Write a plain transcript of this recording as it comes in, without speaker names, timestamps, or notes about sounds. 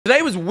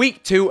Today was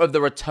week 2 of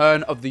the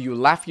return of the You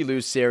Laugh You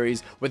Lose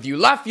series with You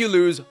Laugh You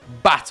Lose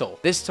Battle,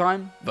 this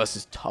time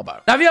versus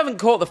Tubbo. Now, if you haven't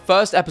caught the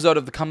first episode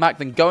of the comeback,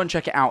 then go and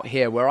check it out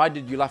here, where I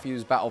did You Laugh You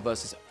Lose Battle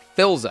versus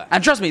Filzer.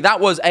 And trust me, that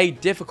was a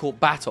difficult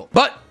battle.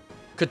 But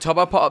could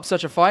Tubbo put up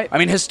such a fight? I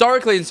mean,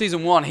 historically in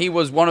Season 1, he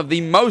was one of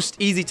the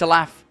most easy to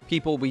laugh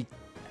people we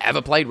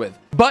ever played with.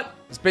 But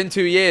it's been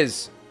 2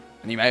 years,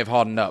 and he may have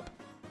hardened up.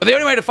 But the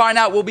only way to find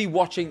out will be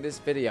watching this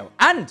video.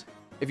 And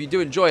if you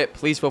do enjoy it,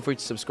 please feel free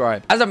to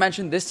subscribe. As I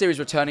mentioned, this series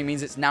returning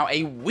means it's now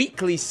a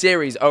weekly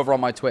series over on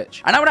my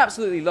Twitch. And I would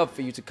absolutely love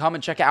for you to come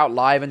and check it out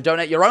live and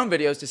donate your own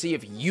videos to see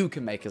if you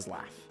can make us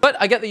laugh. But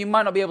I get that you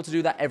might not be able to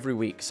do that every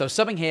week, so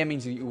subbing here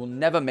means that you will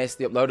never miss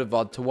the uploaded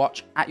VOD to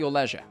watch at your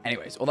leisure.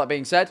 Anyways, all that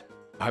being said,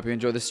 I hope you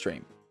enjoy this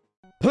stream.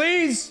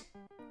 Please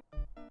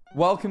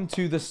welcome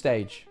to the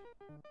stage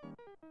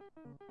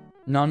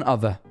none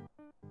other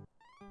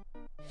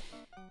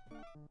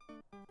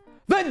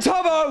than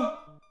Tubbo!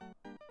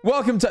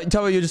 Welcome to...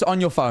 Tubbo, you're just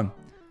on your phone.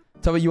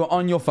 Tubbo, you are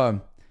on your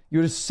phone.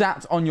 You're just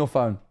sat on your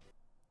phone.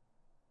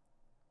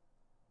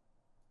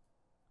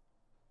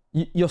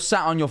 You're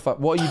sat on your phone.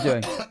 What are you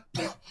doing?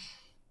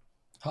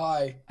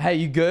 Hi. Hey,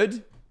 you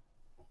good?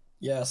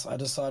 Yes, I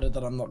decided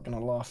that I'm not going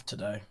to laugh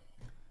today.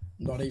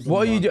 Not even What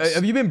once. are you doing?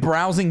 Have you been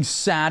browsing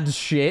sad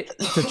shit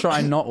to try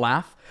and not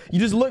laugh? You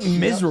just look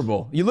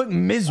miserable. You look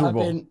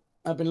miserable.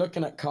 I've been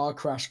looking at car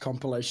crash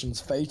compilations,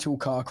 fatal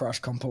car crash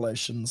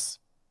compilations.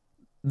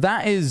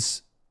 That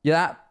is...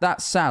 Yeah,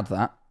 that's sad,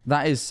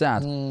 that is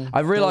sad.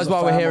 I've There realised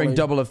was a why we're hearing family.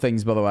 double of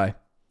things, by the way.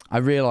 I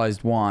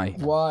realised why.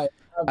 Why?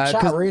 'cause-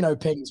 Chatterino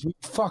pings.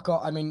 Fuck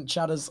off. I mean,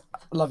 chatters,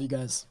 love you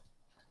guys.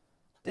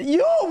 Why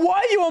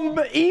are you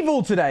on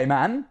evil today,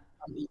 man?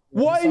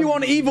 Why are you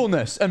on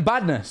evilness and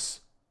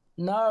badness?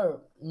 No,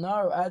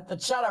 the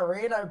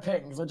Chatterino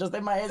pings are just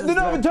in my ears.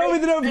 Tell me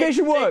the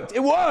notification worked.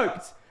 It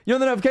worked. You know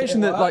the notification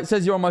that like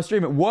says you're on my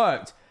stream? It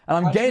worked. And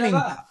I'm How'd you know gaining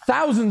that?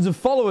 thousands of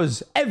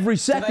followers every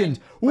second.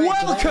 Wait,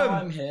 Welcome. Do they know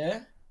I'm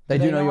here? They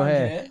do know you're I'm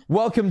here.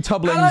 Welcome,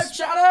 Tublings. Hello,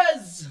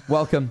 chatters!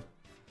 Welcome.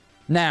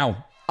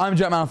 Now, I'm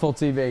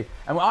jackmanifoldTV,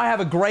 and I have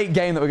a great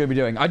game that we're going to be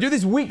doing. I do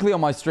this weekly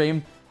on my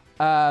stream,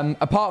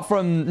 apart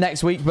from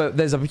next week, but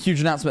there's a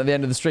huge announcement at the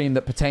end of the stream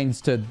that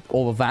pertains to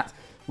all of that.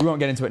 We won't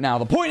get into it now.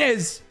 The point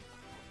is,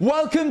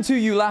 welcome to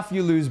You Laugh,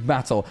 You Lose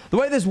Battle. The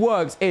way this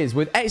works is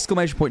with !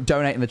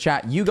 Donate in the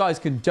chat, you guys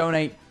can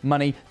donate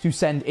money to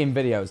send in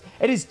videos.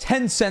 It is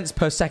 10 cents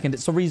per second.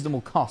 It's a reasonable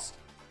cost.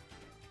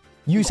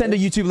 You send a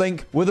YouTube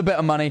link with a bit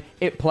of money,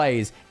 it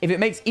plays. If it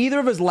makes either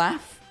of us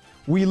laugh,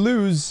 we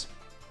lose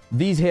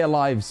these here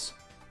lives.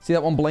 See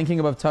that one blinking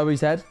above Toby's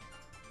head?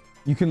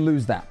 You can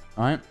lose that,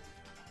 all right?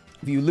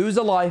 If you lose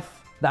a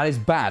life, that is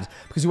bad.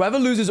 Because whoever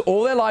loses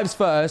all their lives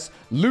first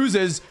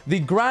loses the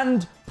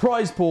grand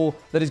prize pool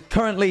that is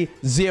currently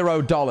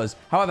 $0.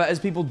 However, as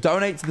people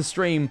donate to the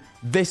stream,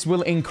 this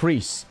will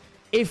increase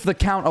if the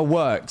counter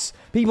works.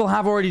 People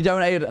have already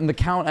donated and the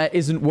counter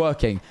isn't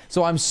working.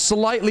 So I'm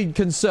slightly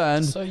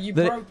concerned. So you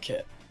that broke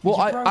it.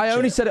 Well, You broke I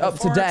only set it up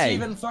before today.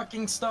 It's even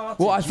fucking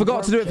started. Well, I You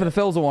forgot to do it broke for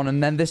the Filzer one,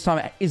 and then this time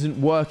it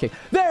isn't working.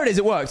 There it is,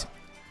 it worked.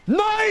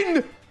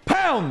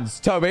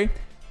 £9, Toby,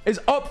 is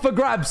up for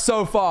grabs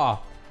so far.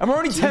 And we're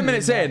only 10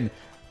 minutes in.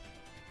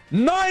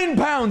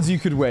 £9 you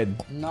could win.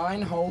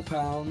 9 whole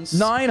pounds.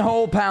 9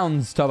 whole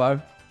pounds,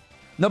 Tubbo.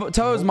 No, but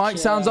Tubbo's mic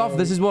sounds off.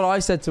 This is what I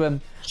said to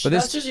him. But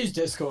Let's just use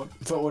Discord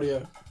for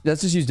audio.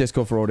 Let's just use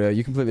Discord for audio.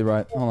 You're completely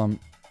right. Hold on.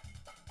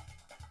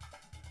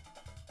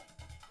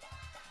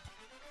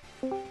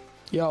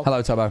 Yo.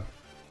 Hello, Tubbo.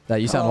 There,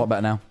 you sound a lot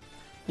better now.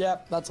 Yeah,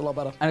 that's a lot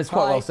better. And it's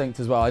quite well synced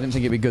as well. I didn't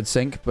think it'd be good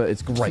sync, but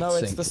it's great No,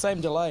 sync. it's the same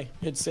delay.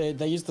 It's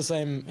they use the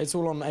same. It's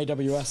all on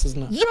AWS,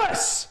 isn't it?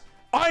 Yes!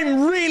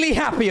 I'm really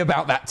happy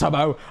about that,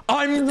 Tubbo.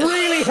 I'm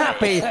really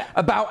happy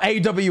about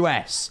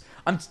AWS.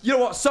 You know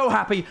what? So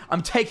happy,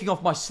 I'm taking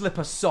off my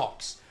slipper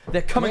socks.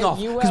 They're coming off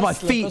because my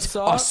feet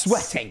are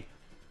sweating.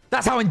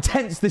 That's how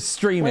intense this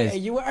stream is. Are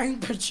you wearing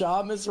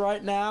pajamas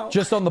right now?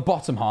 Just on the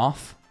bottom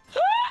half.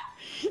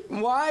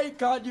 Why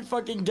can't you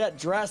fucking get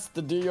dressed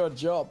to do your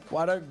job?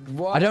 Why?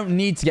 I don't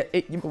need to get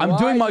it. I'm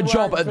doing my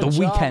job at the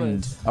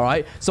weekend, all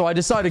right? So I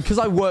decided, because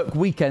I work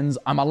weekends,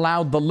 I'm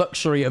allowed the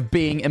luxury of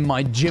being in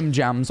my gym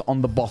jams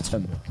on the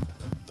bottom.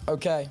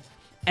 Okay.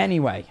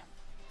 Anyway.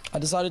 I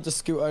decided to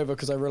scoot over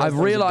because I realized I've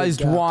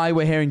realized why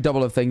we're hearing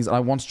double of things, and I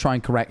want to try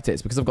and correct it.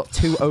 It's because I've got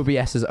 2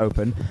 OBSs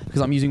open,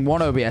 because I'm using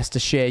one OBS to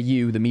share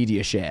you the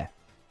media share.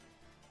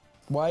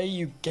 Why are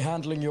you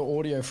handling your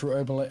audio through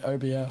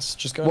OBS?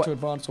 Just go to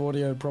advanced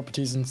audio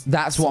properties and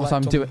that's what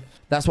I'm doing.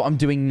 That's what I'm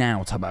doing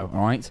now, Tubbo.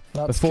 All right.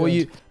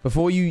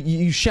 Before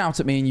you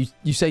shout at me and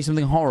you say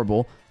something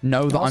horrible,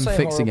 know that I'm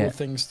fixing it. I'll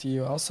say horrible things to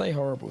you. I'll say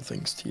horrible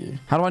things to you.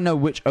 How do I know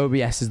which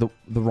OBS is the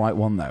right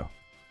one though?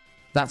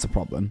 That's a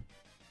problem.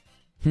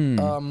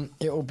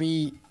 It will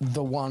be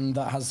the one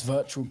that has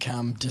virtual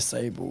cam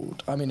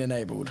disabled. I mean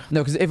enabled. No,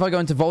 because if I go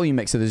into volume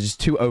mixer, there's just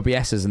 2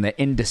 OBSs and they're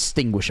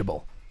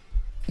indistinguishable.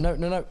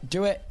 No.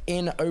 Do it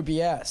in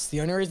OBS.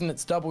 The only reason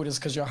it's doubled is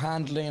because you're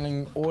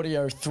handling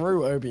audio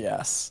through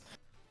OBS.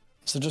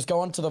 So just go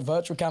onto the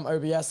virtual cam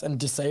OBS and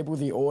disable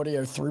the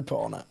audio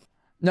throughput on it.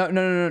 No,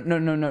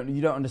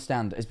 you don't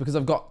understand. It's because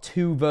I've got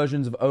 2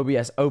 versions of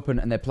OBS open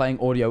and they're playing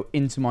audio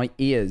into my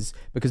ears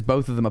because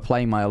both of them are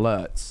playing my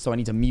alerts, so I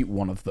need to mute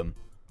one of them.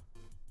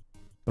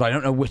 But I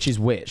don't know which is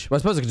which. Well, I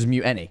suppose I could just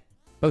mute any.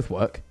 Both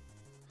work.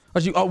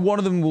 Actually, one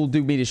of them will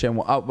do media share.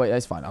 Oh, wait,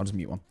 it's fine. I'll just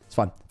mute one. It's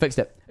fine. Fixed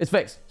it. It's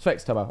fixed. It's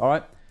fixed, Tubbo. All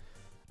right?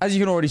 As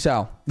you can already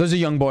tell, there's a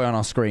young boy on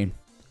our screen.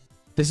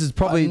 This is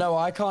probably... no,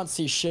 I can't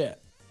see shit.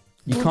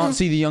 You can't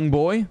see the young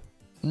boy?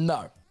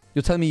 No.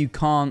 You're telling me you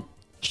can't...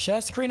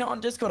 Share screen it on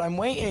Discord. I'm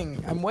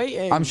waiting.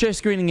 I'm share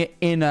screening it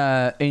in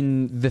the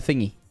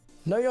thingy.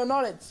 No, you're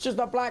not. It's just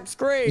a black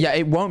screen. Yeah,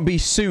 it won't be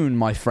soon,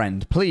 my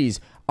friend. Please.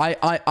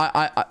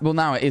 Well,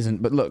 now it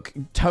isn't. But look,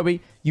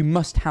 Toby, you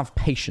must have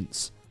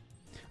patience.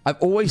 I've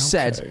always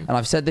said, and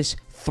I've said this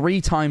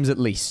 3 times at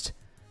least,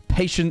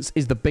 patience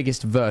is the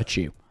biggest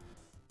virtue.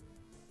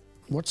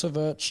 What's a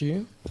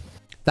virtue?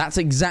 That's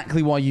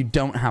exactly why you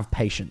don't have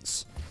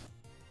patience.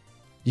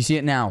 You see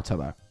it now,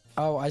 Tubbo?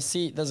 Oh, I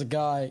see. There's a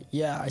guy.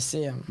 Yeah, I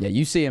see him. Yeah,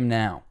 you see him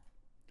now.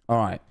 All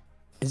right.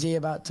 Is he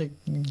about to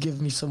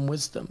give me some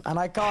wisdom? And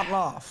I can't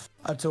laugh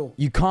at all.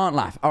 You can't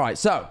laugh. All right,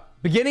 so,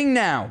 beginning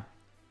now,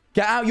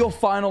 get out your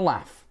final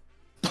laugh.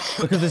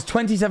 Because there's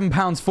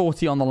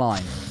 £27.40 on the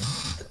line.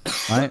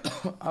 Right?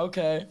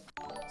 Okay.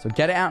 So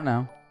get it out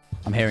now.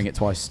 I'm hearing it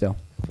twice still.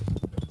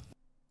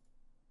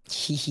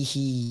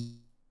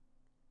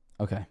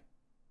 Okay.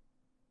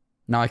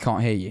 Now I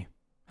can't hear you.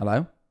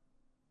 Hello?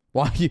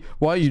 Why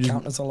are you just...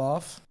 Count as a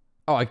laugh?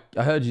 Oh, I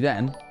heard you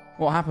then.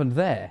 What happened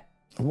there?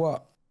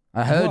 What?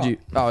 I heard you.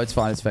 Oh, it's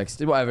fine. It's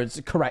fixed. Whatever.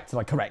 It's corrected.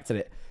 I corrected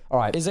it. All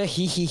right. Is a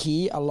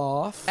a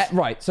laugh?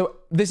 Right. So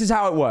this is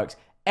how it works.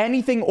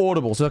 Anything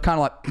audible. So kind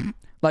of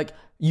like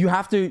you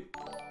have to...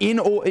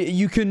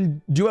 You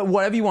can do it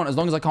whatever you want as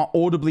long as I can't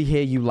audibly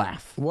hear you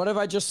laugh. What if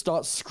I just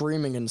start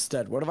screaming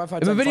instead? What if I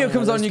If a video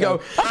comes on and you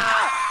go,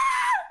 ah!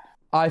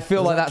 I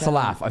feel like that's a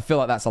laugh. I feel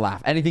like that's a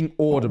laugh. Anything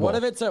audible. What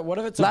if it's a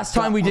Last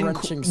time we didn't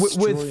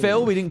with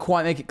Phil, we didn't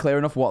quite make it clear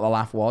enough what the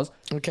laugh was.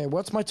 Okay,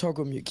 what's my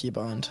toggle mute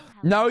keybind?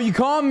 No, you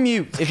can't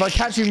mute. If I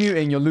catch you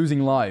muting, you're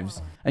losing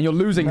lives. And you're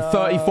losing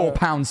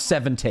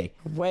 £34.70.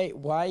 Wait,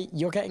 why?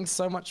 You're getting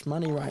so much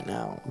money right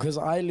now. Because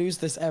I lose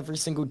this every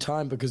single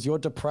time because you're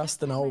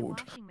depressed and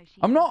old.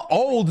 I'm not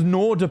old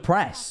nor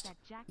depressed.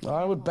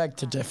 I would beg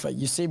to differ.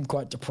 You seem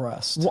quite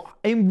depressed.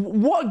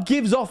 What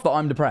gives off that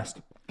I'm depressed?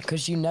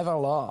 Because you never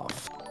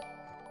laugh.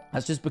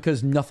 That's just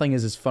because nothing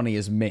is as funny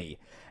as me.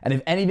 And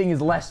if anything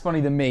is less funny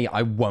than me,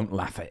 I won't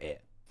laugh at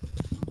it.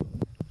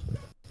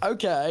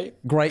 Okay.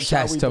 Great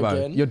test,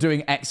 Tubbo. You're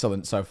doing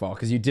excellent so far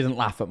because you didn't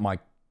laugh at my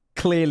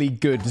clearly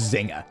good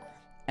zinger.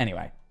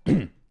 Anyway.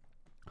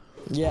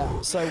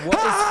 Yeah, so what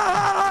is...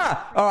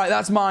 All right,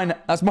 that's mine.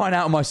 That's mine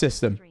out of my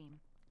system.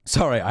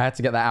 Sorry, I had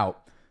to get that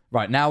out.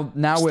 Right, now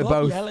we're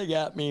both... Stop yelling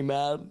at me,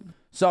 man.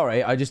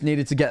 Sorry, I just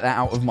needed to get that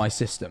out of my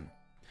system.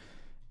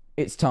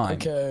 It's time.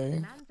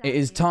 Okay. It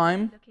is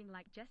time.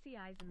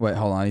 Wait,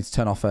 hold on. I need to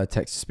turn off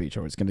text-to-speech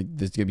or there's going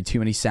to be too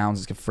many sounds.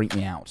 It's going to freak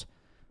me out.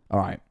 All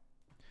right.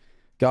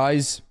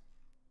 Guys,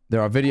 there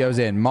are videos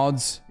in.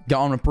 Mods, get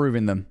on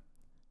approving them.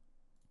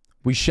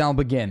 We shall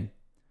begin.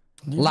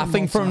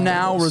 Laughing from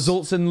now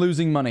results in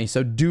losing money,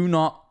 so do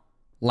not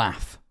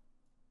laugh.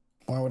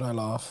 Why would I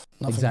laugh?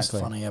 Nothing's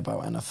funny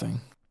about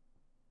anything.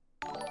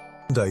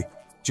 One day,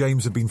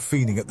 James had been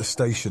fiending at the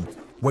station,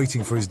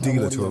 waiting for his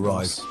dealer to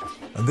arrive,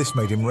 and this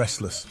made him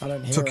restless.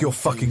 Took your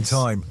fucking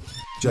time,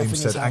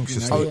 James said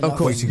anxiously,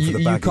 waiting for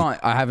the baggie. You can't.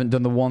 I haven't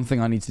done the one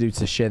thing I need to do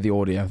to share the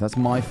audio. That's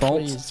my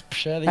fault. Please,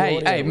 share the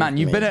audio. Hey, man,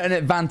 you've been at an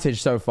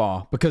advantage so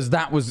far because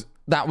that was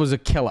a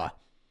killer.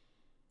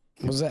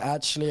 Was it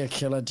actually a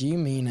killer? Do you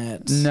mean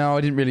it? No, I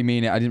didn't really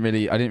mean it. I didn't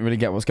really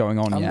get what's going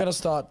on yet. I'm gonna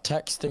start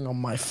texting on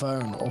my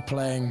phone or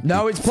playing.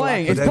 No, it's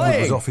playing. It's Edward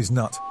playing. was off his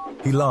nut.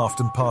 He laughed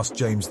and passed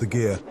James the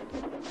gear.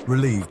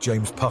 Relieved,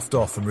 James puffed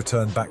off and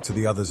returned back to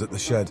the others at the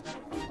shed.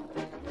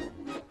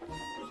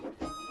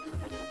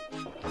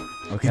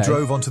 Okay. He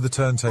drove onto the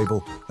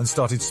turntable and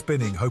started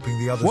spinning, hoping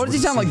the others. What does he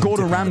sound like,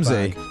 Gordon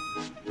Ramsay?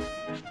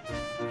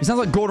 He sounds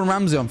like Gordon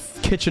Ramsay on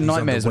Kitchen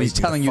Nightmares when he's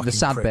telling you the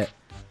sad bit.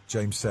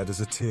 James said as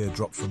a tear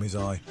dropped from his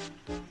eye.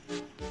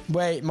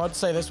 Wait, Mod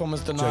say this one was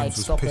denied.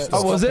 Stop it.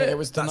 Oh, was it? It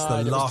was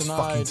denied. That's the last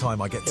fucking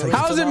time I get taken.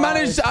 How's it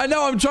managed? I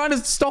know, I'm trying to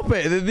stop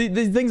it.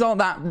 These things aren't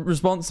that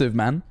responsive,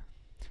 man.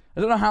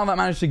 I don't know how that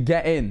managed to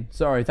get in.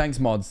 Sorry, thanks,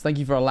 Mods. Thank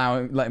you for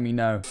letting me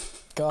know.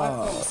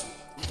 God.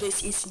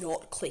 This is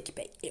not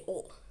clickbait at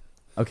all.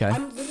 Okay.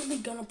 I'm literally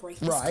gonna break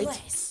this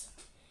glass.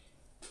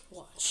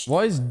 Watch.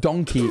 Why is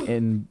donkey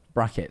in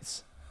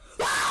brackets?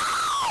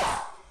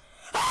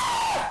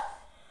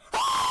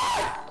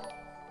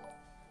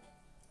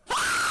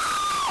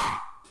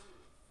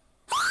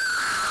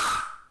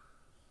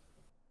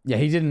 Yeah,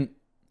 he didn't...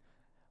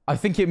 I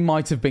think it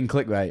might have been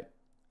clickbait.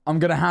 I'm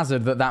going to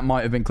hazard that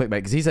might have been clickbait,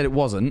 because he said it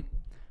wasn't,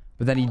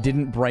 but then he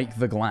didn't break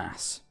the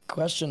glass.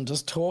 Question,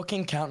 does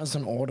talking count as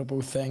an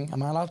audible thing?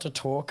 Am I allowed to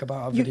talk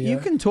about a video? You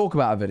can talk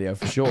about a video,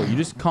 for sure. You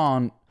just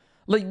can't...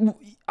 Like,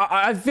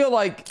 I feel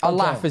like a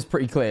laugh is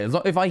pretty clear.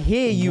 If I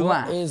hear you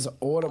laugh, is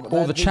audible?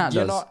 All the chat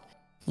does.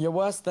 You're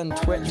worse than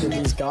Twitch with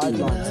these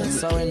guidelines. It's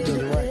so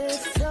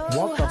indirect.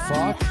 What the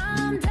fuck?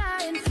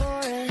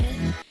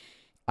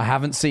 I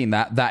haven't seen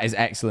that. That is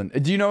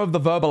excellent. Do you know of the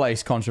Verbal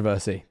Ace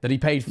controversy? That he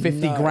paid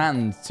 50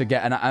 grand to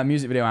get a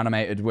music video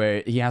animated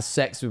where he has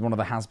sex with one of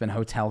the Has Been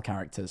Hotel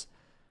characters.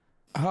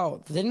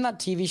 Oh, didn't that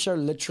TV show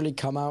literally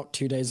come out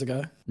 2 days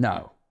ago?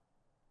 No.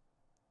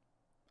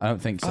 I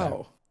don't think so.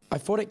 Oh, I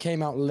thought it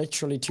came out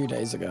literally 2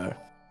 days ago.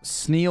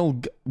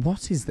 Sneal...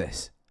 What is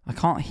this? I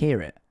can't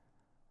hear it.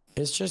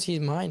 It's just he's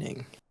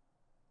mining.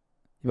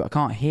 But I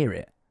can't hear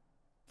it.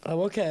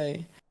 Oh,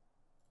 okay.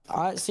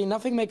 I see,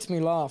 nothing makes me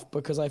laugh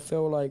because I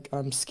feel like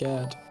I'm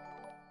scared.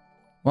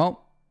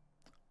 Well,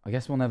 I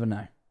guess we'll never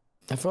know.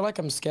 I feel like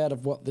I'm scared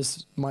of what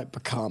this might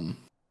become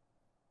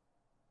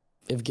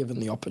if given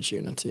the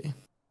opportunity.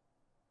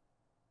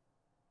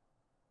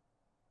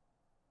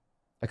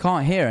 I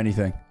can't hear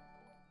anything.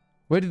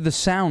 Where did the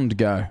sound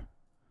go?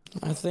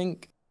 I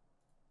think...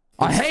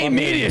 I hate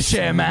media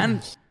share,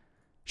 man!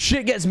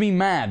 Shit gets me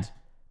mad.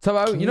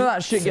 Tubbo, you know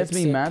that shit gets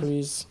me mad?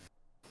 Please?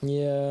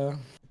 Yeah.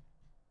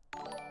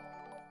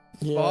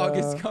 Fog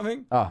is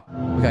coming? Oh,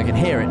 okay, I can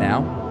hear it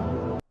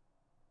now.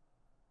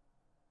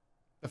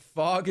 The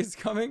fog is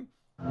coming?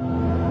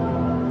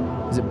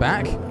 Is it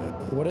back?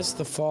 What is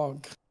the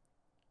fog?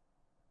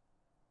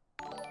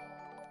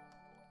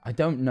 I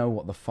don't know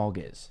what the fog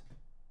is.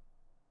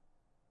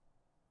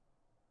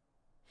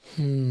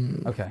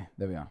 Okay,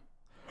 there we are.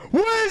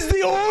 Where's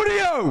the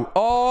audio?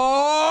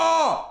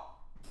 Oh!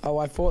 Oh,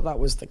 I thought that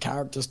was the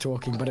characters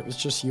talking, but it was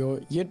just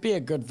you'd be a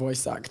good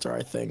voice actor,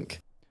 I think.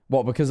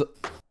 What, because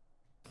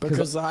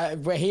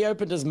where he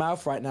opened his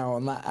mouth right now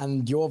on that,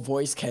 and your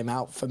voice came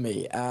out for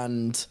me,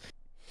 and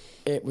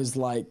it was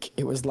like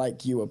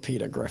you were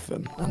Peter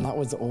Griffin, and that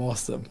was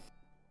awesome.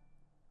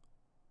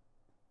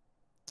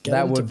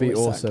 That would be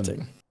awesome.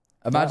 Acting.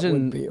 Imagine that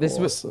would be this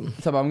awesome.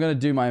 I'm going to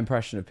do my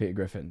impression of Peter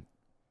Griffin.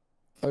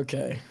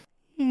 Okay.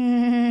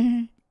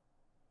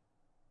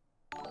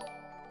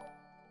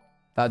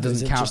 That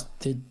doesn't count.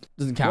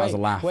 Doesn't count as a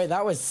laugh. Wait,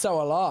 that was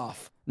so a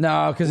laugh.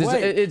 No, because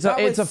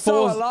it's a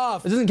forced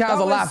laugh. It doesn't count as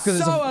a laugh because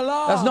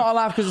that's not a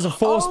laugh because it's a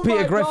forced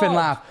Peter Griffin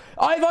laugh.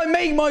 If I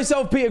make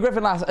myself Peter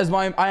Griffin laugh as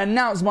I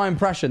announce my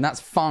impression,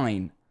 that's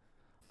fine.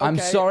 Okay, I'm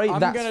sorry, that's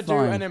fine. I'm gonna do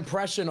an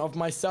impression of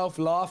myself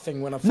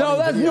laughing when a No,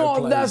 that's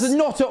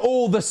not at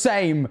all the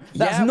same.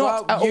 That's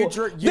not at all.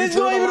 There's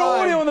not even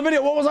audio on the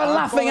video. What was I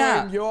laughing at? I'm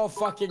following your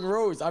fucking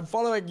rules. I'm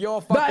following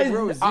your fucking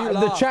rules.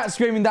 The chat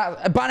screaming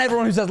that. Ban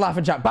everyone who says laugh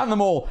in chat. Ban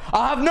them all.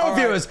 I have no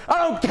viewers.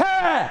 I don't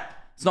care.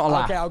 It's not a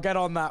laugh. Okay, I'll get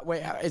on that.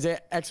 Wait, is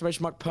it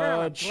exclamation mark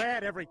purge? Well, I'm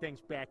glad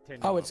everything's back to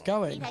normal. Oh, it's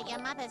going. Peter, your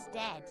mother's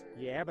dead.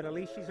 Yeah, but at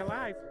least she's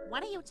alive.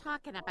 What are you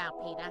talking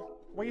about, Peter?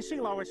 Well, you see,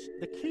 Lois,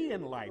 the key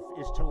in life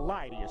is to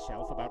lie to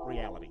yourself about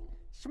reality.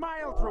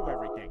 Smile through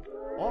everything.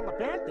 All the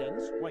bad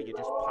things, well, you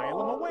just pile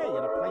them away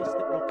in a place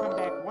that will come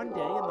back one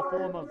day in the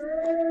form of,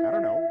 I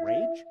don't know,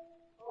 rage?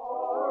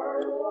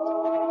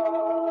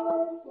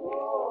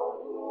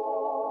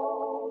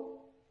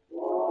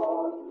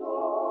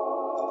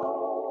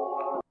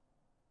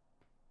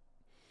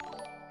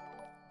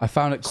 I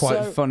found it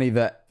quite funny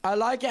that... I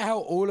like it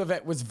how all of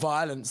it was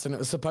violence and it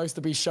was supposed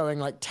to be showing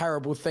like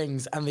terrible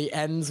things and the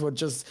ends were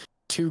just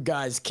two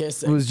guys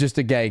kissing. It was just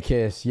a gay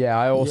kiss. Yeah,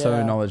 I also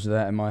acknowledged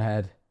that in my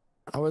head.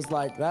 I was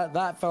like,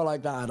 that felt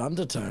like that had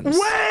undertones.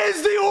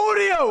 Where's the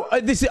audio?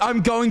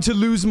 I'm going to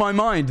lose my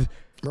mind.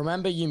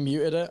 Remember you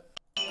muted it?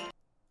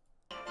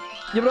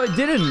 Yeah, but I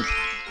didn't.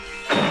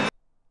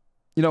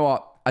 You know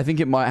what? I think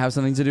it might have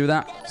something to do with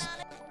that.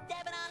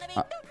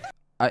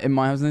 It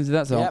might have something to do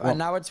with that. So yeah, and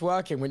now it's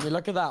working. When you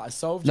look at that, I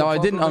solved No, I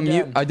didn't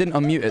unmute. Again. I didn't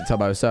unmute it,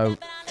 Tubbo. So.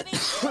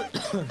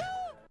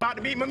 About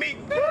to beat my meat.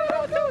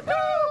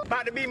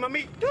 About to beat my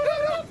meat.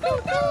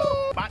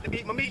 About to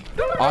beat my meat.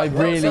 I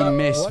really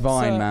miss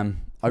Vine,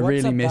 man. I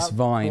really miss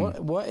Vine.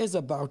 What is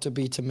about to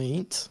be to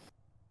meet?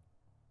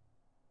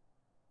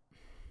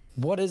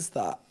 What is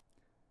that?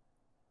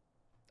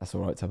 That's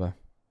all right, Tubbo.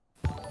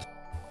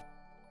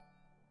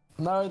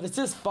 No, this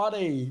is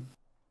funny.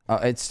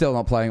 It's still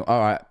not playing. All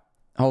right.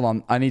 Hold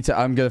on. I'm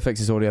going to fix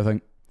this audio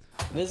thing.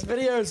 This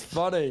video is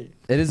funny.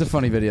 It is a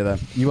funny video, though.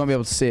 You won't be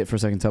able to see it for a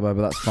second, Tubbo,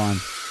 but that's fine.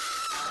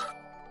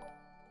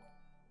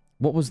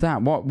 What was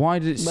that? Why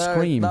did it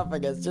scream? No,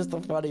 nothing. It's just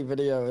a funny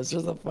video. It's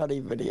just a funny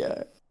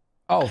video.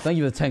 Oh, thank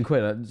you for the 10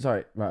 quid.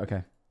 Sorry. Right,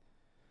 okay.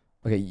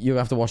 Okay, you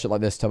have to watch it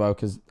like this, Tubbo,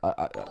 because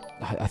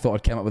I thought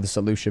I'd come up with a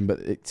solution, but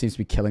it seems to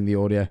be killing the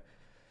audio.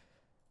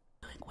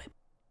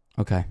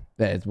 Okay.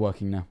 There, it's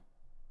working now.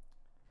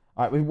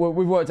 All right, we've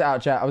worked it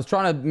out, chat. I was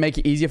trying to make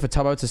it easier for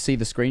Tubbo to see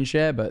the screen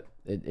share, but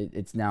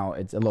it's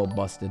a little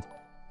busted.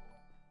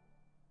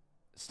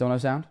 Still no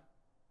sound?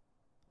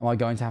 Am I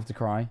going to have to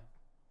cry?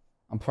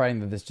 I'm praying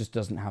that this just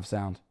doesn't have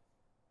sound.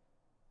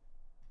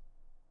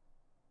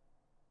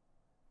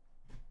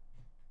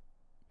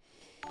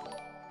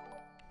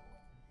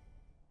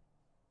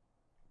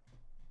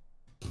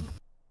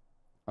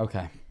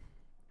 Okay.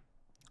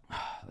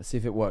 Let's see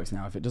if it works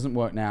now. If it doesn't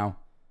work now,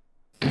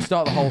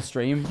 Start the whole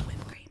stream.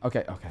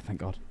 Okay, okay, thank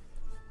God.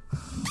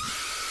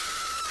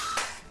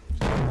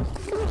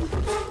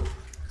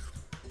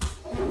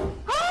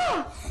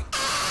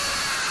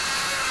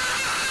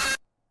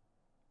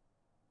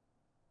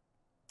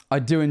 I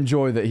do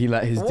enjoy that he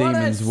let his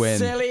demons win.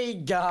 What a silly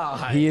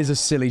guy. He is a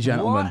silly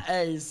gentleman. What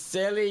a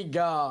silly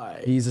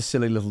guy. He's a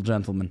silly little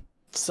gentleman.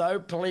 So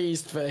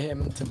pleased for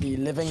him to be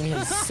living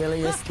his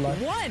silliest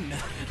life. One!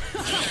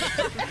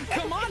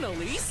 Come on,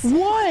 Elise!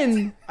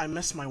 One! I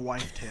miss my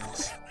wife,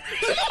 Tails.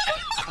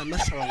 I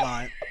miss her a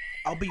lot.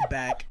 I'll be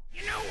back.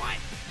 You know what?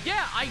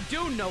 Yeah, I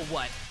do know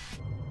what.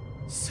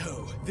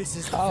 So, this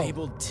is the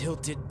fabled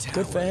Tilted Towers.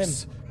 Good for him.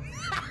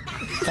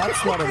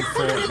 That's not in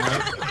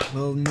Fortnite.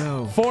 Well,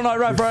 no. Fortnite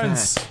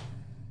reference!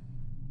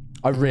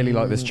 I really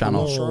like this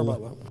channel. I'm not sure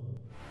about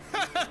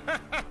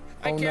that.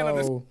 Oh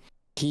no.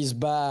 He's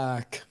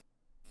back.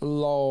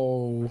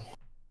 Lol.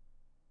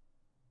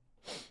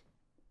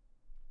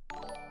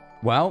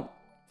 Well.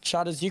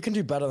 Shadows, you can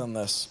do better than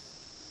this.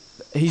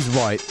 He's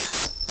right.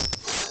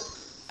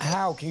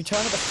 How? Can you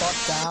turn it the fuck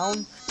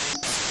down?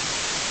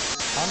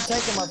 I'm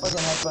taking my fucking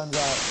headphones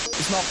out.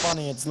 It's not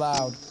funny, it's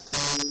loud.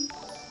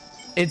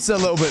 It's a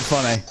little bit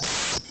funny.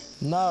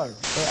 No,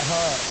 it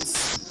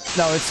hurts.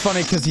 No, it's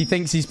funny because he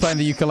thinks he's playing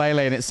the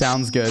ukulele and it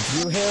sounds good.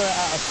 You hear it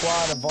at a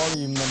quieter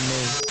volume than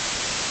me.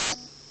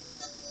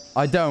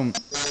 I don't.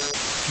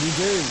 You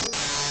do.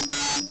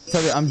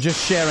 Tell you, I'm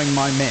just sharing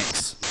my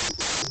mix.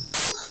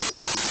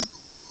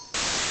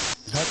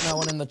 Hope no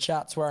one in the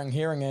chat's wearing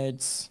hearing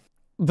aids.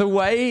 The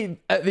way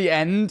at the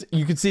end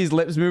you could see his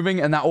lips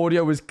moving and that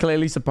audio was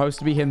clearly supposed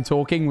to be him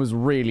talking was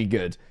really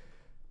good.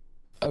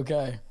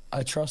 Okay,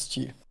 I trust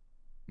you.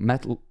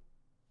 Metal.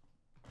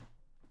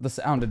 The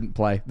sound didn't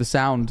play. The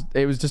sound,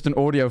 it was just an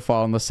audio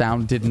file and the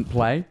sound didn't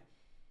play.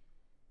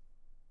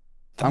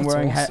 That's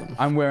awesome.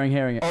 I'm wearing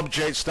hearing aids.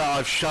 Objects that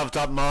I've shoved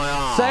up my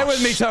arse. Say it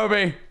with me,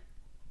 Toby.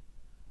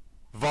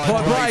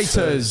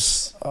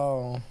 Vibrators.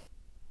 Oh.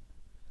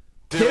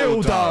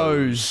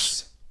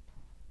 Dildos.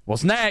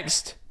 What's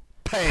next?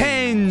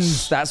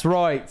 Pens. That's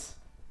right.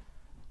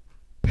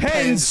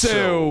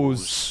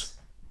 Pencils.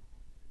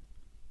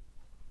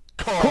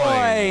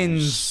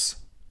 Coins.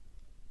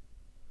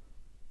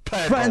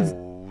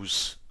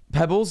 Pebbles.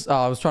 Pebbles?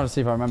 Oh, I was trying to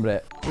see if I remembered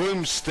it.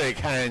 Broomstick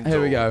handle.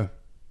 Here we go.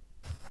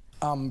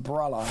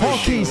 Umbrella.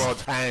 Hockey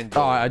rod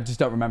handle. Oh, I just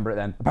don't remember it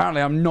then.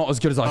 Apparently, I'm not as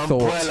good as I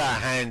thought. Umbrella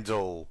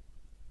handle.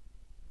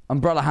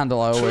 Umbrella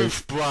handle, I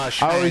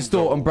Toothbrush always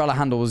handle. thought umbrella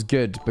handle was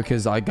good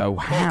because I go,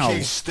 how?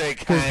 Hockey stick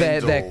because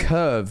handle. they're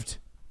curved.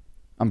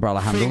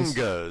 Umbrella handles.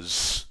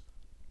 Fingers.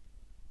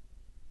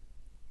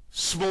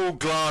 Small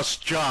glass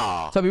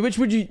jar. Toby, which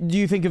do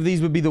you think of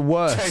these would be the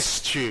worst?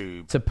 Test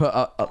tube. To put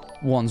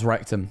up one's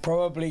rectum.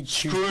 Probably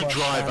toothbrush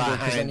handle,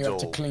 because then you have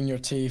to clean your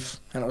teeth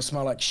and it'll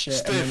smell like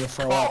shit and then you'll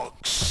throw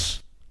up.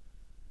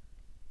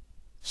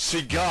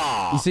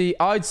 Cigar. You see,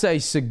 I'd say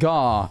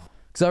cigar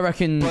because I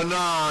reckon.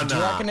 Banana. Do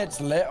you reckon it's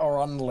lit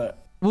or unlit?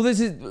 Well, this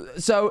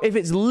is so. If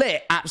it's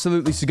lit,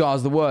 absolutely,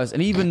 cigar's the worst.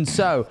 And even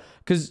so,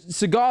 because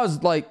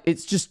cigars, like,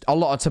 it's just a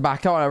lot of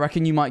tobacco. I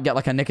reckon you might get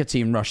like a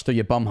nicotine rush through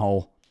your bum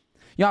hole.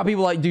 You know how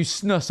people like do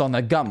snus on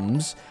their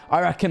gums?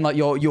 I reckon like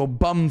your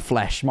bum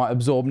flesh might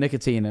absorb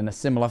nicotine in a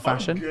similar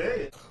fashion.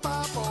 Okay.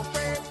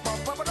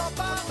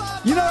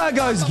 You know that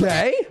guy's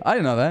gay? I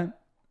didn't know that.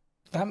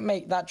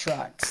 That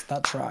tracks.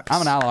 That tracks.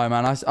 I'm an ally,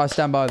 man. I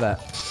stand by that.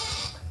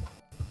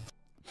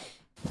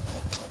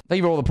 Thank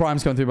you for all the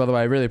primes coming through, by the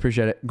way. I really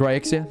appreciate it. Grey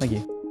Ixia, thank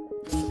you.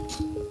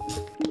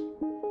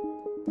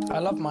 I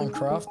love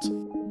Minecraft.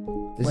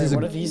 Wait,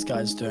 what are these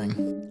guys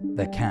doing?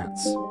 They're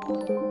cats.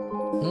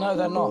 No,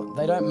 they're not.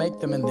 They don't make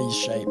them in these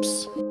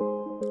shapes.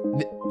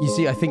 You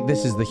see, I think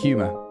this is the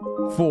humor.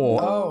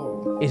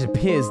 It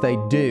appears they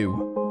do.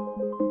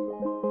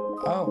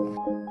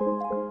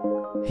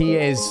 Oh. He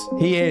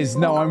is.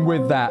 No, I'm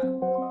with that.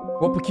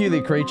 What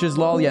peculiar creatures,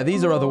 lol? Yeah,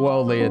 these are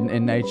otherworldly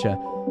in nature.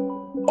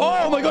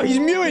 Oh my god, he's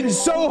mewing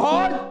so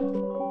hard!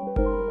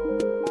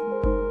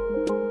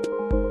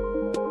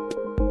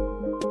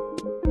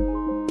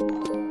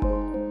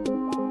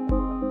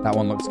 That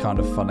one looks kind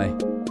of funny.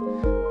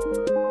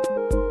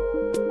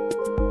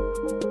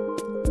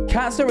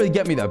 Cats don't really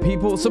get me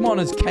though. Someone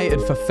has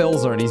catered for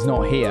Philza and he's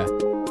not here.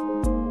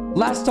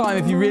 Last time,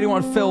 if you really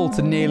want Phil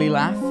to nearly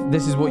laugh,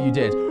 this is what you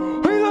did. He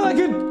looked like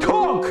a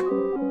cock!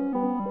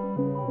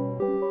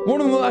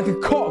 One of them looked like a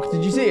cock.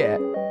 Did you see it?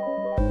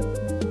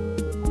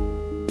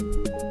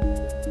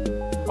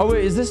 Oh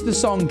wait, is this the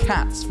song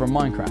Cats from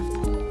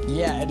Minecraft?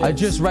 Yeah, it is. I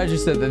just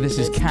registered that this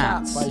is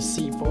Cats. Cat by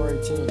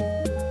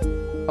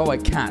C418. Oh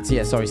wait, Cats.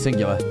 Yeah, sorry,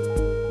 singular.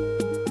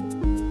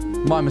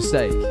 My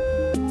mistake.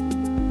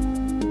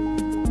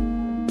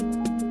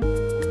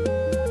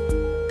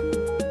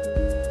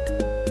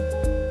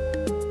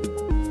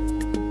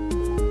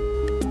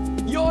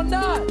 You're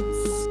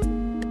nuts!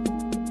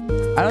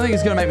 I don't think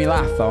it's gonna make me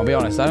laugh though, I'll be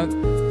honest. I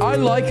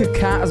like a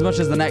cat as much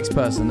as the next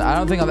person. I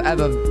don't think I've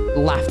ever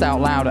laughed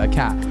out loud at a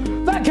cat.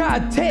 That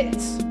cat had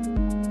tits!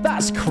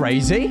 That's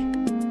crazy.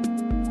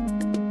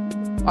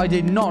 I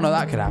did not know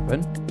that could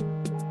happen.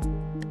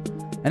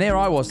 And here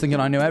I was thinking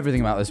I knew everything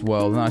about this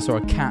world, and I saw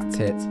a cat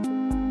tit.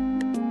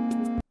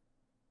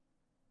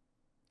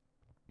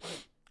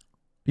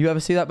 You ever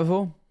see that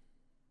before?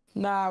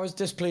 Nah, it was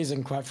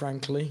displeasing, quite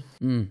frankly.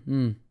 What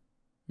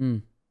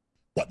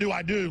do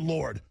I do,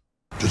 Lord?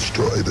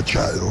 Destroy the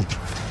child.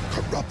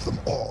 Corrupt them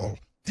all.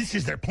 This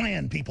is their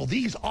plan, people.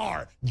 These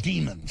are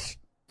demons.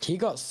 He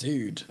got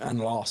sued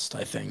and lost,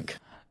 I think.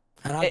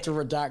 And had to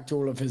redact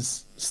all of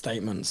his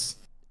statements.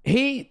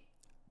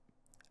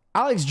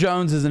 Alex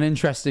Jones is an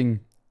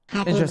interesting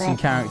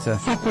character.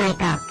 Suck my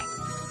cock.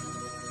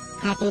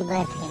 Happy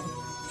birthday.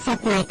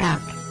 Suck my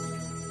cock.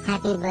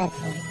 Happy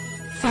birthday.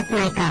 Suck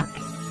my cock.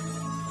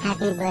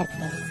 Happy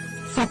birthday.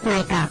 Suck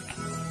my cock.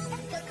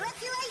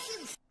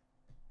 Congratulations.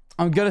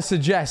 I'm going to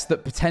suggest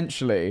that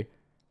potentially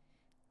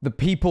the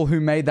people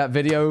who made that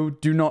video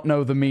do not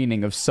know the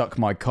meaning of suck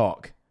my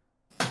cock.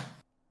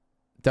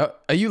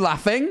 Are you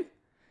laughing?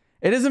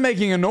 It isn't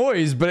making a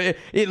noise, but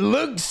it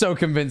looks so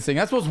convincing.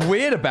 That's what's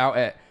weird about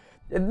it.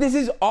 This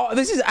is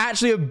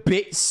actually a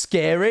bit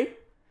scary.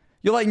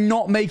 You're like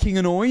not making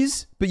a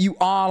noise, but you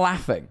are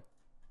laughing.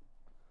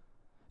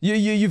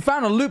 You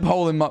found a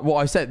loophole in what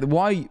I said.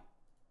 Why?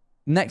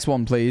 Next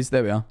one, please.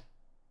 There we are.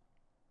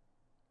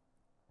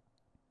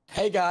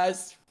 Hey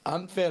guys,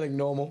 I'm feeling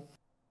normal.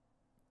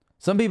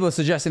 Some people are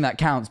suggesting that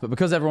counts, but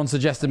because everyone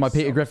suggested my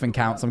Peter Griffin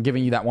counts, I'm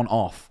giving you that one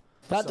off.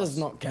 That does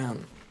not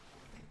count.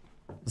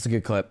 It's a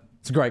good clip.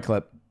 It's a great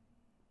clip.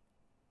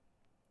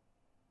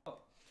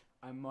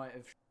 I might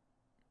have...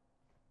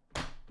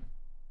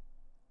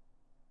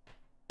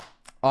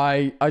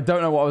 I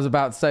don't know what I was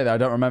about to say there. I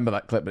don't remember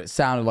that clip, but it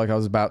sounded like I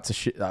was about to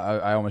shit.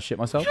 I almost shit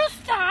myself.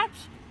 Just that,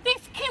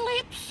 this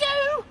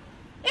calypso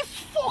is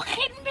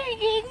fucking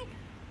mean.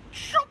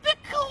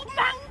 Tropical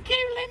mango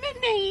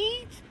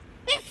lemonade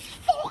is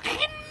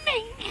fucking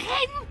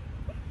minking.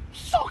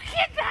 Suck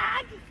your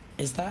dad.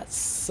 Is that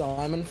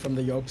Simon from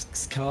the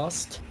Yogs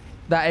cast?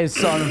 That is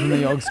Simon from the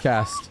Yogs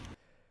cast.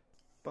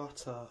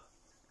 Butter.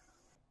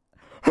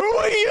 Who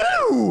are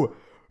you?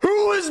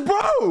 Who was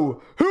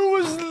bro? Who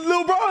was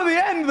little bro at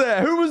the end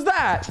there? Who was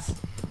that?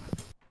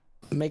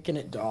 Making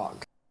it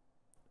dark.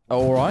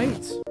 All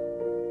right.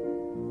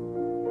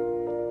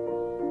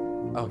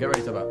 Oh, get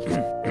ready, Tubbo.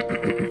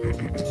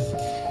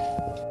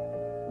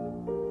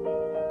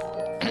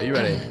 Are you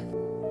ready?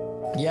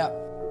 Yep.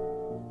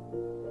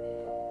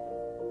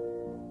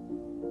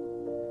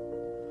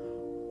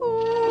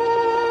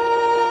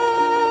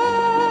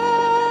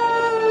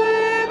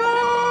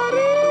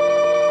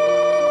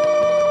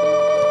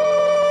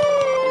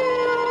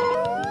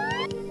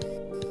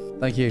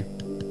 Thank you.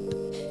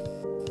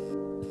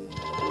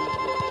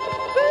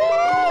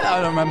 I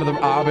don't remember them.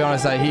 I'll be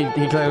honest, he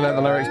clearly learned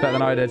the lyrics better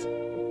than I did.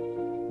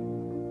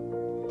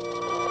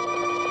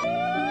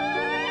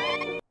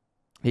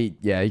 He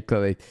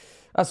clearly.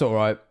 That's all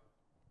right.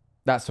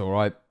 That's all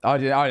right. I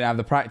didn't have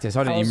the practice.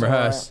 I didn't even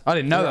rehearse. Right. I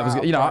didn't know that was.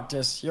 You know.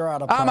 Practice. You're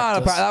out of practice. I'm out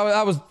of practice.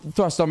 That was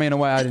thrust on me in a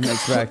way I didn't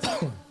expect.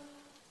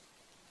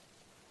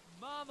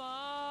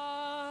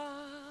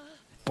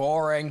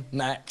 Boring.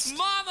 Next.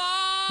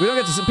 We don't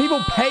get to see.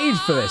 People paid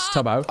for this,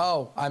 Tubbo.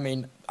 Oh, I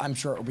mean, I'm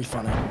sure it'll be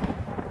funny.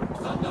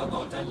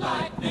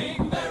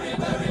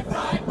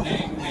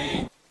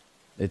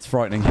 It's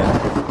frightening here.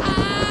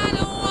 I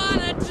don't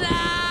wanna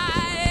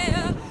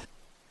die.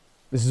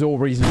 This is all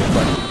reasonably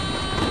funny.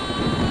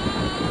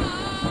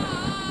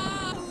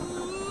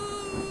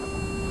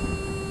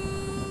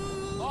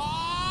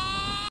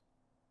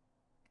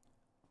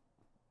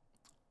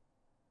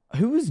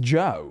 Who was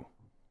Joe?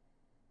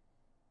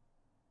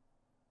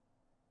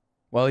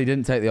 Well, he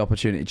didn't take the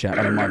opportunity, chat.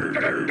 Never mind.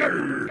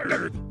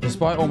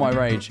 Despite all my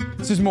rage,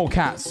 it's just more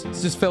cats.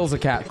 It's just Phil's a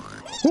cat.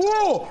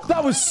 Whoa!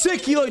 That was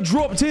sick. He like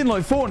dropped in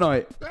like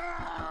Fortnite.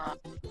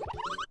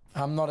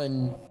 I'm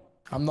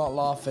not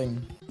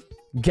laughing.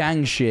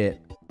 Gang shit.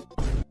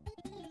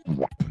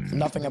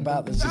 Nothing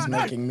about this is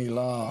making me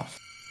laugh.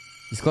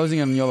 He's closing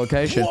in on your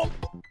location.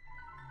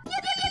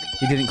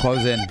 He didn't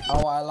close in.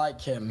 Oh, I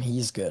like him.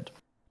 He's good.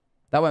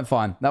 That went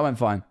fine. That went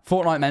fine.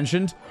 Fortnite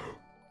mentioned.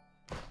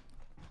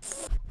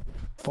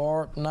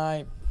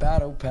 Fortnite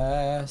Battle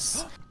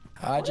Pass.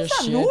 I just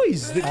What's that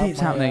noise that keeps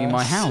happening in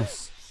my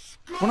house?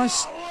 When I...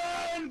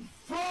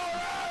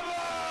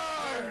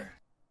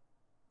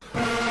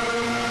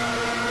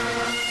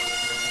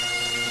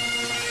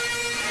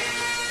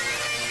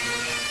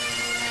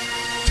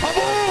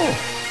 Tubbo!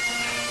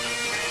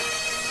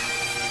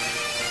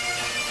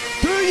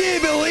 Do you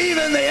believe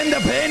in the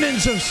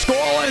independence of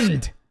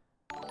Scotland?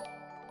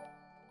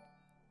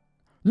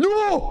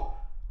 No!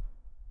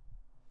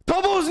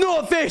 Tubbo's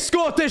not for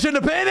Scottish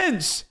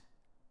independence!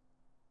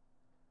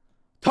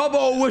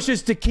 Tubbo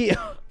wishes to keep...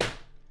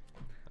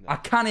 I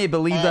can't even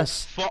believe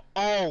this.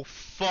 Oh,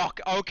 fuck.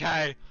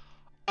 Okay.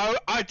 Oh,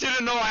 I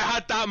didn't know I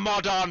had that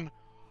mod on.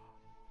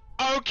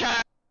 Okay.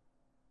 I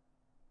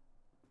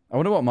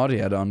wonder what mod he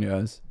had on,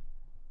 guys.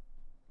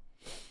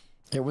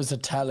 It was a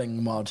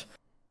telling mod.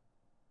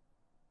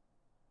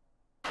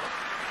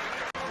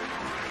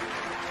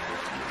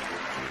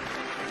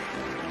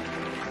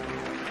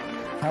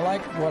 I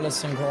like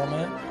Wallace and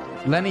Gromit.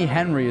 Lenny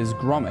Henry is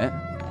Gromit.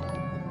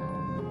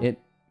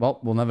 Well,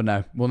 we'll never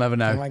know. We'll never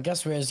know. Well, I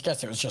guess it was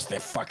just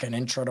the fucking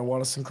intro to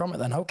Wallace and Gromit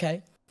then.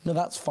 Okay. No,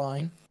 that's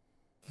fine.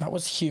 That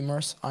was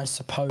humorous, I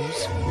suppose.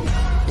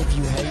 If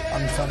you hate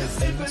unfunny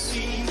things.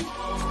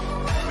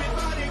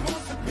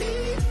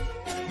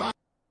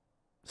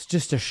 It's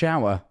just a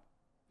shower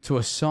to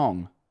a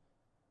song.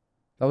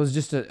 That was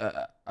just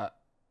a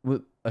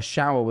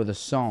shower with a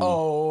song.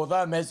 Oh,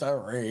 the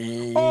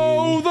misery.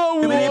 Oh,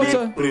 the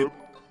water.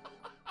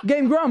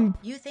 Game Grump.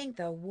 You think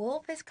the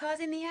wolf is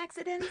causing the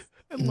accidents?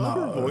 I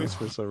love her voice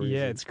for some reason.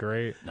 Yeah, it's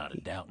great. Not a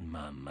doubt in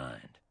my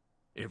mind.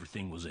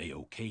 Everything was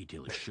a-okay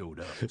till it showed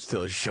up.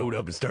 Till it showed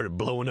up and started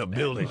blowing up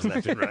buildings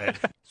left and right.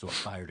 So I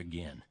fired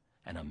again,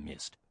 and I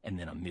missed, and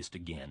then I missed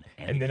again,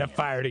 and then I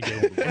fired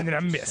again, and then I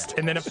missed,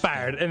 and then I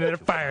fired, and then I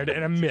fired,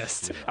 and I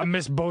missed. I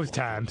missed both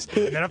times,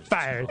 and then I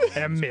fired,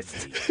 and I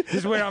missed.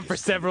 This went on for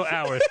several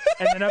hours,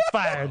 and then I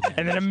fired,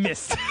 and then I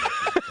missed.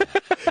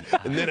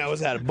 And then I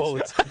was out of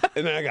bullets,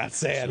 and then I got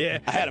sad. Yeah.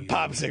 I had a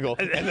popsicle,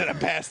 and then I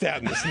passed out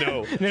in the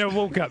snow. And then I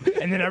woke up,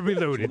 and then I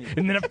reloaded,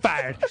 and then I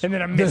fired, and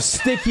then I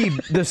missed.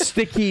 The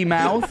sticky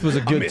mouth was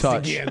a good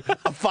touch. Again.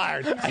 I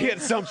fired. I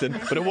hit something,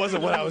 but it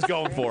wasn't what I was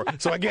going for,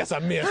 so I guess I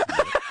missed.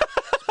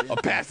 I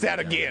passed out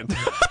again.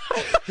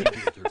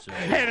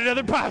 Had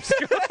another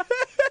popsicle.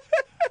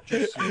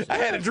 I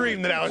had a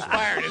dream that I was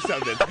firing at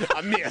something.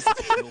 I missed.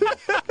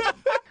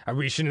 I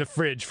reached in the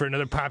fridge for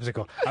another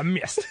popsicle. I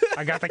missed.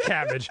 I got the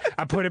cabbage.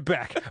 I put it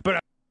back.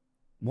 But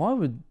why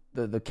would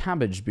the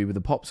cabbage be with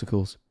the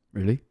popsicles?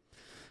 Really?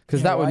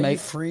 Because that would make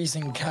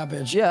freezing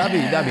cabbage. Yeah,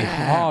 that'd be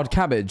hard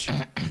cabbage.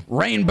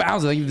 Rain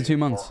Bowser. Thank you for the 2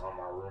 months. On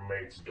my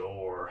roommate's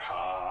door.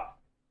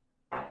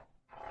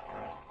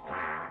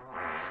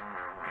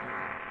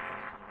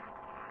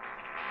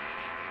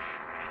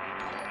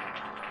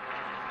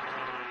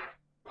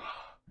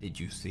 Did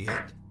you see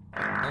it?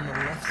 On the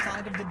left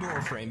side of the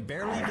door frame,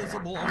 barely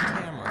visible on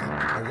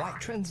camera, a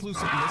white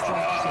translucent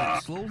mist-like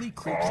cloak slowly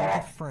creeps into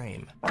the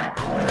frame.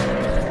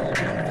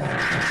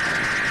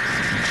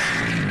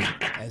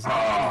 As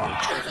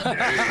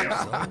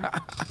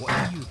what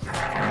do you think?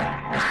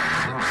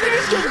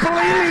 He's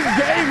completely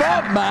gave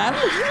up, man.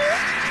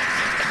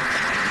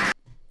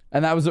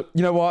 And that was,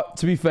 you know what?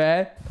 To be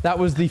fair, that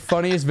was the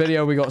funniest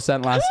video we got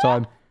sent last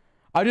time.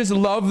 I just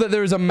love that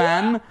there is a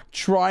man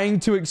trying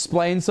to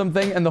explain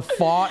something and the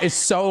fart is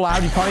so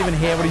loud you can't even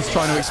hear what he's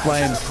trying to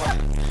explain.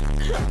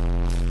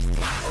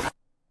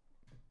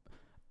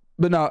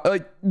 But no,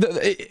 like,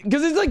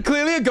 because it's like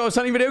clearly a ghost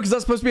hunting video because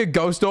that's supposed to be a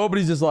ghost door, but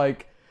he's just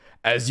like,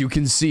 as you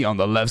can see on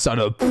the left side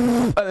of,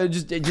 and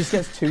it just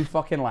gets too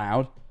fucking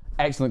loud.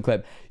 Excellent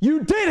clip.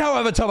 You did,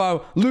 however,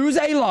 Tubbo, lose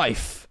a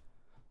life.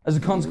 As a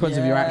consequence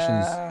of your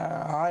actions.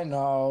 I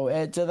know.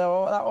 That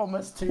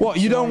almost too. What,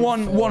 you don't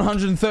want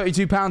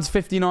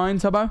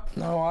 £132.59, Tubbo?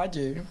 No, I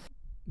do.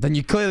 Then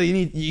you clearly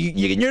need...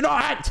 You're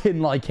not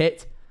acting like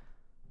it.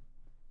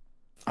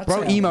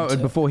 Bro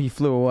emoted before he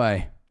flew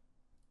away.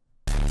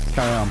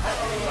 Carry on.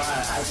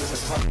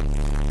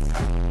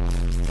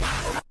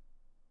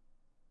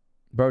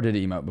 Bro did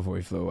emote before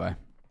he flew away.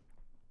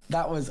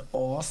 That was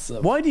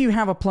awesome. Why do you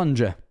have a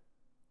plunger?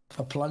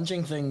 For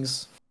plunging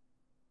things.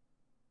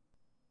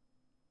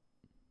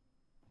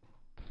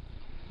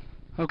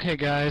 Okay,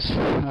 guys,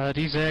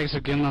 these eggs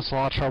have given us a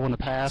lot of trouble in the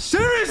past.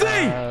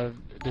 Seriously?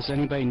 Does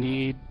anybody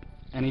need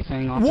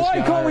anything off Why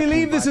this guy? can't we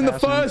leave this in the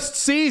first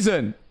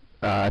season?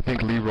 I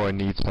think Leroy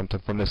needs something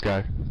from this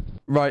guy.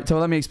 Right, so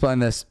let me explain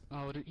this.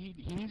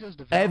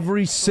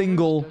 Every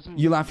single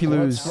You Laugh You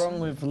Lose. What's wrong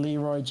with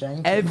Leroy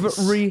Jenkins?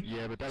 Every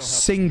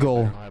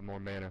single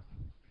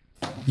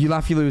You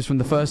Laugh You Lose from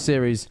the first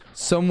series.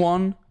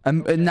 Someone,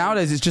 and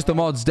nowadays it's just the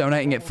mods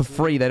donating it for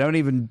free. They don't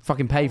even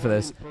fucking pay for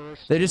this.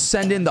 They just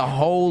send in the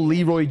whole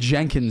Leroy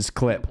Jenkins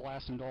clip.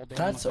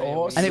 That's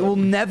awesome. And it will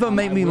never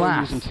make me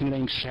laugh. It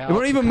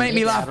won't even make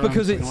me laugh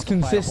because it's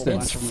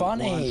consistent. It's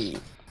funny.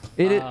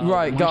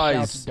 Right,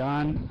 guys.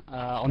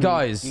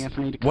 Guys,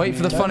 wait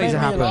for the funny to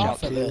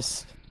happen.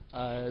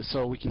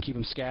 So we can keep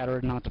them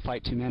scattered, not to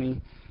fight too many.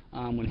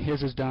 When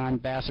his is done,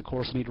 Bass, of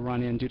course, will need to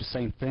run in and do the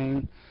same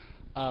thing.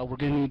 We're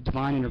going to need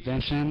divine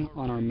intervention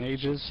on our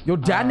mages. Your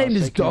dad named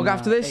his dog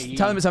after this?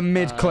 Tell him it's a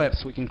mid-clip.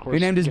 He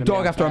named his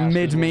dog after a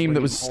mid-meme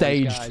that was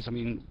staged. Guys, I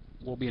mean,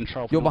 we'll be in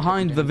trouble. You're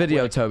behind the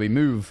video, Toby.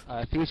 Move.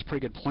 I think it's a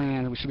pretty good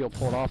plan. We should be able to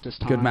pull it off this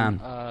time. Good man.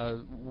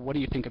 What do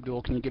you think,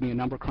 Abdul? Can you give me a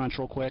number crunch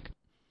real quick?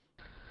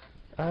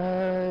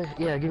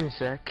 Yeah, give me a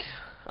sec.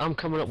 I'm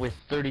coming up with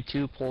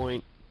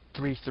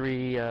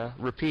 32.33,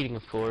 repeating,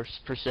 of course,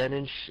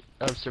 percentage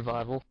of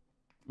survival.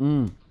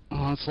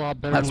 Oh, that's a lot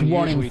better That's than we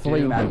 1 in usually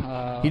 3, do.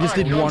 man. He just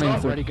did 1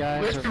 in 3. Ready,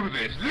 guys? Let's do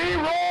this.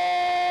 Leroy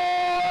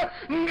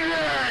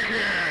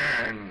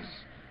Jenkins!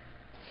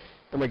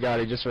 Oh my god,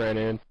 he just ran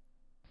in.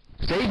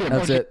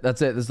 That's it.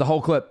 That's it. That's the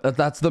whole clip.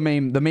 That's the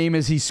meme. The meme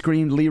is he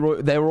screamed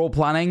Leroy. They were all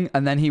planning,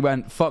 and then he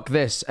went, fuck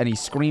this, and he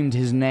screamed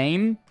his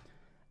name,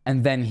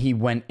 and then he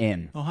went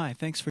in. Oh, hi.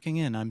 Thanks for coming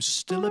in. I'm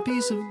still a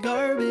piece of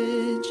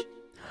garbage.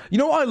 You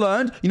know what I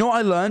learned? You know what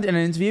I learned in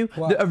an interview?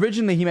 That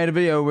originally he made a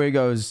video where he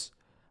goes,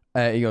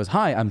 He goes,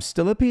 hi, I'm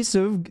still a piece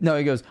of... No,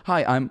 he goes,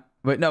 hi, I'm...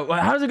 Wait, no,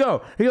 how does it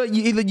go?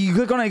 You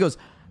click on it, he goes...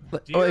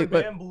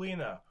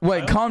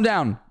 Wait, calm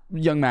down,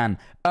 young man.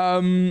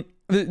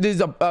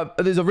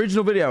 There's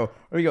original video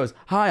where he goes,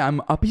 hi,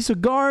 I'm a piece of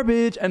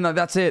garbage, and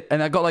that's it.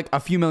 And I got like a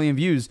few million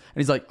views,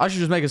 and he's like, I should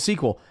just make a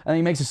sequel. And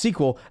he makes a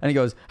sequel, and he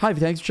goes, hi,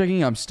 thanks for checking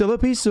in, I'm still a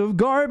piece of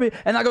garbage.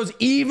 And that goes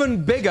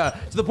even bigger,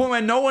 to the point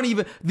where no one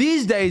even...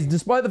 These days,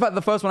 despite the fact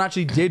the first one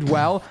actually did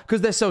well,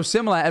 because they're so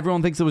similar,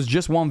 everyone thinks it was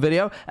just one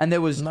video, and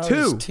there was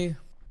two.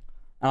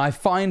 And I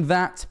find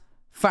that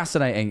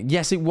fascinating.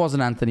 Yes, it was an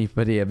Anthony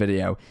Padilla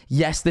video.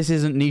 Yes, this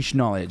isn't niche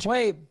knowledge.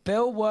 Wait,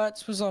 Bill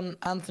Wirtz was on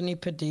Anthony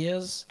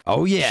Padilla's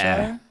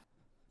yeah. show?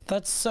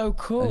 That's so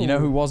cool. And you know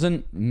who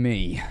wasn't?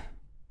 Me.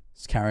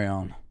 Let's carry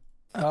on.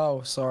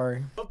 Oh,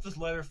 sorry. Hope this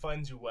letter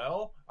finds you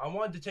well. I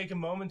wanted to take a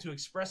moment to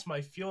express my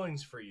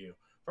feelings for you.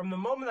 From the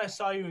moment I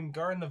saw you in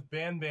Garden of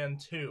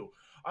Banban 2,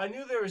 I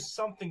knew there was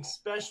something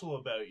special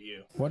about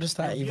you. What does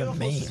that even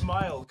mean? Your beautiful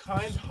smile,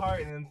 kind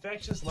heart, and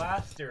infectious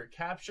laughter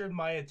captured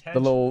my attention. The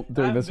little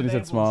doing this when he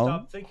said smile.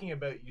 Stop thinking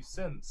about you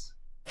since.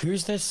 Who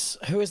is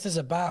this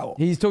about?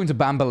 He's talking to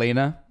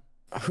Bambalina.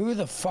 Who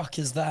the fuck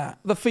is that?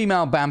 The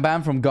female Bam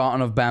Bam from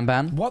Garden of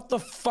Banban. What the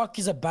fuck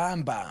is a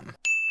Bam Bam?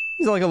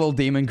 He's like a little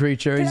demon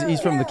creature. He's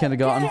from the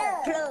kindergarten.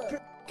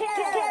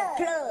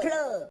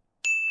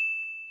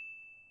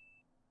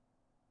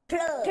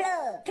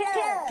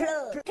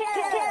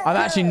 I've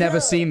actually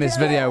never seen this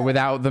video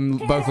without them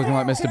both looking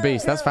like Mr.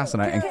 Beast. That's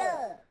fascinating.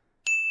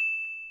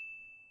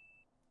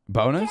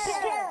 Bonus?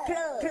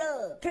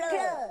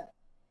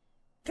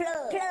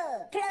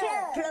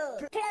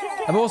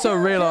 I've also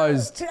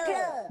realized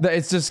that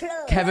it's just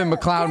Kevin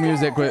MacLeod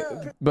music,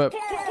 but...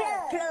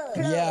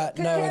 Yeah,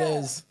 no, it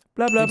is.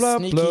 Blah, blah, blah,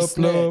 blah,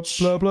 blah,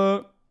 blah,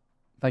 blah.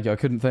 Thank you, I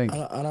couldn't think.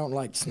 I don't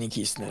like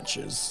sneaky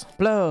snitches.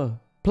 Blah,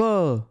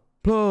 blah,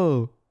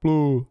 blah,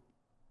 blah.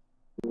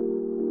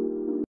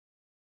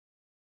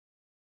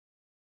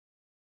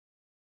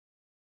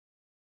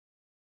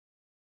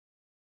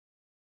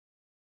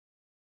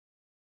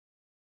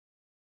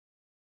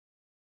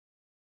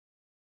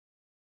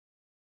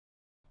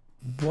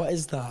 What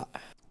is that?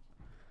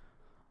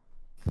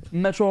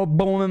 Metro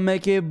boom and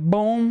make it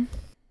boom.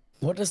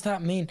 What does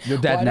that mean? You're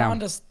dead now.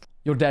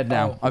 You're dead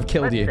now. I've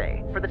killed you. Let's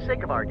say, for the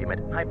sake of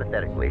argument,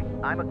 hypothetically,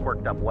 I'm a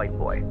quirked up white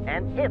boy.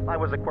 And if I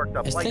was a quirked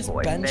up white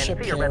boy, then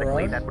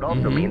theoretically that would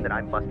also mean that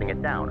I'm busting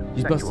it down,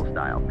 sexual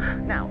style.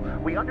 Now,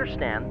 we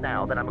understand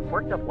now that I'm a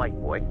quirked up white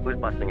boy who's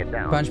busting it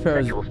down,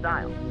 sexual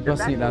style. Does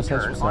that in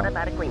turn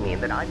automatically mean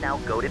that I'm now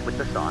goated with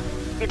the sauce?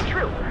 It's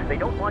true. They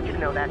don't want you to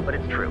know that, but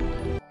it's true.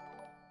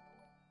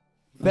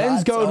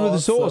 Ben's going with the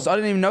source. I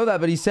didn't even know that,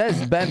 but he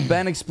says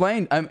Ben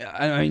explained.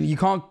 I mean, you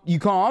can't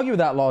argue with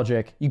that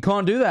logic. You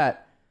can't do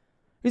that.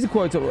 He's a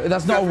quote.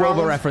 That's not a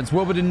Wilbur reference.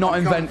 Wilbur did not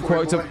invent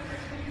quote.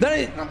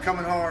 I'm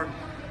coming hard.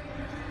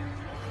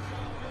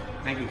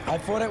 Thank you. I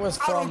thought it was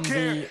from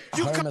the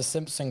Homer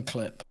Simpson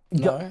clip.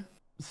 No.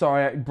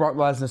 Sorry, Brock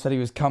Lesnar said he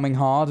was coming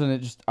hard,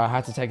 and I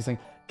had to take a thing.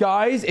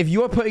 Guys, if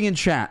you are putting in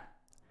chat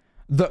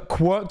that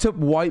quirked up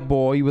white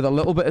boy with a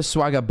little bit of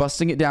swagger,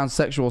 busting it down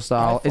sexual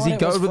style, is he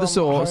goated with the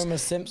source?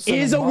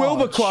 Is a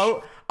Wilbur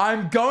quote.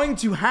 I'm going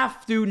to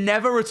have to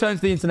never return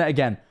to the internet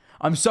again.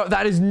 I'm sorry.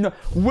 That is no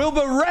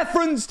Wilbur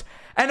referenced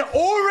an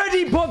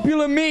already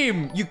popular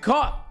meme. You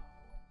can't.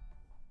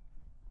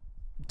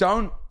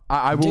 Don't.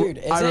 I will. Dude,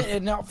 is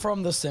it not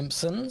from The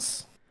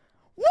Simpsons?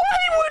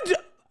 Why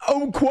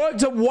would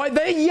quirked up white?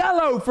 They're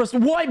yellow. For us.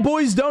 White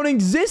boys don't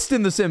exist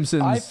in The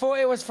Simpsons. I thought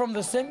it was from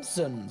The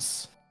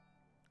Simpsons.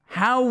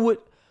 Who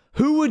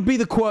would be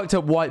the quirked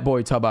up white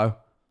boy, Tubbo?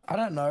 I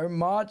don't know.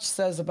 Marge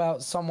says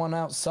about someone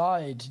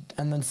outside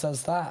and then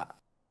says that.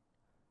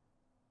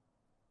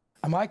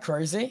 Am I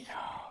crazy?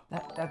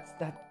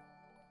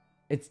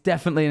 It's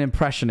definitely an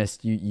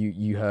impressionist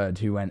you heard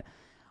who went,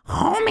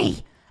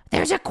 homie,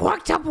 there's a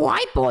quirked up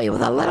white boy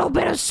with a little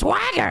bit of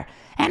swagger,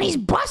 and he's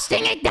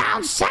busting it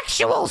down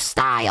sexual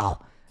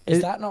style.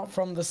 Is that not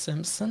from The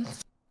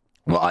Simpsons?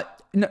 Well,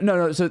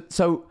 no.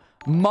 So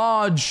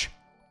Marge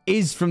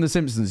is from The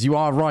Simpsons. You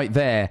are right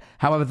there.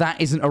 However,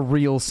 that isn't a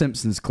real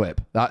Simpsons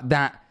clip.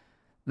 That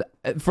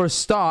for a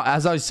start,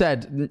 as I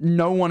said,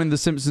 no one in The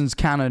Simpsons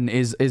canon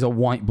is a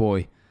white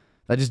boy.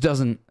 That just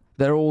doesn't.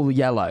 They're all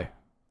yellow,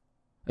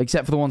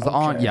 except for the ones that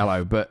aren't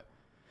yellow. But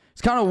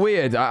it's kind of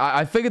weird.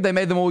 I figured they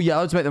made them all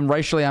yellow to make them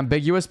racially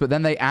ambiguous, but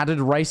then they added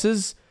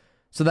races.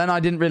 So then I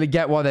didn't really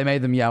get why they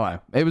made them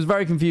yellow. It was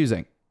very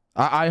confusing.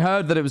 I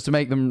heard that it was to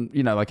make them,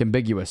 like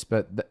ambiguous,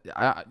 but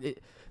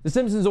The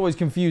Simpsons always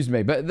confused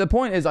me. But the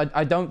point is,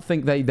 I don't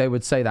think they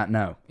would say that,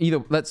 no.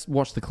 Let's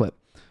watch the clip.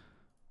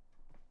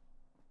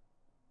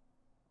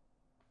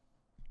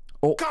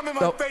 Come in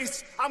my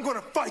face, I'm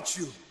gonna fight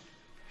you.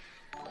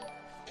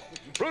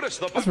 Brutus,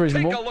 take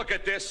a look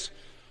at this.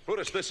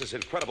 Brutus, this is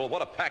incredible.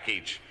 What a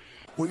package.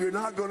 Well, you're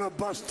not gonna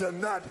bust a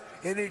nut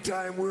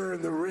anytime we're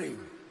in the ring.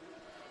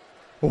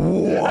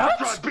 What?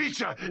 After I beat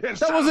you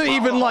that wasn't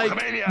even like,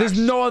 there's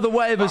no other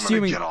way of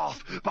assuming. Get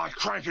off by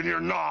cranking your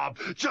knob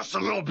just a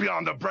little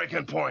beyond the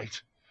breaking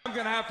point. I'm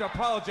gonna have to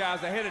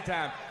apologize ahead of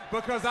time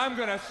because I'm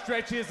gonna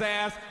stretch his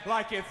ass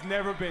like it's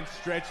never been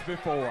stretched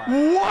before.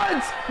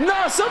 What?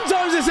 No,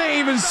 sometimes it's ain't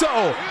even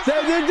subtle.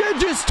 They're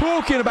just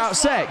talking about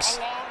sex.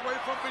 A long way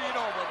from being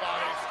over,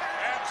 buddies.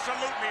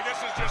 Absolutely, this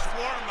is just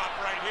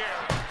warm-up right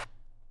here.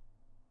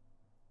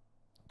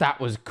 That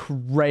was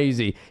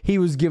crazy. He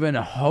was giving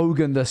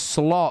Hogan the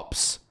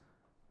slops.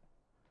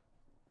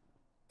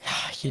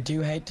 You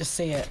do hate to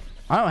see it.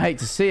 I don't hate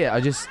to see it.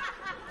 I just...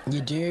 You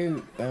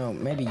do. Well,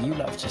 maybe you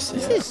love to see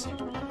it.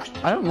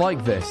 I don't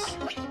like this.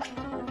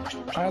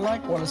 I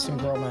like Wallace and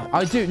Gromit.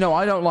 I do. No,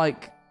 I don't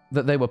like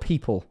that they were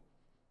people.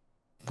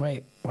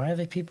 Wait, why are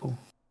they people?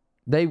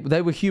 They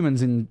were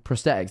humans in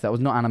prosthetics. That was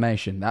not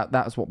animation.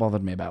 That's what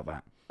bothered me about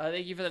that.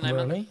 Thank you for the name.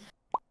 Really?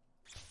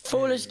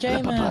 Foolish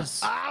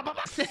gamers.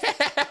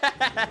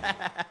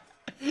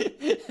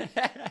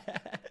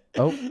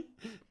 Oh.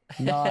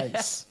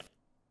 Nice.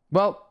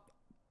 Well,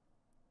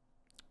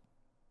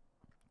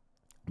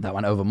 that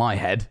went over my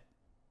head.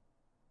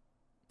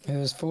 It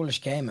was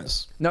foolish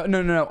gamers.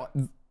 No.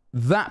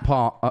 That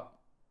part.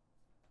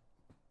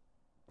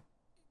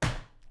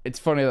 It's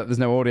funny that there's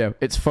no audio.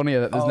 It's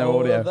funnier that there's no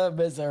audio. The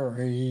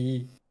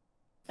misery.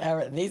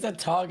 Eric, these are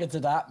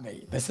targeted at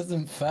me. This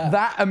isn't fair.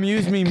 That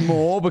amused me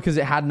more because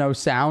it had no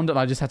sound and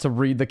I just had to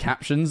read the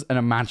captions and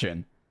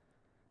imagine.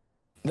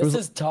 This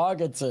is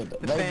targeted.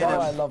 They know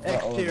I love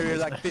that. Exterior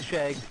like fish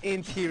eggs,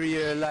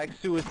 interior like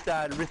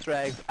suicide wrist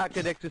rags. I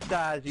could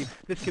exercise you.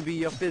 This could be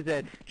your phys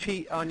ed.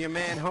 Cheat on your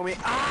man, homie.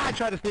 Ah, I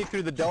tried to sneak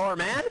through the door,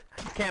 man.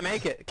 Can't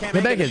make it. Can't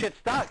make it. The shit's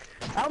stuck.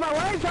 Out my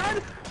way,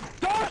 son.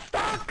 Door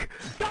stuck.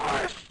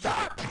 Door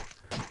stuck.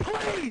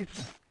 Please.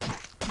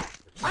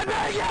 I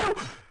beg you.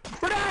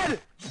 We're dead.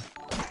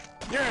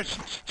 You're a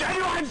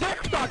genuine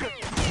dick sucker.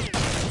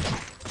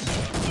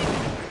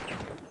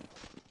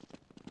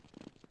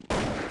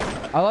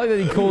 I like that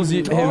he calls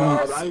him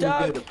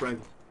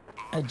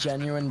a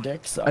genuine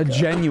dick sucker. A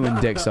genuine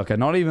dick sucker,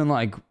 not even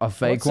like a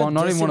fake one,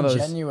 not even one of those.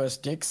 Disingenuous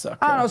dick sucker.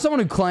 I don't know, someone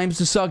who claims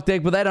to suck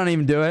dick, but they don't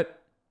even do it.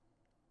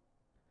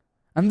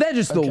 And they're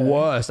just the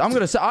worst. I'm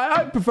gonna say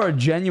I prefer a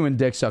genuine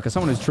dick sucker,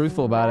 someone who's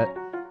truthful about it.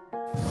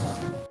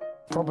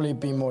 Probably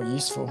be more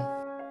useful.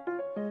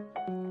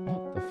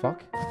 What the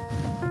fuck?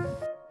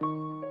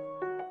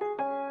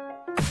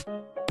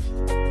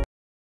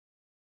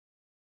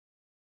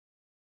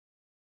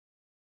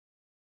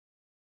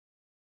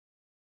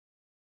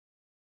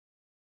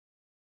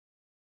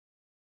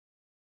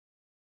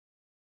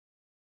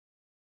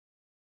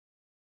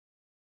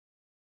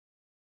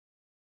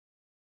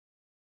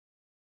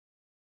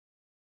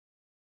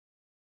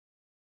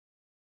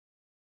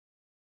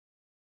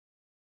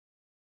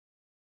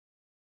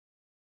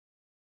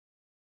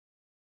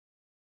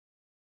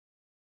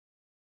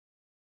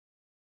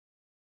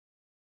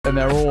 And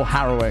they're all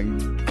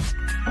harrowing.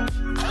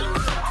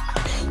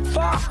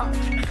 Fuck!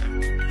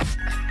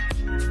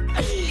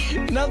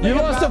 You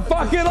lost a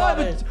fucking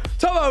life!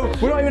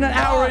 Tubbo, we're not even an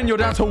hour in, you're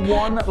down to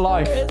one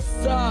life. It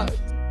sucked.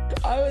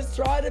 I was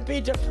trying to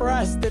be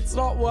depressed, it's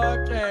not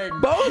working.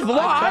 Both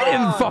I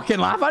didn't fucking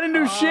laugh, I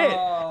didn't do shit.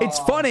 It's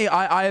funny,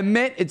 I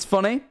admit it's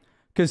funny,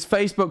 because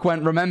Facebook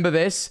went, remember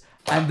this,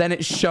 and then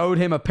it showed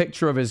him a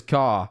picture of his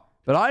car.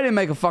 But I didn't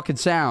make a fucking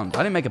sound,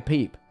 I didn't make a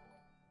peep.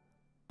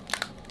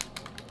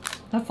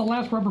 That's the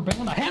last rubber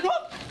band I had.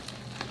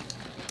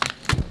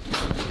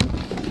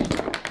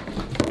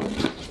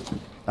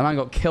 That man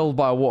got killed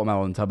by a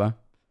watermelon, Tubbo.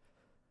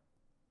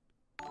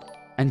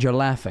 And you're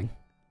laughing.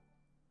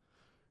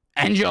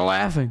 And you're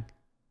laughing.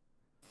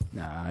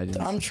 Nah, I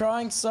didn't. I'm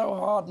trying so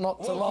hard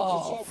not to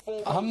laugh.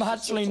 I'm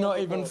actually not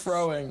even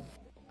throwing.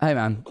 Hey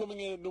man,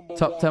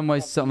 top 10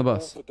 ways to sit on the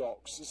bus.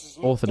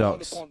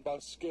 Orthodox.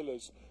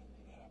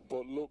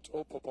 But looked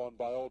up upon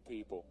by old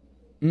people.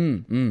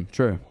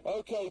 True.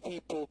 Okay,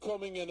 people,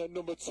 coming in at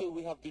number 2,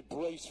 we have the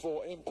brace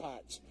for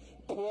impact.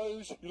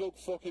 Pros, you look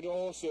fucking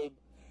awesome.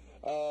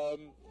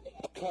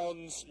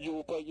 Cons, you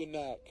will break your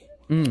neck.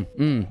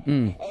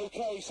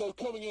 Okay, so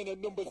coming in at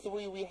number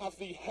 3, we have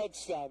the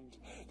headstand.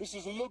 This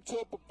is looked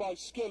up by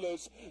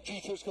skillers due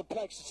to its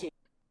complexity.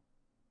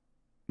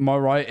 My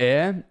right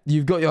ear?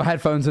 You've got your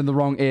headphones in the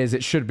wrong ears.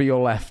 It should be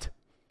your left.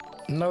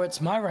 No,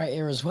 it's my right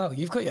ear as well.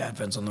 You've got your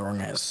headphones on the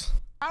wrong ears.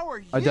 How are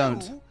you I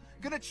don't.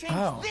 Gonna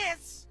change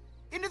this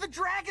into the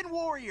Dragon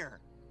Warrior?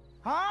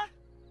 Huh?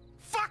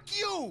 Fuck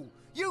you!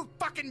 You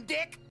fucking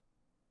dick!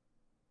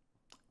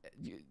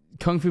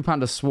 Kung Fu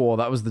Panda swore.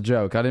 That was the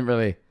joke. That didn't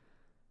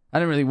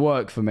really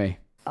work for me.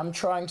 I'm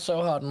trying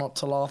so hard not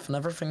to laugh and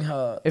everything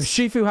hurts. If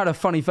Shifu had a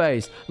funny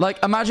face,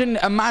 like imagine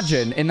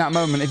in that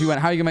moment if you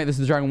went, how are you gonna make this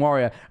the Dragon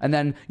Warrior? And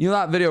then you know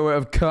that video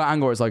of Kurt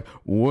Angle, it's like,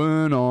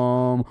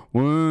 and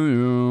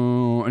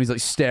he's like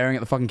staring at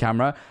the fucking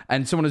camera,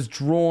 and someone has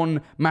drawn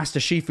Master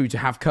Shifu to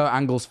have Kurt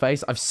Angle's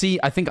face. I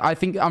think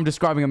I'm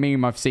describing a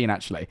meme I've seen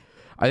actually.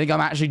 I think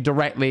I'm actually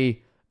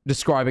directly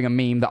describing a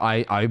meme that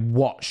I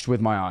watched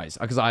with my eyes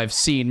because I have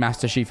seen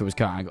Master Shifu as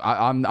Kurt Angle.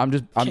 I'm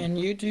Can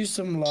you do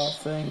some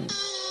laughing?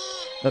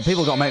 That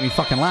people gotta make me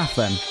fucking laugh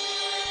then.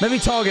 Maybe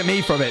target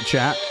me for a bit,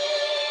 chat.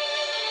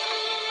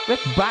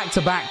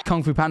 Back-to-back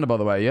Kung Fu Panda, by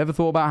the way. You ever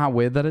thought about how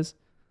weird that is?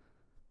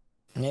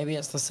 Maybe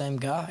it's the same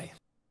guy.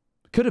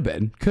 Could have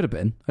been. Could have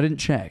been. I didn't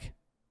check.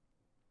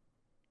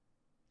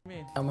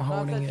 I'm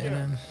holding it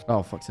in.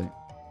 Oh, fuck's sake.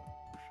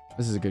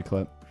 This is a good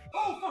clip.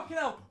 Oh, fucking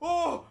hell.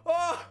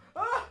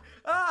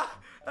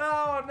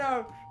 Oh,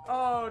 no.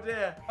 Oh,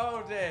 dear.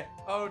 Oh, dear.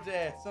 Oh,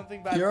 dear.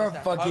 Something bad. You're a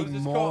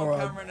fucking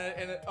moron.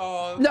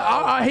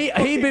 No,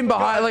 he'd been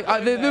behind. Like,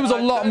 there was a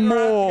lot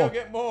more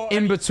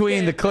in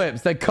between the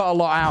clips. They cut a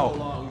lot out.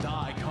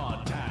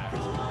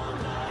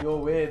 You're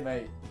weird,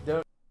 mate.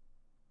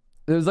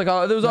 There was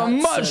a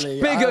much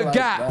bigger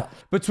gap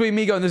between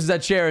me going, "This is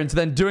Ed Sheeran," to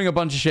then doing a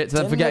bunch of shit to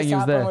then forgetting he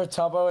was there. This happened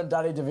with Tubbo and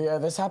Danny DeVito.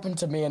 This happened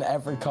to me in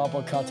every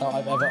cardboard cutout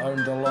I've ever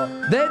owned a lot.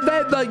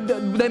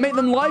 They make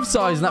them life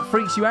size, and that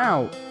freaks you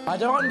out. I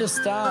don't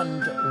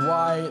understand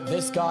why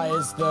this guy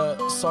is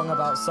the song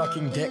about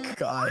sucking dick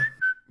guy.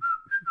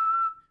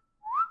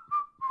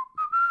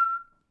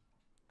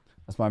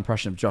 That's my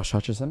impression of Josh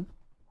Hutcherson.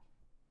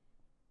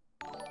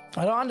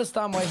 I don't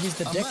understand why he's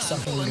the dick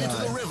sucking guy.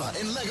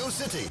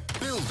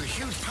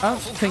 I don't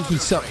think he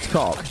sucked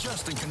cock.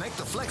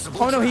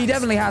 Oh no, he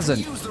definitely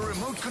hasn't.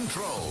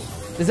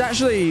 There's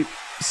actually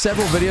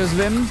several videos of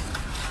him,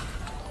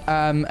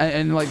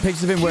 and like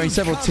pictures of him wearing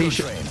several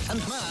t-shirts. And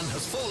man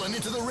has fallen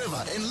into the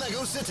river in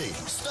Lego City.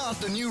 Start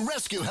the new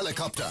rescue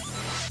helicopter.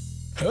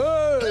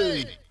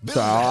 Hey! So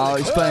I'll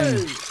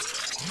explain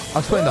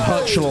the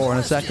Hutch law in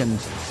a second.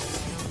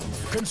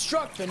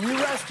 Construct a new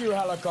rescue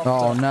helicopter.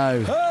 Oh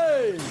no.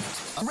 Hey!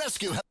 A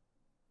rescue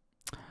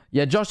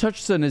Yeah, Josh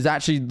Hutcherson is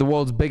actually the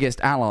world's biggest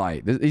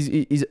ally.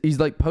 He's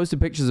like posted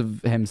pictures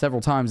of him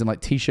several times in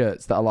like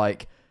t-shirts that are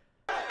like,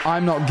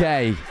 "I'm not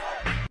gay,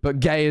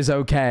 but gay is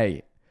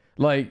okay."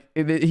 Like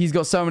he's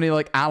got so many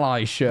like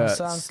ally shirts.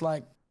 That sounds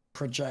like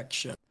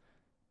projection.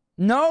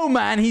 No,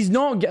 man, he's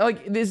not gay.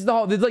 Like there's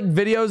like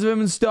videos of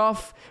him and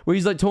stuff where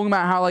he's like talking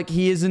about how like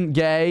he isn't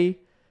gay,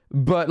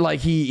 but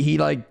like he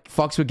like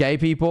fucks with gay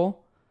people.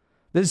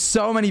 There's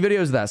so many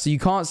videos of that, so you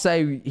can't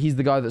say he's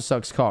the guy that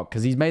sucks cock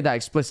because he's made that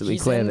explicitly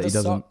clear that he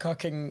doesn't.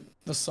 The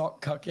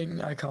sock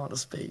cucking. I can't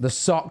speak. The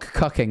sock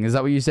cucking. Is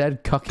that what you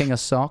said? Cucking a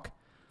sock?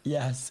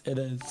 Yes, it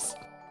is.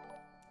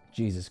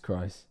 Jesus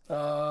Christ. He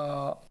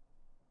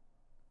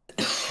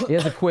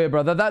has a queer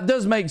brother. That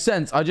does make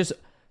sense.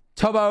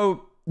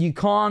 Tubbo, you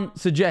can't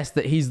suggest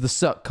that he's the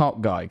suck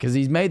cock guy because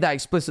he's made that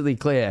explicitly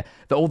clear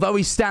that although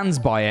he stands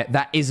by it,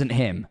 that isn't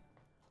him.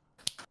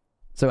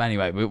 So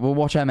anyway, we'll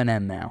watch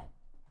Eminem now.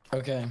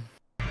 Okay.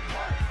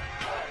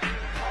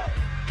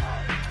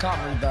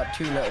 Can't read that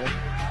too little.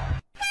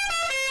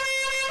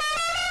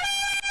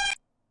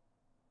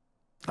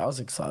 That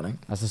was exciting.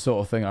 That's the sort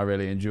of thing I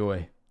really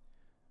enjoy.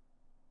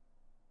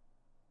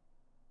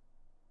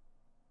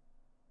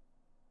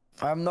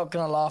 I'm not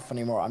gonna laugh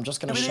anymore. I'm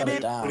just gonna shut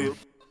it down.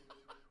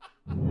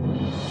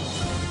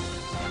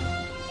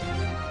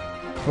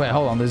 Wait,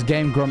 hold on. There's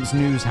Game Grumps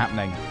news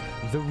happening.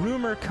 The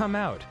rumor come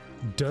out.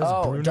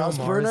 Does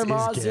Bruno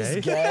Mars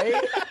is gay?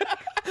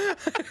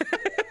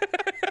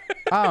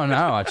 I don't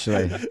know,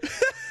 actually.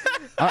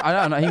 I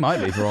don't know. He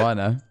might be, for all I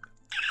know.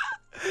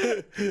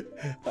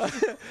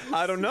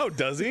 I don't know.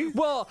 Does he?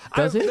 Well,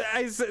 Does he?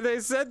 They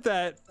said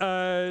that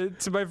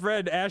to my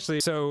friend Ashley.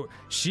 So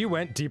she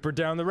went deeper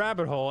down the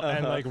rabbit hole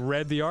and like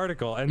read the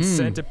article and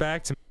sent it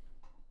back to me.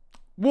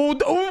 Well,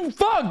 oh,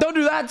 fuck. Don't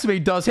do that to me.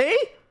 Does he?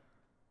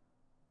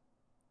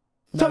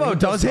 No, Tubbo,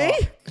 does he?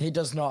 He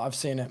does not. I've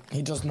seen it.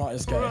 He does not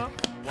is gay.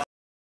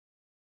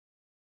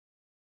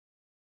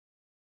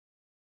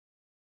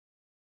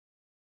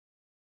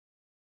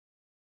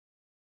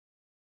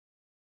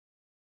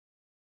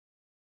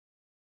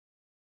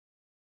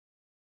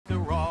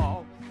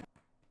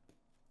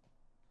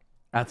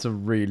 That's a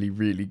really,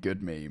 really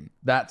good meme.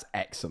 That's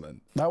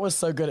excellent. That was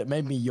so good it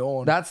made me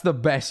yawn. That's the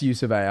best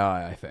use of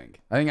AI, I think.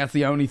 I think that's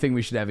the only thing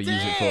we should ever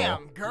use it for.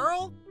 Damn,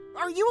 girl!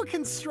 Are you a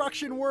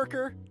construction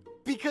worker?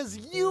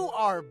 Because you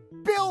are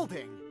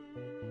building.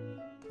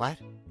 What?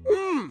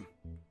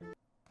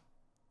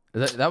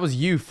 That was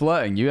you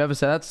flirting. You ever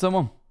say that to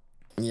someone?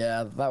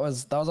 Yeah, that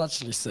was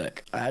actually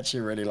sick. I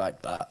actually really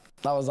liked that.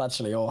 That was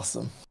actually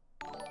awesome.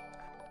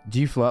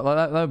 Do you flirt like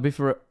that though?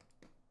 Before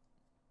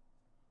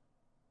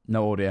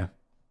no audio.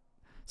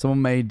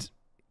 Someone made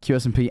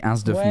QSMP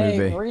Asdaf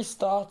movie. Wait,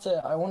 restart it.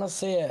 I want to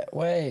see it.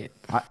 Wait.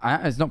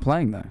 It's not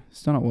playing though.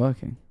 It's still not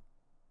working.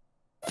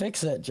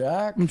 Fix it,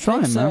 Jack. I'm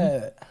trying, Fix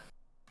man. it.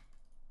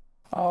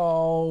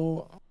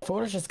 Oh, I thought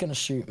it was just gonna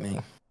shoot me.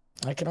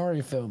 I can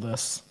already feel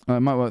this. Oh, it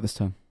might work this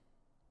time.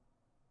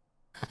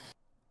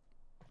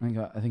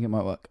 I think it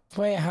might work.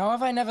 Wait, how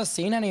have I never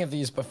seen any of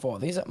these before?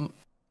 These are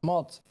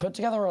mods. Put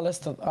together a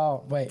list of.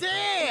 Oh, wait.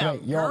 Damn,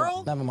 wait,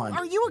 girl! Never mind.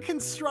 Are you a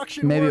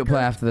construction Maybe worker? it'll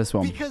play after this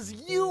one. Because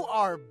you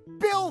are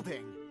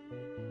building.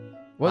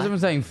 Why is everyone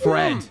saying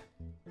Fred?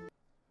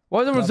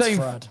 Why is everyone saying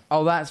Fred?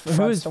 Oh, that's Fred's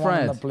who is the one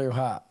in Fred? the blue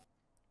hat.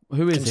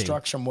 Who is he?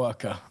 Construction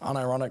worker,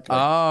 unironically.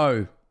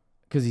 Oh,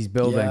 because he's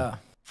building. Yeah,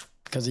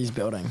 because he's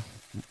building.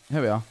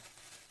 Here we are.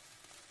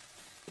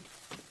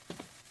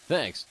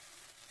 Thanks.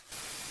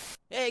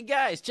 Hey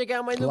guys, check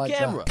out my new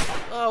camera.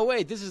 Oh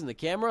wait, this isn't the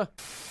camera.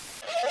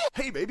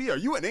 Hey baby, are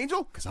you an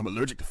angel? Because I'm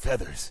allergic to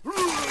feathers.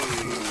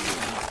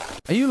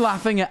 Are you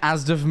laughing at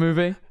Asdaf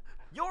movie?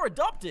 You're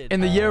adopted. In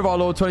the year of our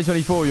Lord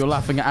 2024, you're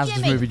laughing at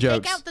Asdaf movie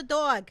jokes. Take out the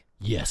dog.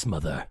 Yes,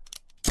 mother.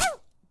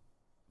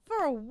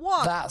 For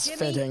what? That's Jimmy?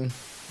 fitting.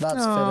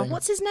 That's fitting.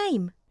 What's his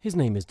name? His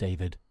name is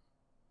David.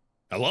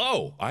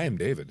 Hello, I am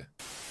David.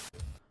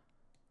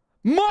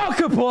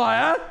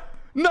 Markiplier?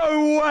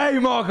 No way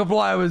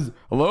Markiplier was...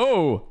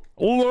 Hello.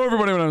 Hello,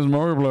 everybody. My name is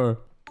Markiplier.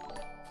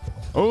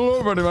 Hello,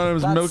 everybody. My name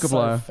is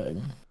Markiplier. So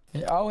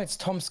oh, it's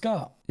Tom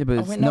Scott. Yeah, but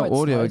oh, it's wait, no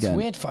no, audio it's again.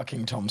 weird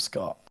fucking Tom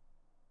Scott.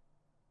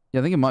 Yeah,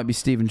 I think it might be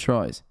Stephen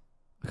Tries.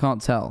 I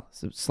can't tell.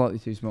 It's slightly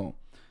too small.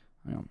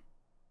 Hang on.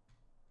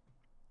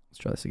 Let's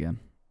try this again.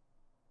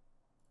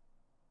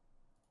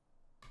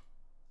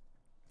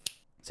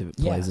 See if it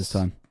plays this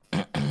time.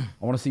 I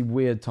want to see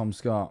weird Tom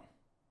Scott.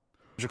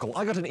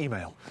 I got an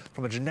email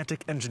from a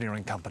genetic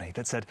engineering company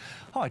that said,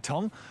 "Hi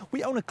Tom,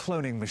 we own a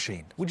cloning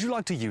machine. Would you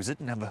like to use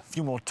it and have a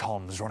few more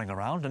Toms running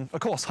around?" And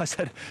of course I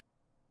said...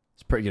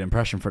 It's a pretty good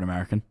impression for an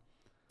American.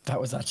 That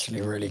was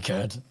actually really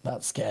good.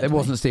 That scared me. It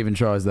wasn't Stephen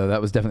Tries, though.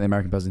 That was definitely an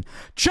American person.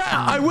 Chat,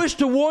 I wish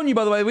to warn you,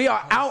 by the way, we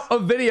are out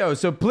of video,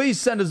 so please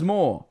send us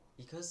more.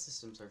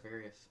 Ecosystems are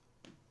very...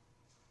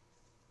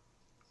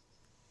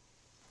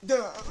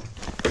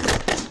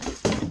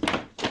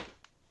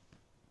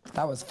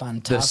 That was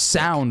fantastic. The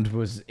sound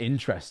was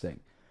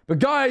interesting. But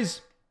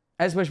guys,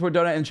 especially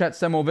donate in chat,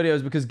 send more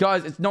videos, because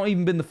guys, it's not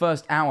even been the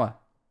first hour.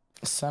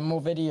 Send more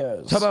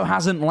videos. Tubbo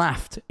hasn't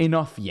laughed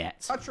enough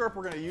yet. Not sure if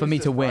we're gonna use for me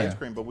this to win. ice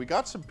cream, but we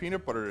got some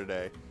peanut butter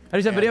today. How do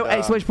you send video? !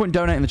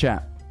 Donate in the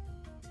chat.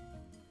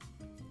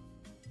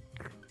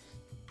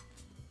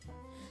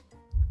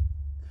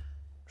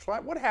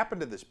 Schlatt, what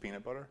happened to this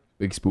peanut butter?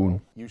 Big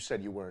spoon. You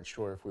said you weren't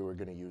sure if we were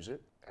gonna use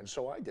it, and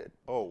so I did.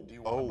 Oh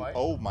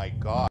my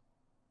God.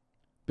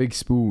 Big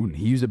spoon.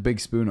 He used a big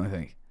spoon, I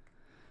think.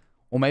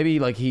 Or maybe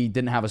like he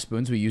didn't have a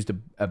spoon, so he used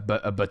a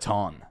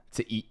baton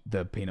to eat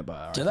the peanut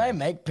butter. Do they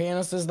make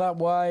penises that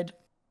wide?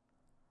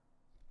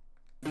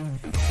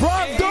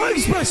 Bro, don't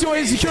express your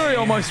insecurity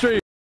on my stream.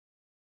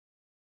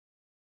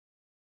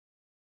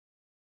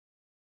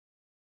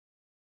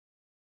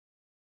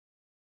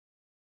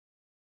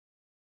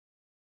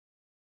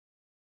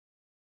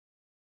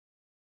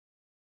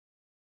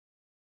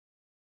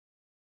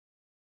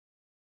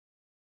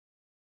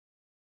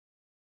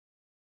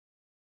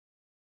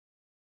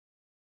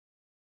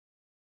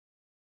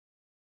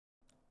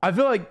 I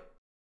feel like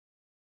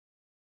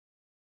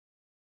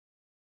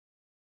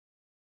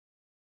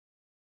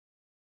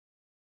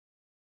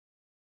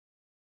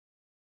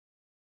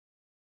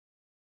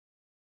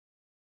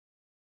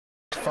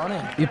funny.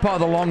 You're part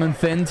of the long and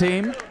thin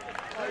team.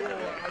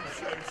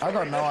 I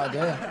got no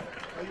idea.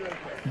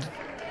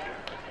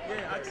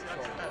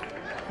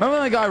 Remember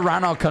when the guy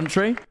ran our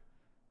country?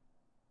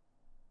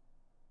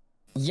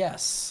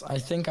 Yes, I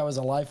think I was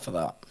alive for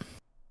that.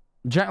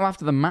 Jack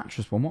laughed at the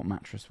mattress one. What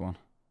mattress one?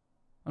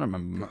 I don't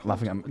remember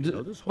laughing at.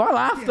 Well, I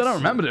laughed. I don't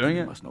remember doing it.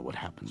 You must know what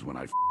happens when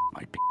I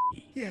my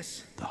pee.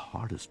 Yes. The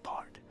hardest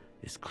part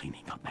is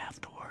cleaning up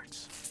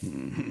afterwards. That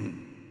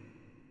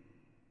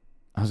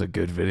was a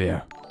good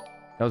video.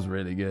 That was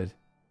really good.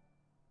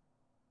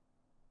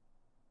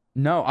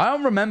 No, I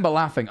don't remember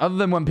laughing, other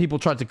than when people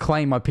tried to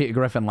claim my Peter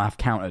Griffin laugh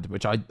counted,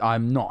 which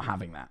I'm not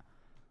having that.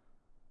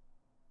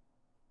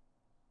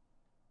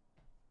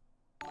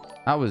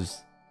 That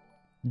was...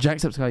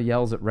 Jacksepticeye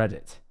yells at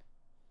Reddit.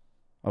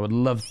 I would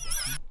love...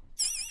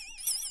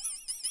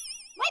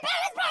 My bell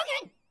is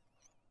broken!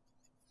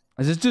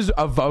 Is this just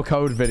a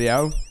vocode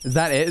video? Is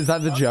that it? Is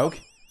that the joke?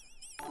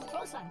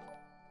 Close one.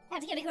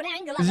 Have to get a good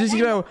angle. Is this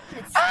gonna go...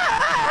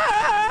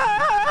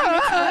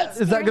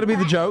 Is that gonna be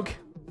the joke?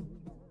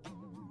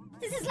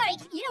 This is like,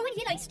 you know when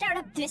you like start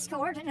up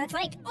Discord and it's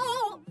like,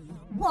 oh,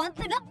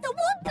 wamping up the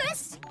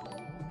wampus?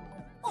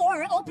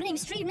 Or opening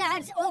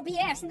Streamlabs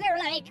OBS and they're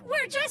like,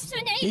 we're just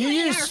enabling You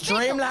use our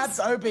Streamlabs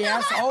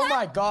OBS? Oh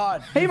my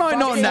god. He might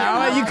not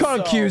know it. You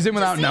can't accuse him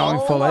without knowing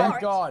fully. Oh my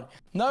god.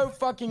 No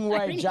fucking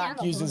way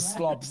Jack uses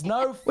slobs.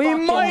 No Well,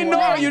 he fucking might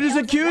not. way. You're just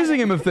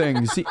accusing him of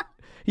things.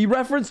 He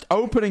referenced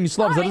opening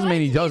slobs. That doesn't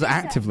mean he does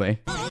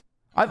actively.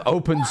 I've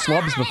opened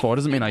slobs before.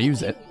 Doesn't mean I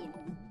use it.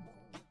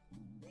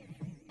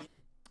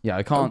 Yeah,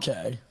 I can't.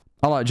 Okay.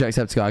 I like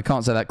Jacksepticeye. I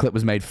can't say that clip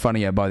was made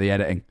funnier by the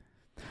editing.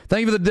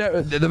 Thank you for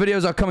the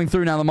videos are coming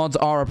through now. The mods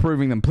are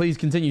approving them. Please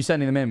continue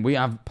sending them in. We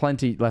have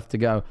plenty left to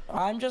go.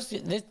 I'm just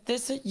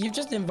you've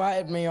just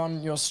invited me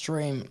on your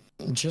stream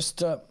just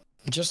to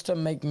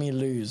make me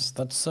lose.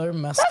 That's so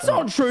messed up. That's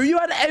not true. You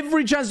had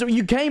every chance.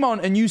 You came on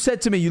and you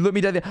said to me, you looked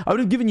me dead. I would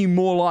have given you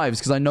more lives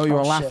because I know you're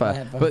a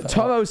laugher. But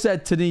Tubbo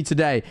said to me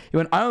today, he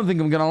went, I don't think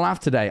I'm going to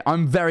laugh today.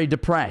 I'm very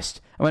depressed.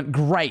 I went,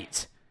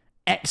 great.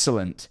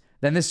 Excellent.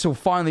 Then this will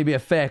finally be a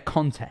fair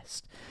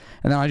contest.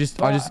 And then I just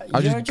got on with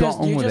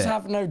it. You just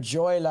have no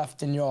joy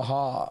left in your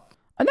heart.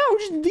 I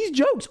know. These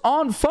jokes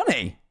aren't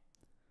funny.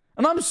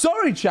 And I'm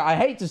sorry, chat. I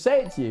hate to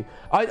say it to you.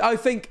 I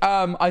think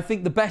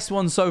the best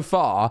one so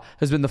far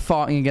has been the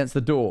farting against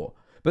the door.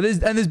 But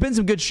there's been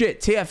some good shit.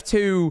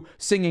 TF2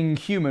 singing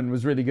Human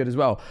was really good as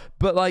well.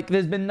 But like,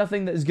 there's been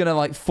nothing that is gonna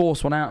like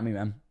force one out of me,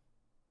 man.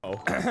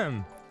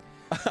 Oh.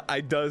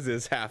 I does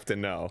this have to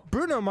know.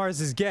 Bruno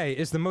Mars is gay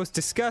is the most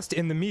discussed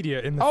in the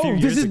media in the few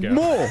years this is ago.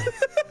 more.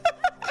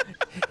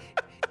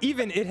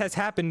 Even it has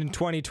happened in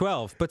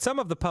 2012, but some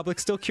of the public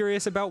still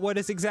curious about what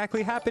is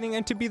exactly happening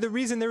and to be the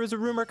reason there is a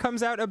rumor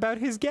comes out about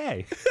his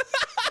gay.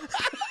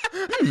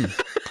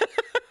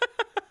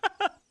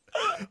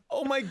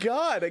 Oh my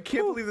god, I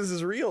can't believe this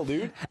is real,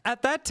 dude.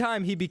 At that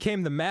time, he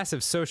became the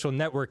massive social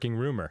networking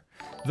rumor.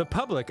 The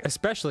public,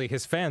 especially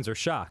his fans, are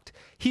shocked.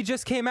 He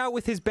just came out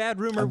with his bad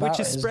rumor, which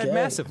is spread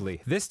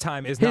massively. This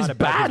time is not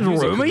about his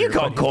music rumor? You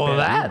can't call it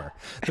that. Rumor.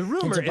 The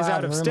rumor is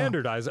out of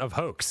standardized of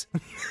hoax.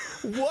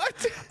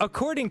 What?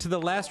 According to the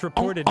last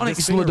reported,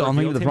 Onyx singer Ladon,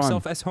 revealed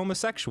himself as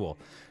homosexual.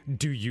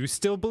 Do you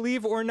still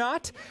believe or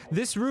not?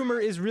 This rumor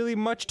is really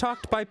much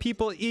talked by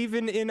people,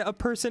 even in a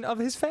person of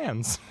his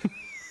fans.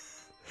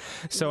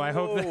 So I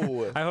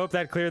hope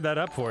that cleared that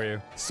up for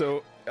you.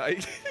 So,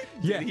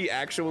 did he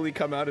actually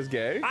come out as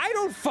gay? I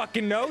don't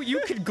fucking know.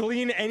 You could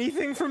glean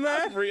anything from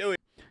that. Really?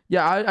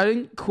 Yeah, I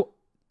didn't.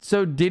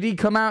 So did he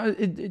come out?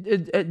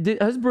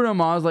 Has Bruno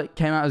Mars like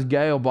came out as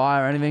gay or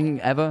bi or anything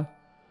ever,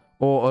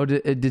 or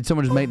did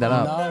someone just make that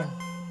up? No.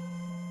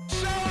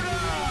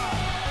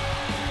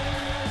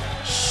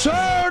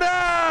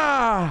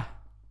 Soda.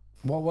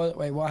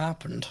 Wait, what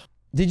happened?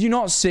 Did you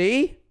not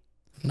see?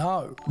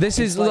 No. This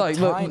is like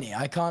tiny. Look,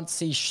 I can't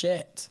see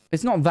shit.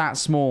 it's not that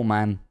small,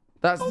 man.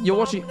 You're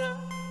watching.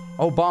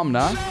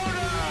 Obama.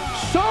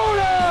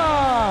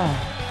 Soda.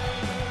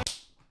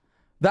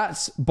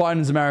 That's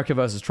Biden's America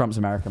versus Trump's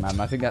America, man.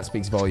 I think that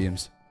speaks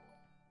volumes.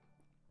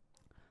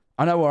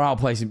 I know where I'll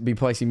be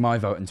placing my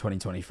vote in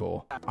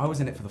 2024. I was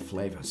in it for the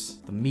flavors.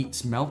 The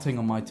meat's melting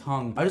on my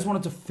tongue. I just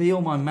wanted to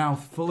feel my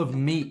mouth full of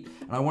meat,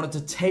 and I wanted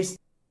to taste.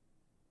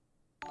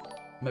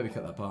 Maybe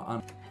cut that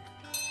part.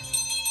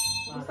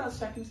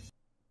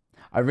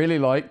 I really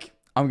like.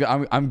 I'm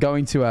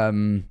going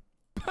to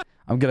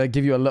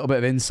give you a little bit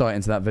of insight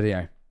into that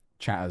video,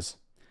 chatters.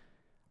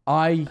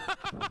 I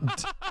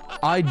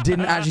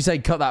didn't actually say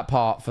cut that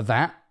part for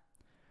that.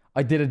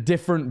 I did a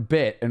different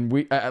bit, and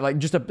I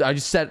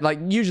just said, like,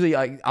 usually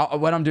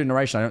when I'm doing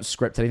narration, I don't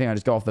script anything. I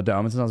just go off the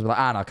dome, and sometimes I'll be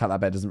like, no, cut that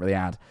bit. It doesn't really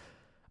add.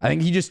 I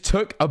think he just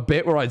took a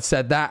bit where I'd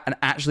said that and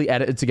actually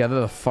edited together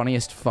the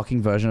funniest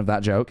fucking version of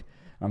that joke.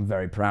 I'm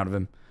very proud of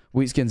him.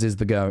 Wheatskins is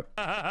the GOAT.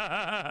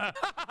 Why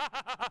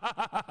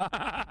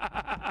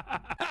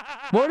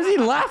does he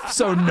laugh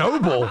so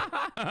noble?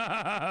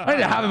 I need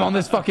to have him on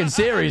this fucking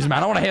series,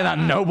 man. I want to hear that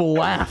noble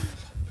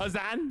laugh.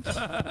 Hazan.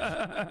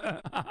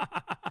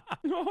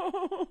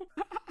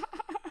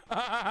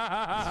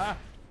 I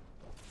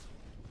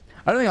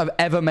don't think I've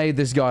ever made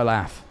this guy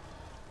laugh.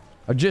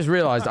 I just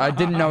realized I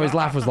didn't know his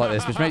laugh was like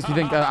this, which makes me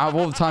think out of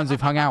all the times we've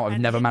hung out,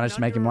 I've never managed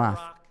to make him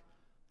laugh.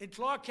 In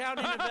Clark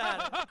County,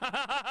 Nevada.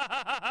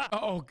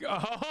 Oh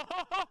god,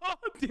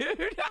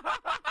 dude.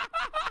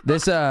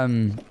 This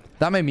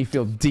that made me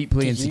feel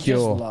deeply insecure.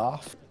 You just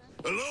laugh?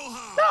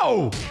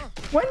 No!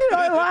 When did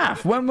I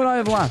laugh? When would I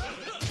have laughed?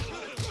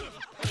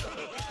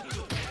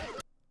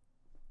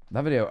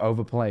 That video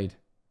overplayed.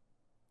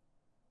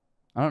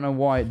 I don't know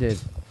why it did.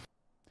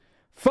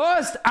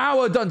 First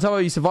hour done.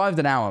 Tubbo, you survived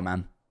an hour,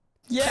 man.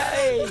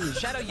 Yay!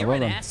 Shadow, you're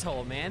an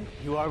asshole, man.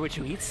 You are what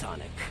you eat,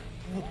 Sonic.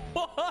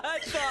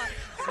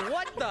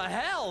 What the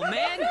hell,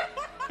 man?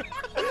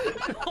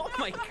 Oh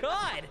my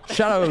god!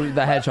 Shadow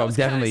the Hedgehog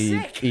definitely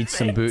eats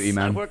some booty,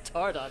 man. I worked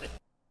hard on it.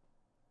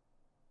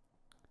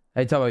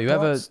 Hey, Tubbo, you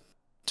ever...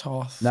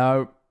 Toth.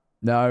 No.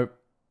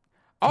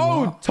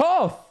 Oh,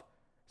 Toth!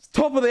 It's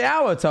top of the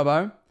hour,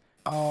 Tubbo.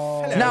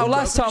 Oh. Now,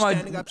 last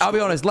time, I'll be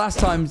honest, last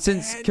time,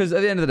 because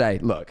at the end of the day,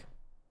 look.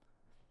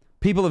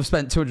 People have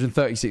spent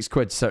 236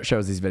 quid to show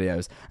us these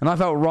videos. And I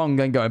felt wrong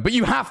then going, but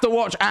you have to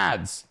watch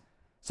ads.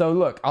 So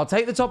look, I'll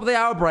take the top of the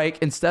hour break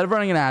instead of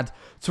running an ad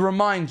to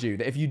remind you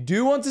that if you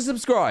do want to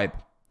subscribe,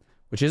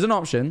 which is an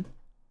option,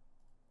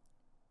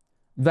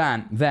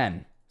 then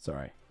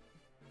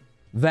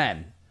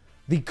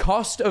the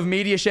cost of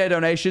media share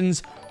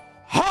donations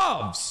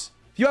halves.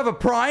 If you have a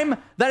Prime,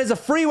 that is a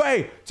free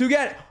way to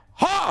get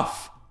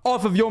half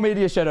off of your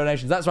media share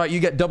donations. That's right, you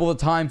get double the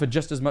time for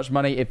just as much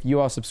money if you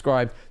are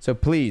subscribed. So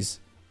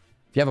please,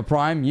 if you have a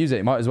Prime, use it.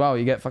 You might as well.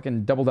 You get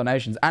fucking double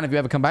donations. And if you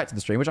ever come back to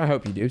the stream, which I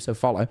hope you do, so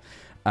follow,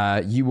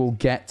 you will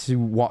get to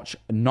watch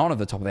none of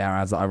the top of the hour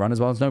ads that I run, as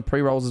well as no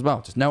pre-rolls as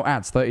well. Just no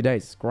ads, 30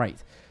 days. It's great.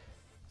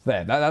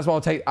 There, that's what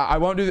I'll take. I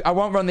won't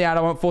run the ad.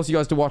 I won't force you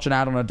guys to watch an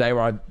ad on a day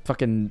where I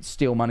fucking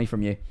steal money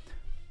from you.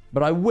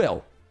 But I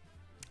will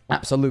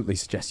absolutely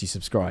suggest you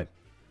subscribe.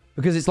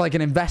 Because it's like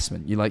an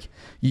investment.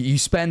 You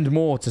spend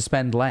more to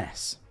spend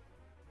less.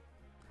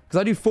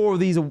 Because I do 4 of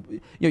these.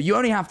 You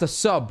only have to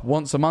sub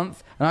once a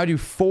month, and I do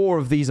 4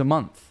 of these a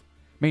month.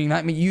 Meaning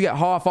that you get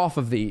half off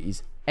of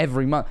these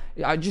every month.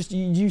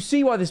 You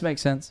see why this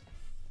makes sense?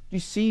 Do you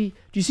see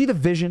the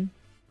vision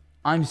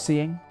I'm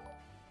seeing?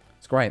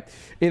 It's great.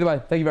 Either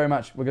way, thank you very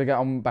much. We're gonna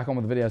get back on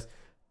with the videos.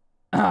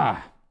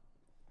 Yeah.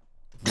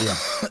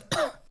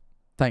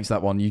 Thanks for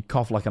that one. You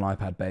cough like an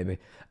iPad, baby.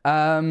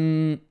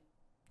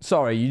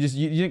 Sorry, you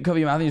didn't cover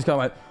your mouth. You just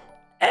kind of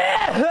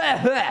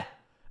went,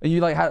 and you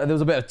like there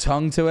was a bit of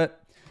tongue to it.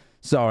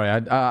 Sorry,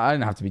 I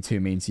didn't have to be too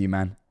mean to you,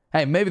 man.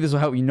 Hey, maybe this will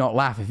help you not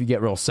laugh if you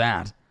get real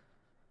sad.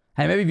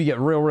 Hey, maybe if you get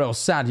real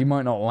sad, you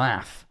might not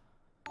laugh.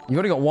 You've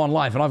only got one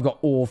life, and I've got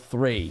all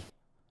three.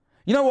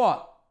 You know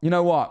what? You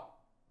know what?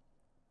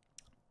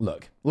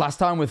 Look, last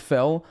time with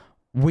Phil,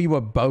 we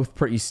were both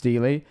pretty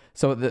steely.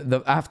 So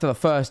after the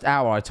first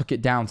hour, I took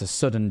it down to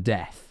sudden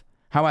death.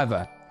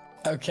 However,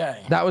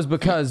 okay, that was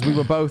because we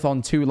were both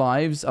on 2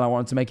 lives, and I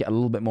wanted to make it a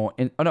little bit more.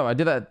 Oh no, I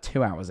did that at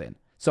 2 hours in.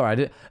 Sorry, I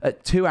did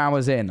at 2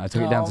 hours in. I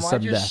took it down to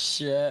sudden death.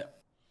 Shit.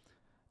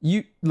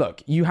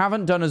 Look, you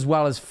haven't done as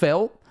well as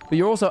Phil, but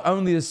you're also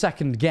only the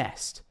second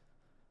guest,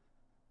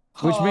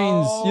 which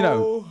means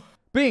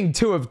being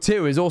 2 of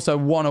 2 is also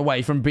 1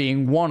 away from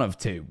being 1 of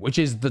 2, which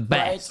is the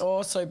best. But it's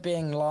also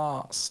being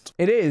last.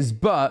 It is,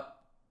 but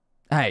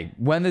hey,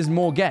 when there's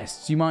more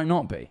guests, you might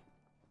not be.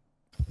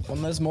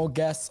 When there's more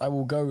guests, I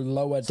will go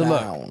lower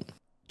down. Look,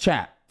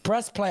 chat.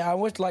 Press play. I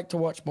would like to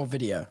watch more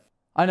video.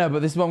 I know,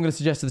 but this is what I'm going to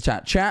suggest to the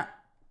chat. Chat,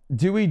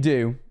 do we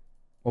do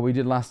what we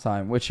did last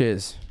time, which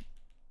is...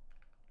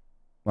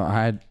 Well,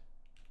 I had...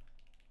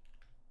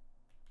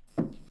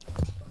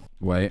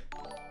 Wait.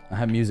 I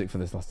had music for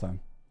this last time.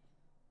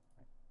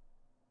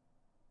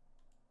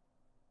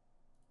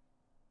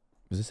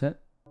 Was this it?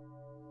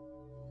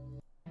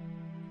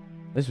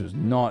 This was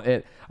not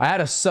it. I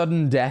had a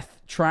sudden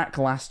death track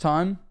last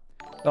time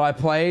that I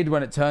played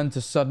when it turned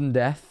to sudden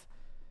death.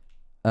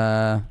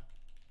 Hold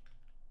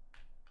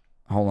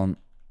on.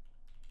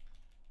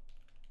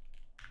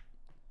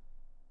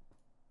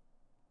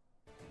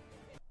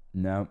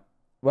 No.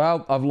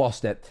 Well, I've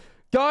lost it.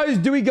 Guys,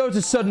 do we go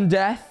to sudden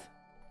death?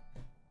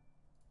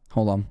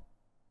 Hold on.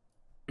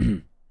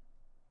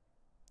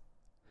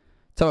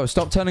 So,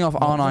 stop turning off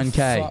R9K. What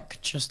the fuck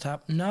just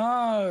happened?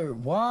 No,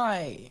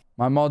 why?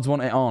 My mods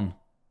want it on.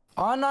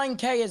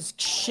 R9K is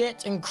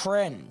shit and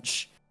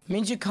cringe. It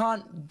means you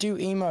can't do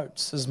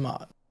emotes as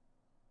much.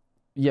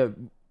 Yeah,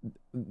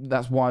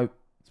 that's why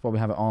we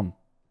have it on.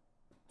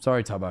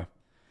 Sorry, Tubbo.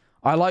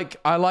 I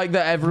like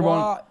that everyone...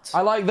 What?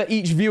 I like that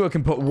each viewer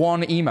can put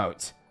 1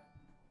 emote.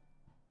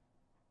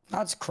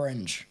 That's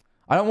cringe.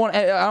 I don't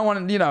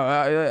want, you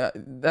know,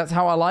 that's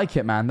how I like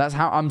it, man. That's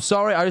how, I'm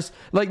sorry, I just,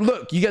 like,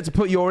 look, you get to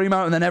put your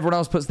emote and then everyone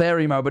else puts their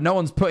emote, but no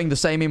one's putting the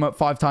same emote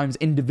 5 times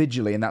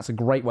individually, and that's a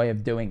great way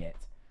of doing it.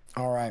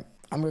 Alright,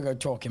 I'm gonna go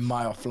talk in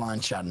my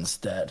offline chat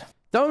instead.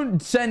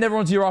 Don't send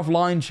everyone to your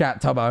offline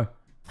chat, Tubbo.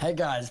 Hey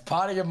guys,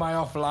 party in my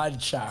offline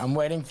chat. I'm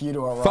waiting for you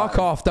to arrive. Fuck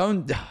off,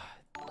 don't...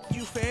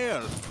 You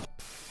failed.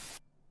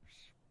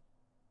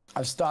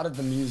 I've started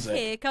the music.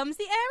 Here comes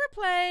the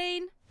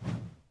aeroplane.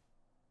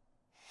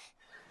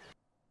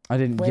 I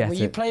didn't get it. Will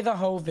you play the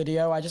whole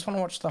video? I just want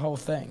to watch the whole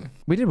thing.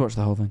 We did watch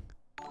the whole thing.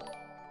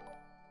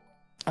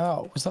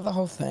 Oh, was that the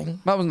whole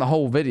thing? That wasn't the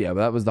whole video, but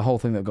that was the whole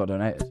thing that got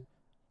donated.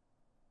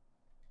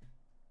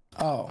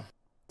 Oh.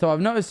 So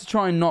I've noticed to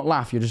try and not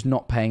laugh, you're just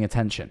not paying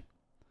attention.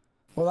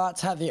 Well, that's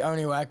how the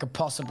only way I could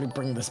possibly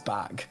bring this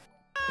back.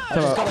 I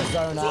just gotta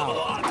zone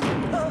out.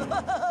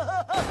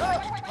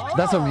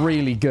 That's a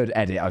really good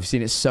edit. I've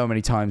seen it so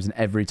many times, and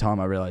every time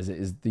I realize it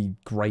is the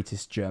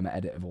greatest German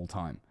edit of all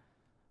time.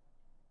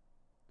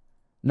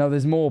 No,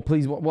 there's more,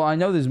 please. Well, I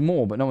know there's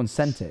more, but no one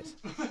sent it.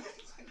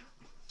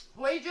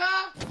 Pleasure?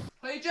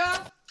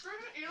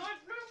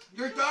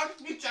 Your dog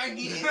speaks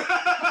Chinese. You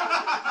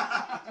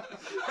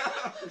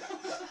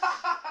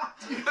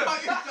know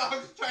your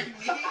dog's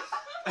Chinese?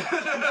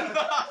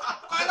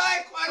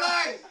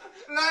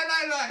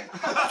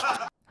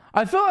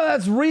 I feel like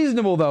that's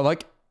reasonable, though.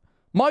 Like,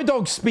 my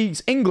dog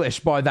speaks English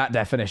by that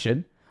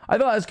definition. I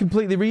feel like that's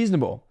completely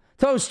reasonable.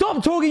 So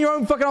stop talking your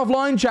own fucking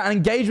offline chat and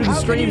engage with the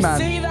stream, man.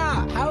 How can you see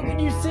that? How can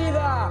you see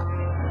that?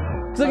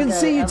 Because I can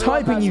see you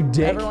typing, you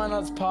dick. Everyone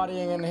that's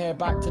partying in here,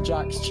 back to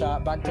Jack's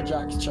chat. Back to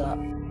Jack's chat.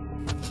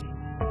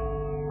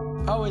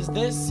 Oh, is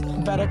this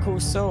Better Call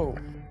Saul?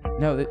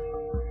 No,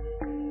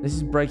 this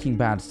is Breaking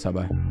Bad,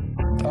 Tubbo.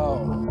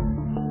 Oh.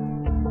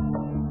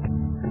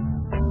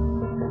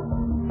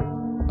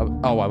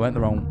 Oh, I went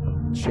the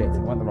wrong... Shit, I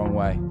went the wrong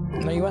way.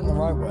 No, you went the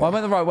right way. Well, I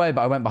went the right way,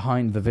 but I went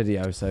behind the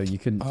video, so you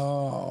couldn't...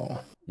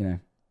 Oh. You know.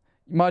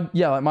 Like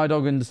my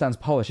dog understands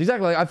Polish.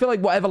 Exactly. Like, I feel like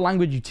whatever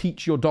language you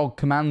teach your dog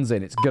commands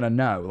in, it's gonna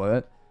know.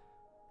 Like,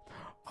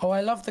 oh, I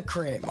love the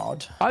create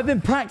mod. I've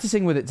been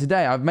practicing with it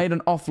today. I've made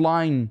an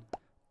offline...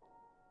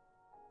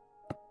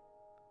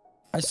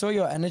 I saw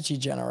your energy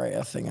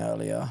generator thing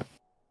earlier.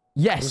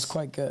 Yes. It was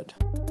quite good.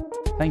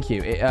 Thank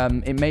you.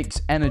 It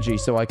makes energy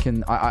so I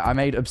can... I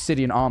made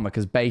obsidian armor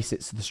because base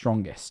it's the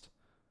strongest.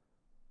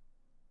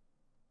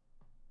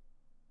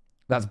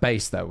 That's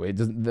base though. It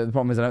doesn't. The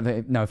problem is I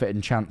don't know if it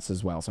enchants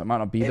as well, so it might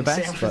not be the best.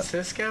 In San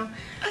Francisco,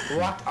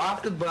 walked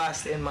off the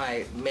bus in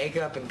my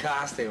makeup and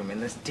costume,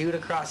 and this dude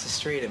across the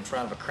street in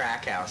front of a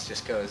crack house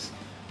just goes,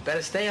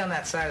 "Better stay on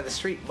that side of the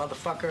street,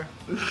 motherfucker.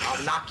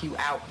 I'll knock you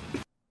out."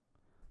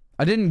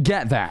 I didn't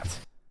get that.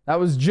 That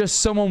was just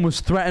someone was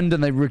threatened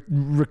and they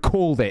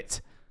recalled it.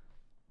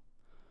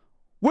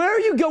 Where are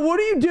you go? What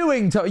are you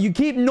doing? You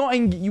keep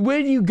nodding.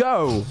 Where do you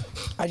go?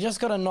 I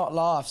just gotta not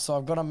laugh, so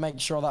I've got to make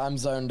sure that I'm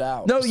zoned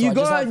out. No, so you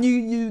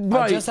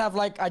right. I just have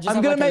like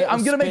I'm gonna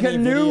make a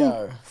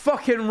new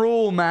fucking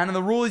rule, man. And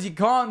the rule is you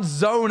can't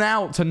zone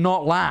out to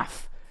not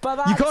laugh. But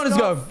that's you can't just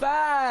go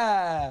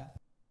fair.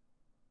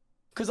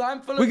 Because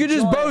I'm full of We could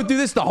just joy. both do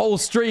this the whole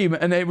stream,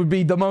 and it would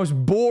be the most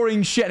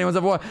boring shit anyone's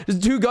ever watched.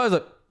 Just two guys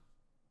like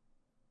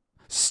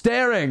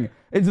staring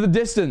into the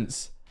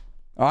distance.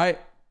 All right,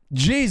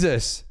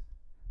 Jesus.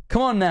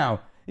 Come on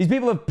now. These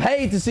people have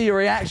paid to see your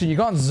reaction. You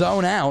can't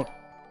zone out.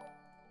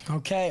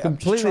 Okay, Completely I'm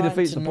just trying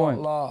defeats to the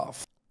point. Not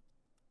laugh.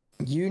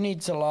 You need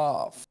to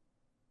laugh.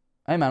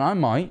 Hey man, I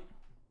might.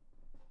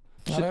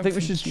 I think we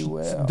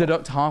should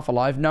deduct half a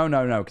life. No,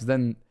 because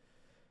then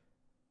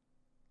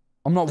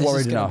I'm not worried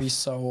This is gonna enough. be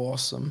so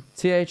awesome.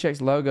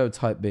 THX logo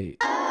type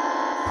beat.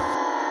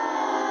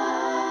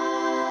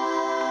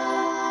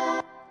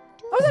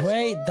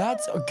 Wait,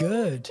 that's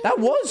good. That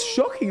was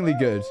shockingly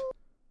good.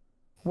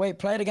 Wait,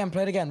 play it again.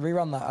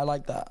 Rerun that. I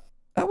like that.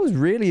 That was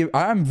really...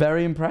 I'm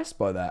very impressed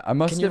by that. I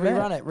must admit. Can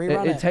you rerun it?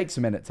 Rerun it. It takes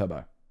a minute,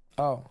 Tubbo.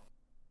 Oh.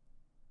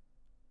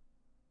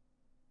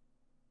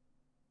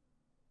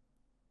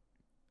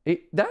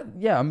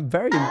 Yeah, I'm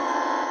very...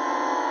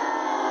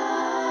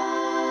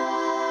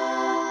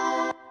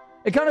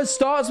 It kind of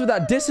starts with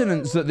that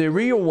dissonance that the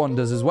real one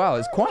does as well.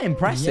 It's quite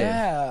impressive.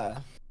 Yeah.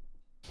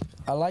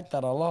 I like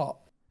that a lot.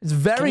 It's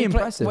very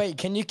impressive. Wait,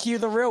 can you cue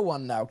the real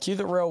one now? Cue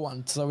the real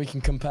one so we can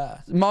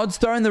compare. Mod's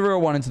throwing the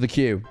real one into the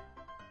queue.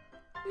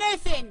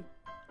 Listen,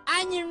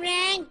 on your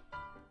ring,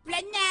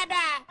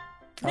 Blanaba.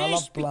 I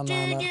love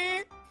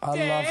banana.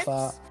 I love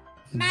that.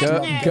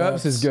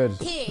 GURPS is good.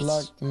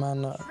 Like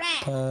manna,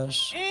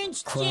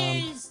 pesh, cram,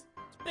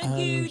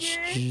 and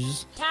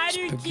cheese,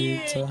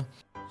 spaghetti,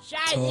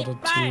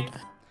 tartitude.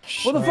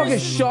 What the fuck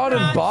is shard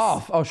and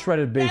bath? Oh,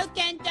 shredded beef.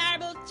 Broken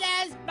double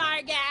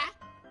cheeseburger,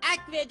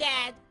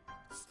 aquadad,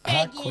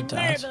 spaghetti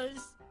Aquadad.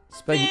 marbles,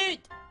 Spaghetti. food,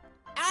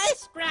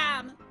 ice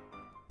cream,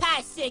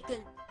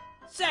 bicycle,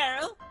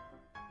 Cyril,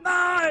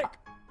 Mark.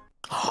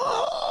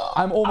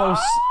 I'm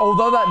almost...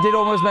 Although that did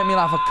almost make me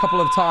laugh a couple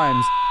of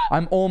times,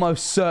 I'm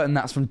almost certain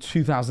that's from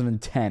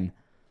 2010.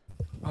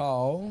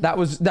 Oh. That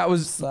was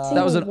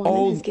an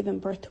old... has given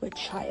birth to a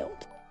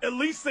child. At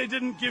least they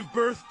didn't give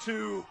birth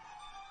to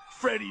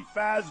Freddy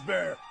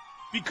Fazbear.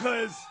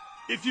 Because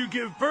if you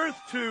give birth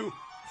to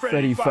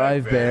Freddy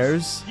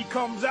Fazbear, he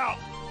comes out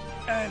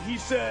and he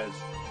says...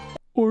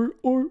 Or.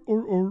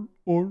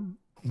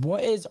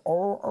 What is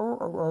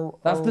or?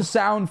 That's the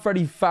sound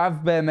Freddy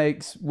Fazbear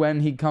makes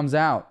when he comes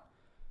out.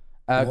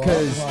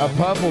 Because a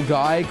purple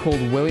guy called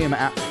William...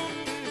 An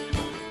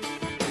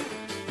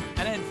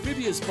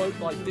amphibious boat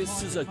like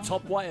this is a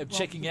top way of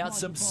checking out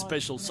some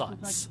special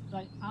sights.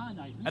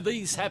 And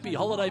these happy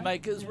holiday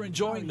makers were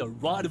enjoying the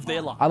ride of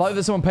their life. I like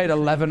that someone paid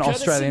 11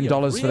 Australian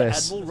dollars for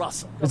this.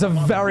 It's a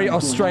very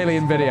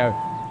Australian video.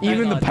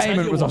 Even the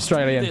payment was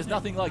Australian. There's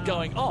nothing like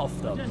going off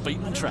the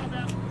beaten track.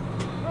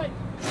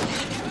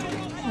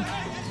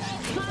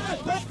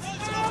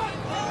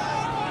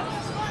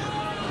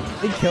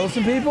 He killed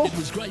some people? It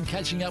was great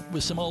catching up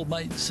with some old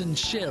mates and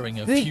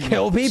sharing a few... Did he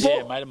kill people?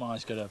 Yeah, a mate of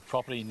mine's got a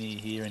property near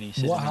here and he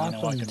said, What I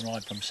happened? can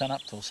ride from sun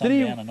up till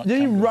sundown and not Did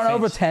he come to run a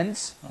over fence.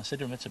 tents? I said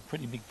to him, it's a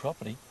pretty big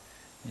property.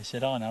 He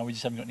said, oh no, we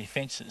just haven't got any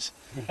fences.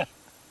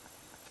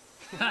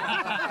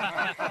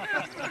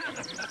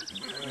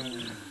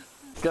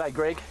 G'day,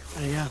 Greg.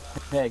 Yeah.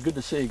 Yeah, good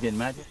to see you again,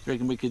 mate. You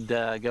reckon we could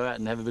go out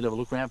and have a bit of a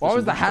look around? Why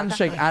was the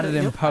handshake added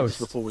in post?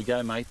 Just before we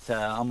go, mate,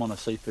 I'm on a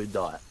seafood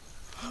diet.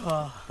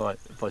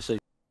 If I see...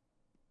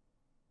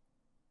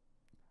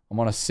 I'm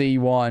on a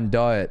C1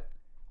 diet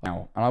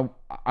now, and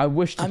I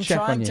wish to check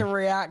on you. I'm trying to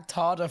react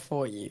harder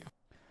for you.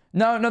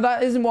 No,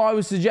 that isn't what I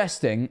was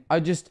suggesting. I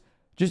just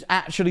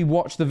actually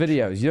watch the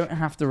videos. You don't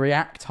have to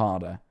react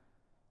harder.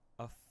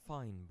 A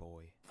fine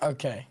boy.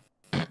 Okay.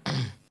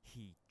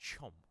 He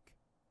chomp.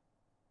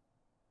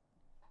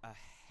 A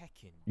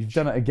heckin'. You've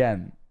done it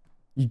again.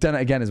 You've done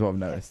it again is what I've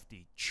noticed.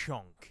 Hefty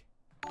chonk.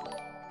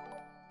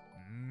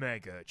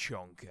 Mega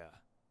chonker.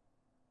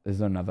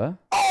 There's another.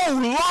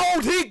 Oh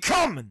Lord, he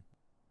coming!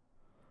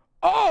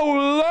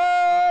 Oh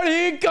Lord,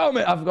 he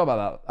coming! I forgot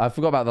about that. I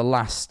forgot about the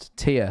last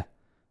tier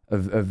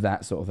of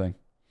that sort of thing.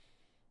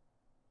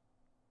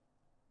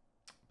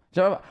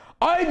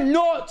 I'm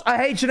not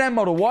a H&M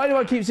model. Why do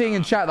I keep seeing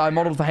in chat that I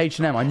modeled for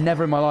H&M? I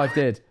never in my life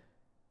did.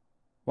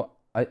 What?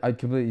 I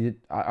completely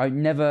did. I've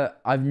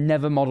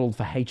never modeled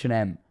for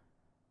H&M.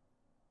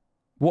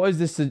 What is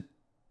this?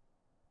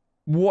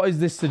 What is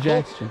this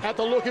suggestion? At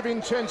the look of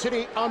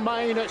intensity on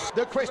Maenus,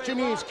 the question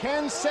is,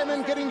 can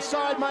Salmon get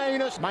inside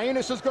Maenus?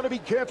 Maenus has got to be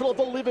careful of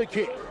the liver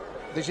kick.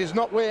 This is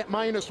not where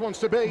Manus wants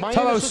to be.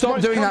 Tubbo,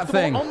 stop doing that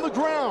thing. On the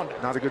ground.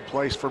 Not a good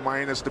place for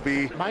Manus to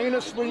be.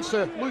 Manus needs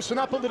to loosen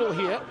up a little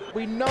here.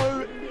 We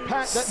know,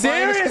 Pat, that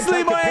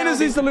seriously, Manus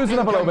needs to loosen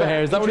up a little bit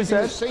here. Is that what he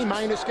says? See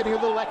Manus getting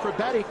a little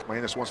acrobatic.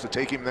 Manus wants to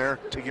take him there,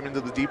 take him into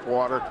the deep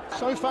water.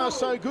 So far,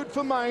 so good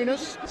for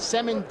Manus.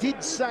 Salmon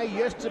did say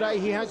yesterday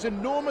he has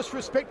enormous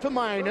respect for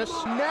Manus.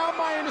 Now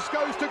Manus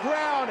goes to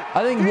ground.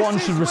 I think one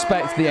should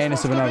respect the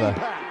anus of another.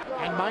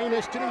 And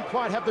Manus didn't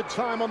quite have the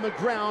time on the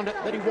ground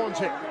that he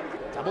wanted.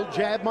 Double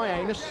jab,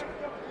 Manus.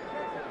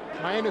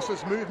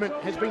 Manus's movement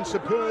has been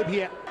superb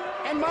here.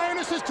 And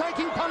Manus is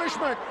taking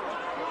punishment.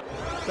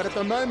 But at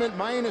the moment,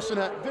 Manus in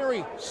a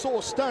very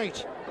sore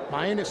state.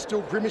 Manus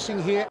still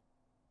grimacing here.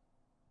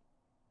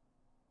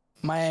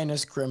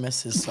 Manus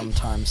grimaces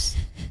sometimes.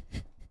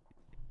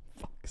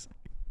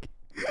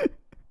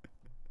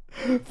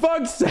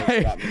 Fuck's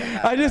sake.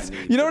 I just,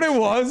 you know what it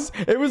was?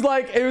 It was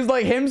like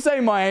him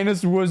saying my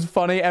anus was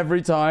funny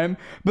every time,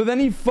 but then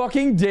he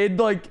fucking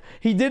did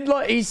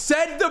he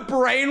said the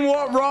brain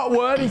rot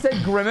word, he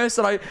said grimace,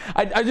 and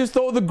I just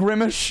thought of the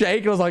grimace shake,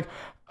 and I was like,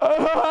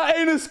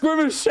 anus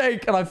grimace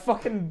shake, and I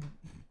fucking,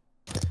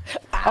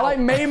 I like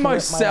made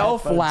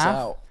myself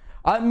laugh.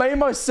 I made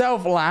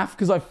myself laugh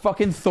because I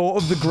fucking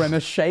thought of the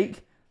grimace shake.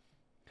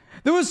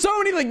 There was so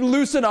many, like,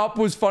 loosen up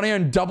was funny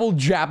and double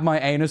jab my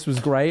anus was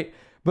great.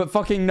 But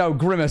fucking no,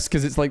 grimace,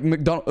 because it's like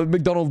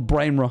McDonald's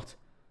brain rot.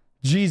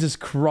 Jesus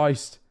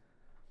Christ.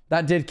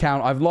 That did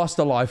count. I've lost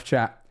a life,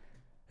 chat.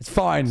 It's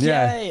fine,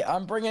 yeah. Yay,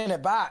 I'm bringing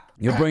it back.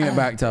 You're bringing it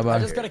back, Tubbo. I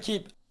just gotta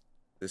keep...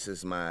 This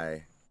is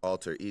my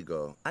alter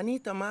ego.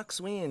 Anita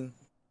Maxwin.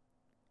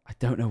 I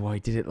don't know why he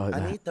did it like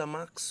that. Anita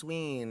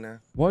Maxwin.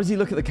 Why does he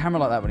look at the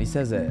camera like that when he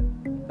says it?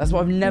 That's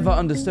what I've never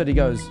understood. He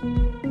goes...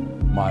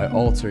 My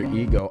alter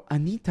ego,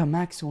 Anita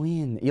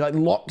Maxwin. He like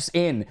locks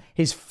in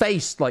his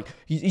face, like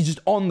he's just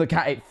on the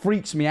cat. It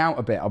freaks me out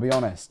a bit, I'll be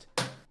honest.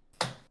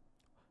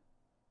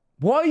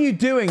 What are you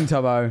doing,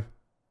 Tubbo?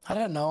 I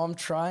don't know. I'm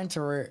trying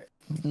to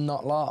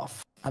not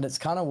laugh, and it's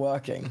kind of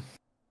working.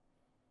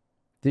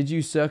 Did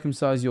you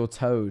circumcise your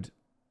toad?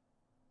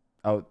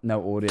 Oh,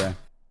 no audio.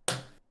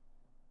 Let's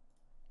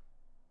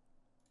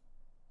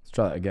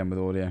try that again with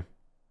audio.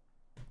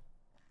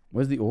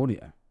 Where's the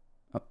audio?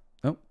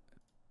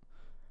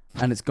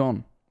 And it's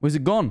gone. Where's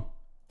it gone?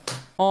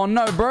 Oh,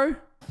 no, bro.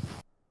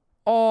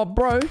 Oh,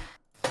 bro.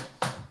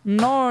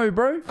 No,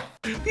 bro.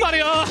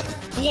 Mario,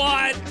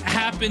 what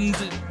happened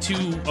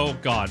to... Oh,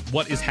 God.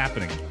 What is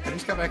happening? I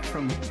just got back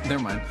from... Never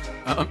mind.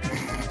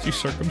 Did you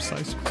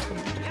circumcise?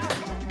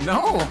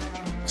 No.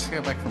 Just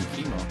got back from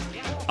chemo.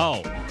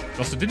 Oh.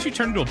 So didn't you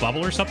turn into a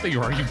bubble or something,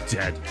 or are you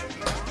dead?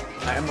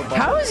 I am a bubble.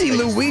 How is he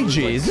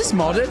Luigi? Is this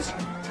modded?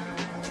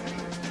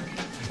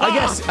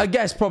 I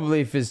guess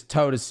probably if his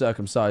toad is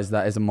circumcised,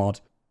 that is a mod.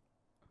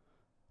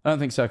 I don't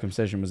think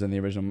circumcision was in the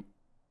original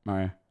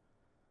Mario.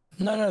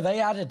 No, they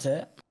added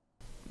it.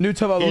 New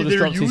Tubbo Lord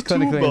drops, he's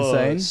clinically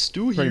insane.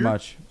 Stu here. Pretty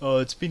much.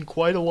 It's been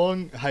quite a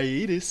long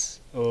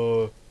hiatus.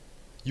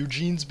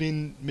 Eugene's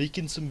been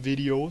making some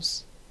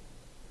videos.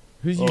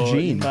 Who's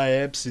Eugene? In my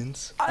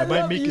absence. I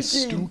might make a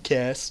Stu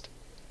cast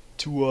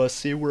to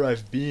say where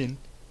I've been.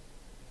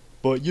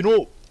 But you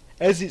know,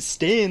 as it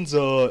stands,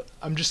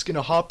 I'm just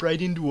gonna hop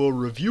right into a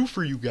review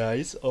for you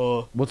guys.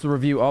 What's the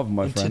review of,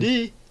 my friend?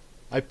 Today,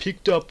 I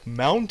picked up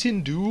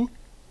Mountain Dew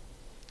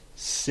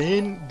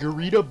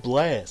Sangria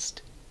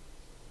Blast.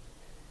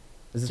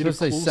 Is it supposed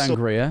to say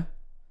sangria?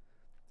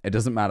 It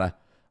doesn't matter.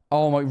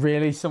 Oh my,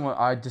 really? Someone,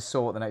 I just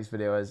saw what the next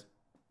video is.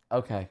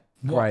 Okay,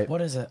 great.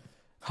 What is it?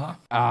 Huh?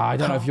 I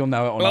don't know if you'll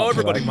know it or not. Hello,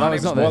 everybody. My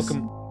name's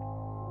welcome.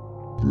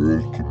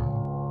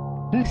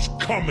 Who's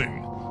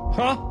coming?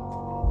 Huh?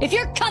 If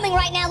you're coming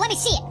right now, let me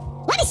see it.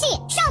 Let me see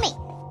it. Show me.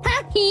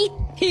 Huh?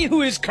 He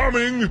who is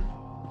Coming!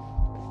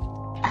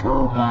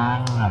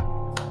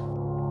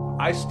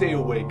 I stay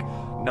awake,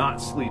 not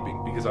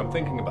sleeping, because I'm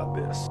thinking about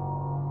this.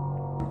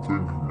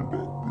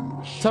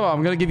 So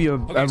I'm going to give you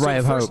a ray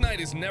of hope. Night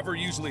is never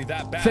usually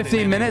that bad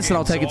 15 minutes and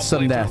I'll take it to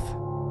sudden death.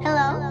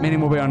 Hello?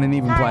 Meaning we'll be on an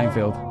even playing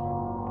field.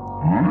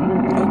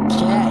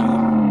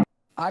 Okay.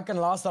 I can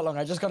last that long.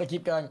 I just got to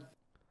keep going.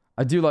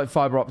 I do like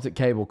fiber optic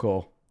cable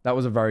core. That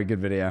was a very good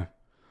video.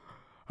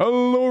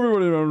 Hello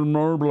everybody, I'm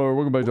Marbler.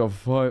 Welcome back to a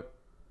fight.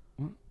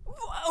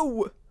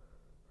 Whoa!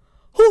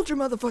 Hold your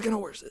motherfucking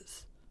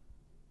horses.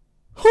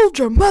 Hold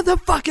your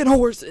motherfucking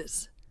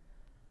horses.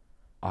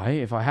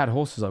 If I had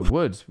horses, I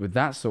would, with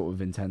that sort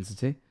of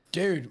intensity.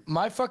 Dude,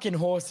 my fucking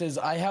horses,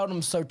 I held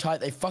them so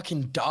tight they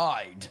fucking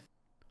died.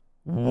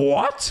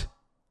 What?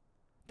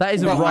 That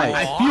isn't right.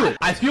 I feel it.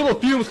 I feel the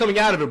fumes coming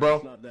out of it, bro.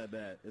 It's not that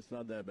bad. It's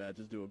not that bad.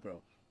 Just do it,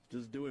 bro.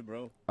 Just do it,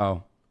 bro.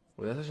 Oh.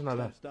 Well, that's actually not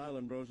bad.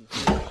 Styling, bro.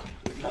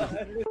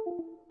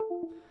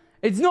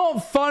 It's not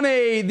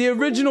funny. The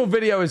original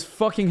video is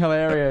fucking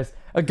hilarious.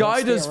 A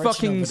guy does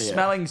fucking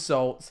smelling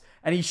salts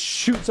and he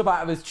shoots up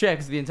out of his chair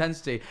because of the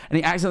intensity, and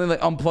he accidentally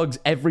like unplugs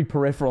every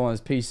peripheral on his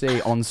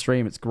PC on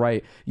stream. It's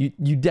great.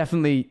 You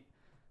definitely.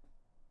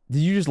 Did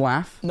you just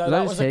laugh? No, Did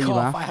that I just was a hear you cough.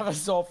 laugh? I have a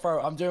sore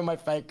throat. I'm doing my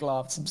fake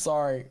laughs. I'm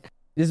sorry.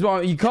 This is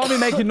why you can't be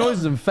making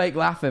noises and fake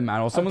laughing,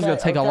 man, or someone's gonna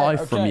take a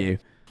life from you.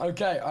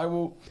 Okay, I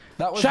will.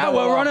 That was Chat,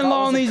 we're running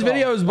low on these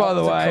videos, by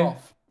the way.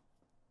 Cough.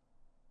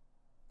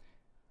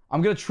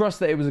 I'm gonna trust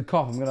that it was a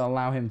cough. I'm gonna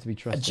allow him to be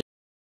trusted.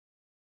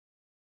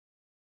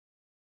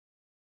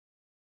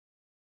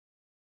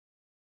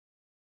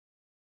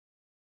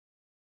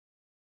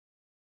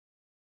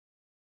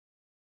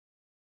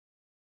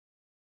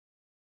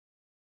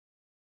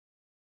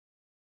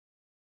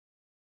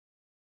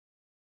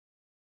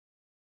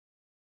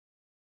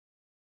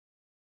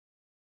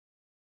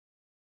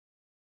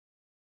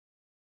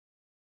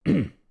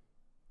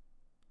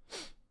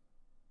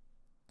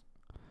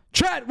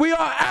 Chat, we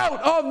are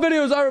out of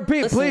videos. I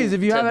repeat, please,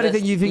 if you have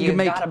anything you think you can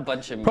make, got a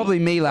bunch of probably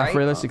meat, me laugh right?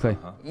 realistically.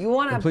 You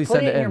want to Please put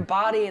send it in your in.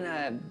 body in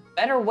a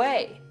better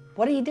way.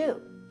 What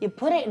do? You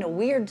put it in a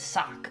weird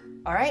sock,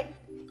 all right?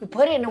 You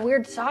put it in a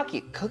weird sock,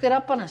 you cook it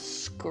up on a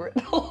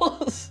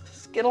skittle.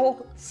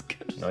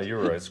 No, you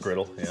were right,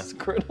 Skriddle. Yeah.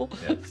 Skriddle?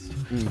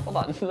 Yeah. Hold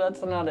on,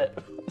 that's not it.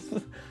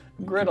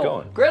 Griddle.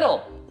 going.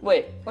 Griddle!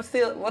 Wait, what's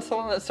the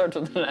one that starts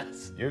with an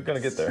S? You're gonna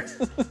get there.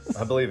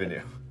 I believe in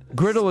you.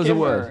 Griddle is a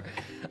word.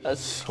 A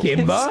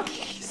Skimmer?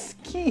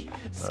 Painful.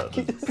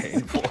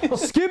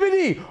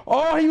 Skibbity!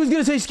 Oh, he was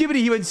going to say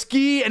skibbity. He went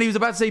ski and he was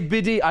about to say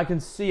biddy. I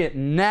can see it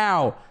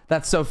now.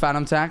 That's so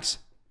Phantom Tax.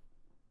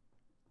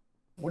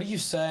 What are you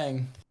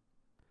saying?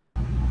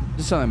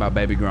 Just something about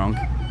Baby Gronk.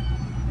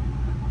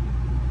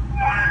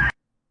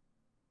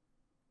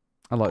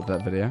 I liked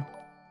that video.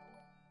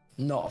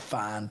 Not a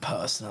fan,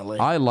 personally.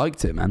 I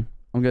liked it, man.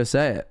 I'm going to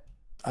say it.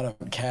 I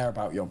don't care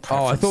about your Oh,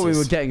 preferences. I thought we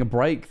were getting a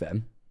break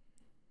then.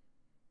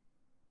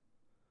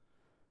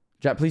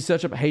 Jack, please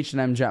search up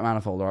H&M Jack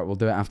Manifold. All right, we'll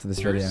do it after this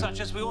video. Such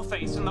as we will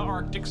face in the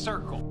Arctic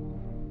Circle.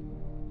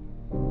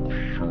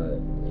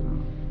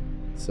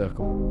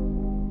 Circle.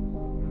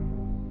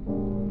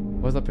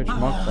 Where's that picture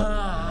mark from?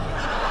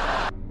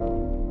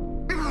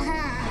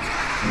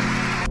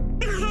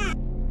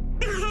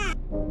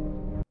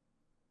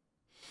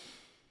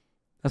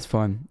 That's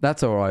fine.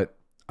 That's all right.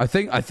 I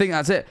think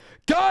that's it.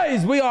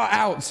 Guys, we are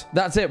out.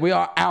 That's it. We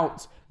are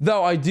out.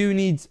 Though I do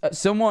need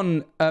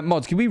someone,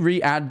 mods, can we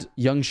re-add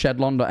Young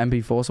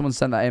Shedlon.mp4? Someone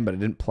sent that in, but it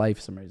didn't play for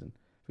some reason.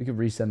 If we could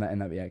resend that in,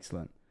 that'd be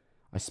excellent.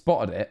 I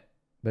spotted it,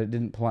 but it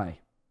didn't play.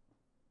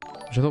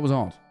 Which I thought was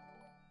odd.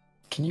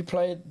 Can you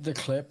play the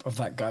clip of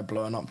that guy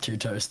blowing up 2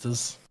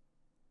 toasters?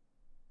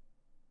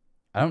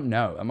 I don't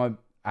know. Am I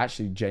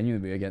actually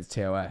genuinely against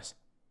TOS?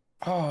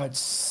 Oh, it's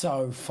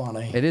so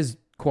funny. It is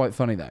quite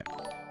funny, though.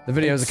 The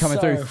videos It's are coming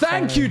so through.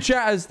 Thank funny. you,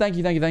 chatters. Thank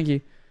you, thank you, thank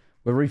you.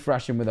 We're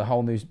refreshing with a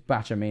whole new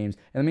batch of memes.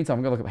 In the meantime,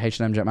 I'm going to look up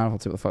H&M Jack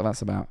Manifold, see what the fuck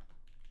that's about.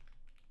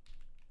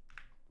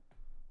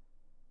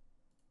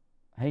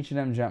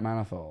 H&M Jack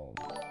Manifold.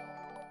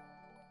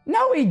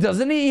 No, he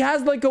doesn't. He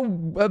has like a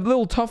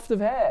little tuft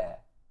of hair.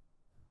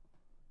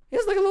 He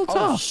has like a little tuft.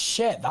 Oh,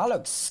 shit. That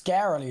looks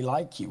scarily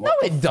like you. No,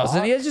 it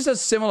doesn't. He has just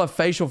has similar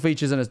facial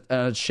features and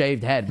a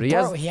shaved head. But he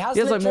has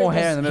like more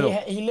hair in the middle.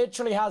 He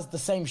literally has the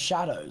same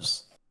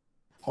shadows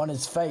on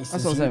his face.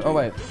 That's what I'm saying. Oh,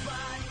 wait.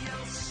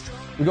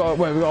 We got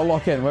to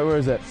lock in. Where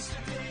is it?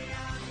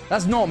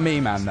 That's not me,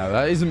 man. No,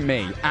 that isn't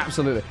me.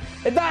 Absolutely.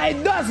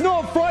 That's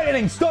not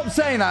frightening. Stop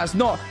saying that. It's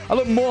not. I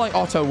look more like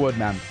Otto would,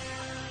 man.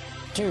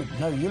 Dude,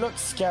 no, you look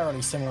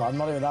scarily similar. I'm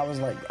not even. That was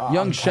like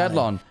Young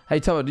Shedlon.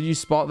 Hey, Tubbo, did you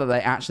spot that they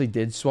actually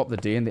did swap the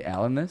D and the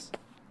L in this?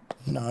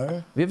 No.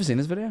 Have you ever seen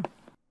this video?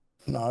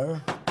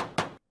 No.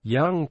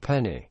 Young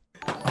Penny.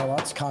 Oh,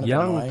 that's kind of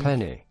Young annoying.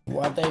 Penny.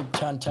 Why'd they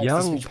turn Young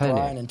text-to-speech Penny.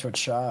 Brian into a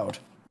child?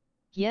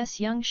 Yes,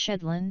 young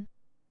Shedlin.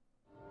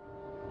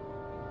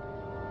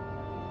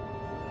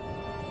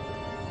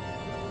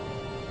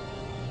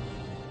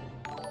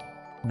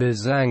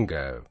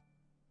 Bizango.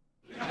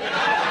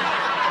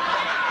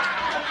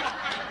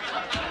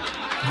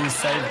 He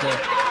saved it.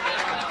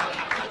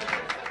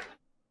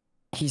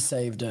 He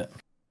saved it.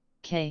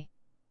 K.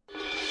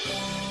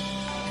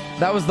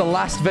 That was the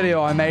last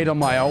video I made on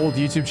my old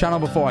YouTube channel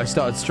before I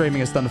started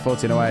streaming as Thunder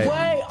 1408.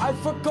 Wait, I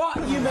forgot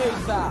you made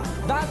that.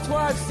 That's where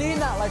I've seen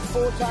that like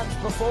 4 times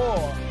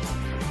before.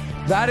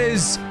 That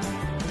is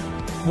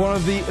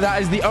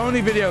the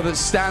only video that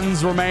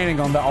stands remaining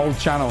on the old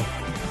channel.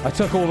 I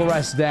took all the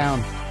rest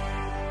down.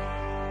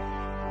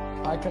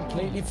 I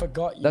completely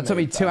forgot you That took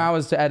me 2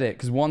 hours to edit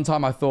because one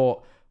time I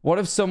thought, what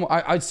if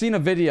I'd seen a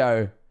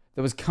video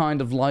that was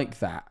kind of like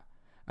that.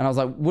 And I was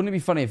like, wouldn't it be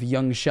funny if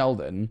young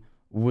Sheldon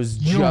was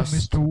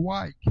just... Mr.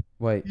 White.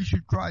 Wait. You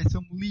should try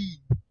some lean.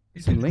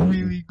 It's Some lean?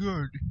 really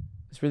good.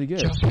 It's really good.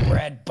 Just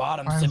red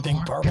bottom sipping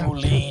purple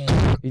lean.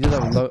 He does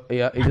have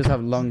he does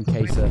have lung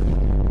cancer.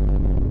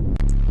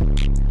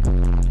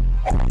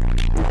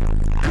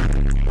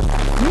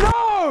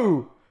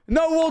 No!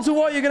 No, Walter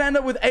White, you're gonna end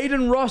up with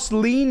Aiden Ross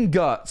lean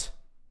gut.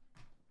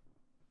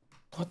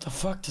 What the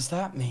fuck does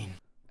that mean?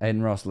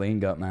 Aiden Ross lean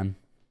gut, man.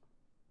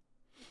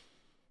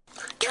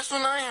 Guess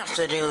what I have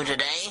to do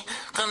today?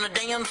 Come to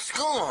damn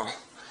school.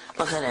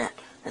 Look at it.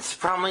 It's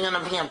probably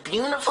gonna be a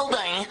beautiful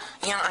day,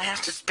 yet I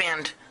have to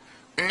spend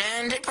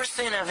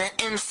 90% of it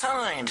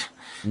inside.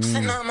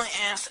 Sitting on my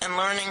ass and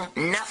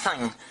learning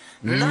nothing.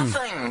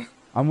 Nothing.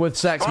 I'm with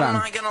Sex What am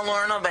Man. I gonna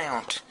learn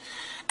about?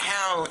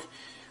 How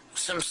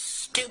some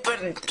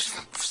stupid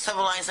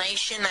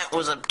civilization that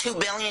was 2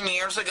 billion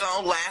years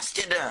ago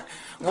lasted,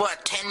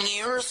 what, 10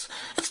 years?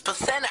 It's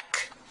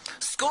pathetic.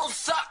 School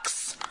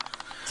sucks.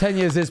 10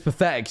 years is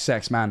pathetic,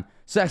 Sex Man.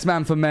 Sex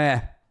Man for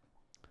mayor.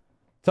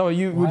 So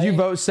would you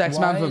vote Sex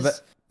Man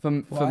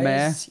for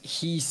mayor? Is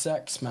he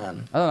Sex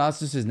Man? I don't know, that's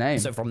just his name.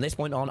 So from this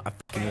point on, I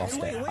fucking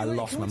lost it. I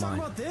lost my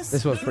mind.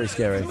 This was pretty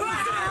scary.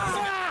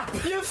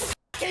 You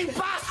fucking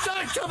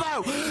bastard,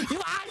 Tubbo! You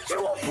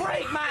actual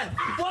prick, man!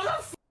 What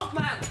the fuck,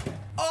 man?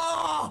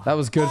 Oh! That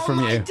was good from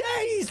my you.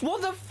 Days!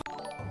 What the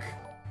fuck?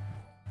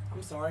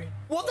 I'm sorry.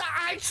 What the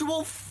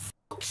actual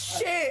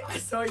shit? I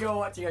saw you were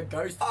watching a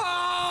ghost.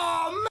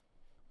 Oh, man!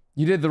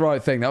 You did the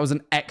right thing. That was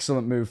an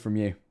excellent move from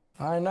you.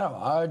 I know.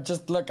 I'm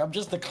just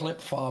a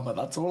clip farmer.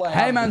 That's all I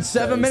have. Hey man,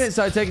 7 minutes.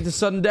 I take it to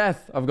sudden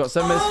death. I've got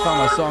 7 minutes to find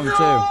my song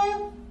too.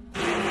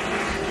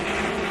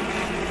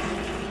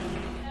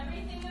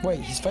 Wait,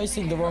 he's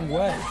facing the wrong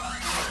way.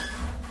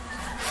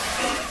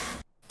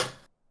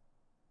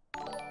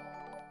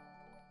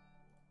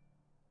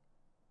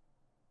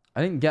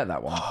 I didn't get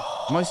that one.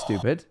 Am I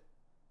stupid?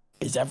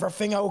 Is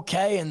everything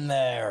okay in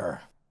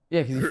there?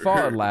 Yeah, because he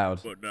farted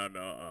loud.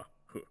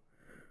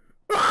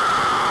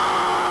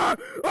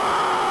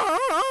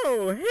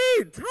 Oh,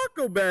 hey,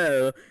 Taco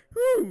Bell.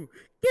 Ooh,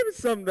 give me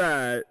some of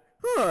that.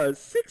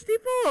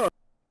 64.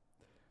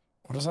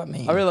 What does that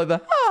mean? I really like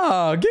that.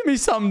 Ah, give me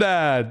some,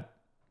 Dad.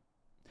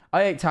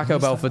 I ate Taco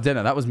Bell for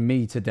dinner. That was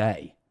me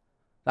today.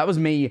 That was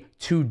me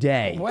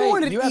today.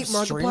 Wait, you have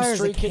stream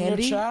streak in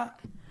your chat?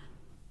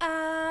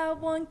 I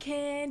want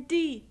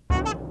candy.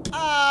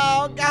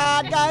 Oh,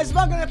 God, guys.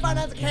 Welcome to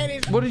Finance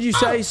Candies. What did you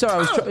say? Sorry,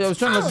 I was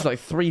trying to listen to like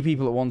 3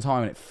 people at one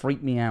time, and it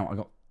freaked me out. I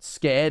got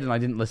scared, and I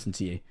didn't listen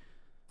to you.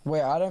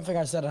 Wait, I don't think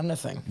I said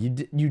anything. You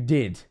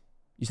did.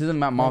 You said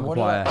something about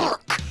Markiplier.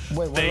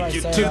 Wait, what Thank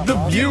you did I say to about the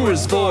Markiplier?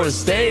 viewers for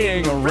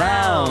staying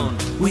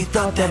around. We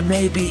thought that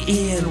maybe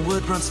Ian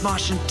would run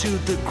smoshing to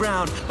the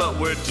ground, But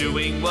we're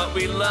doing what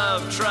we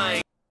love,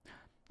 trying.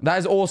 That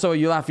is also a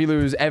you laugh, you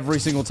lose every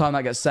single time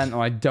that gets sent,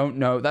 and I don't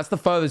know. That's the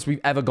furthest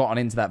we've ever gotten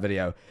into that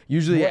video.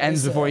 Usually it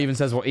ends before he even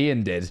says what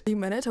Ian did. 30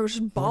 minutes, I was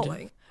just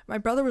bawling. My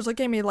brother was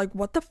looking at me like,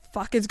 what the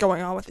fuck is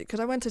going on with you? Because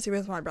I went to see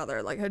with my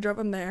brother. Like, I drove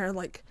him there,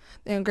 like,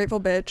 the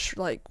ungrateful bitch,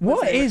 like...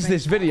 What is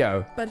this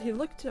video? But he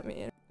looked at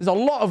me. There's a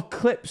lot of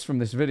clips from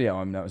this video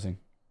I'm noticing.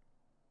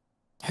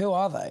 Who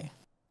are they?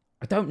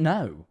 I don't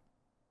know.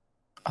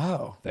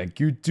 Oh. Thank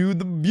you to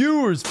the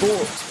viewers for...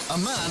 A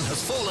man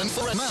has fallen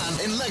for a man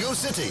in Lego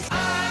City.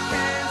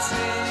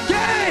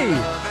 Gay!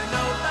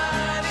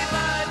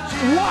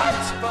 What?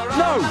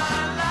 No!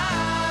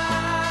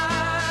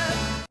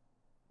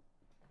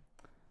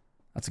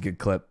 That's a good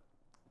clip.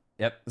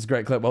 Yep, that's a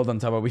great clip. Well done,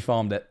 Tubbo. We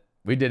farmed it.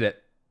 We did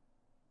it.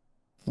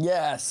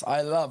 Yes,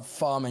 I love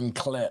farming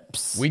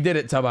clips. We did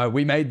it, Tubbo.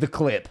 We made the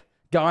clip.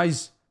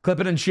 Guys, clip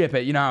it and ship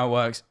it. You know how it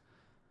works.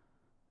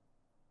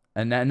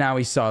 And now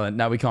he's silent.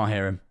 Now we can't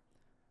hear him.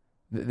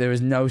 There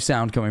is no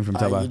sound coming from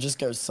Tubbo. You just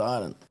go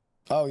silent.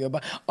 Oh, you're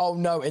oh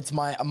no, it's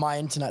my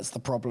internet's the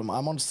problem.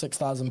 I'm on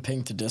 6,000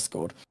 ping to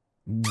Discord.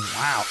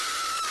 Wow.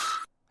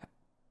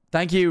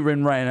 Thank you, Where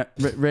did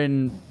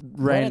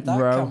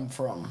that come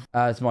from?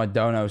 It's my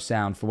dono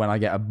sound for when I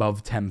get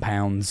above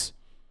 £10.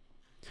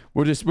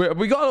 We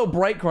got a little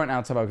break right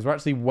now, Tubbo, because we're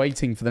actually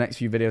waiting for the next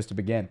few videos to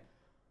begin.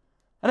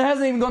 And it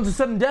hasn't even gone to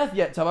sudden death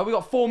yet, Tubbo. We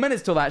got 4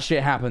 minutes till that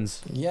shit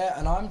happens. Yeah,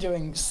 and I'm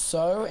doing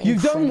so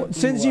You've done, incredibly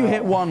since you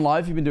hit 1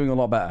 live, you've been doing a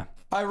lot better.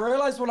 I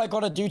realized what I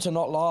gotta do to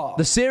not laugh.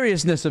 The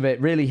seriousness of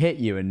it really hit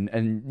you,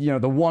 and you know,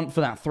 the want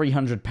for that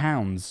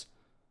 £300.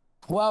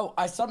 Well,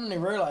 I suddenly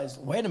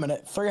realized, wait a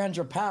minute,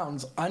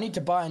 £300, I need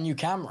to buy a new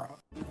camera.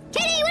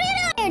 Kitty, what are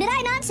you doing here? Did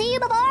I not see you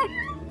before?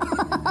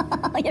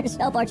 You're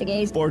so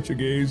Portuguese.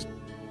 Portuguese.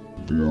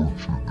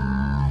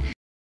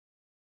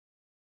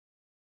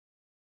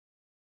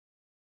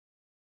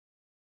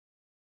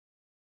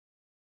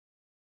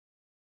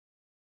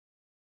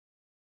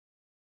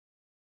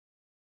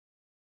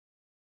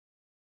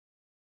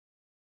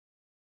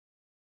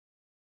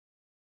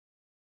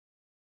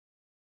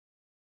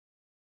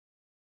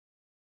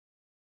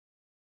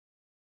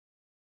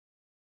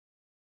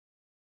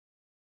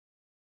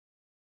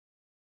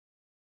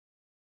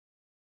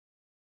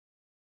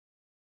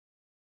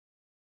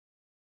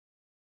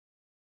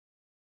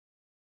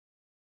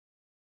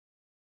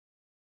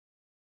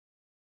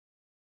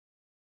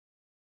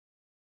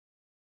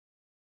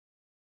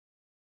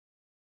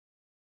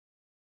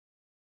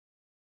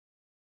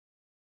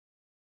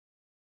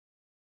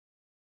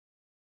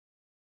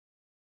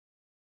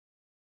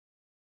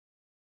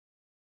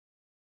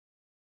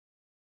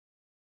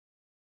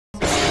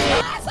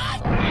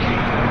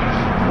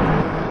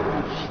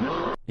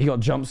 He got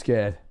jump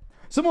scared.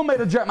 Someone made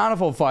a Jack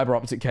Manifold fiber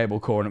optic cable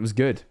core and it was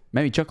good.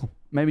 Made me chuckle.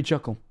 Made me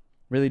chuckle.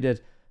 Really did.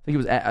 I think it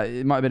was,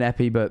 it might have been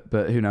Epi, but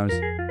who knows.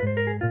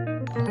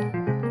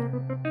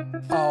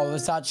 Oh,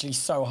 that's actually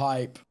so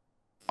hype.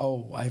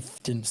 Oh, I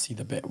didn't see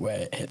the bit where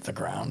it hit the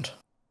ground.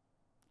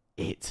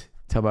 It.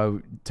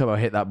 Tubbo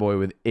hit that boy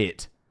with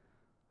it.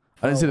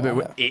 I didn't see the bit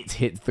where it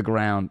hits the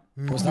ground.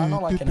 Was that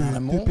not like an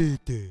animal? What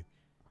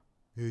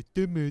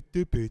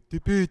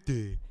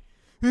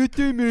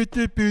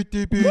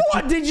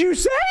did you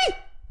say?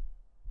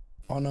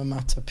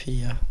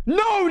 Onomatopoeia.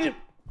 No!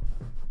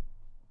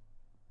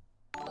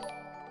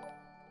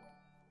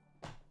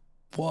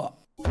 What?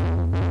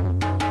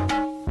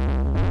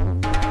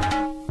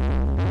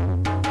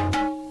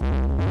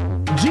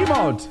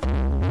 Gmod!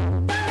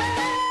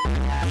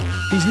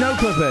 He's no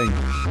clipping.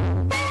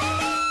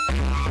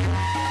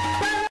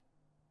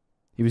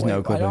 He was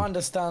no clipping. I don't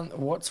understand.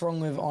 What's wrong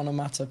with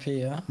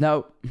onomatopoeia?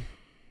 No.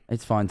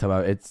 It's fine,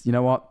 Tubbo. It's, you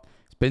know what?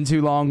 It's been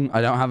too long.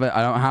 I don't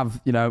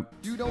have, you know.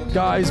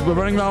 Guys, we're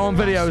running low on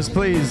videos,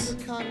 please.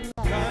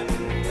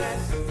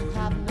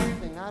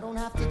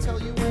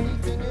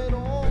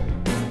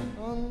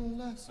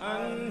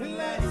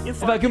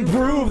 If I can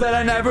prove that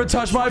I never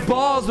touched my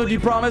balls, would you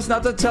promise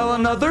not to tell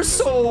another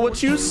soul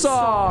what you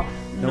saw?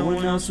 No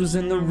one else was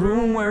in the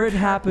room where it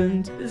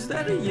happened. Is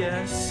that a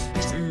yes?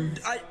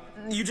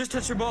 You just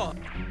touched your ball.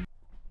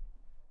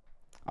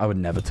 I would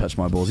never touch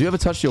my balls. You ever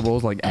touched your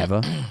balls, like,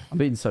 ever? I'm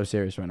being so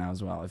serious right now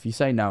as well. If you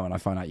say no and I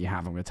find out you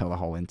have, I'm going to tell the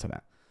whole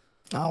internet.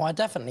 Oh, I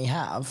definitely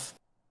have.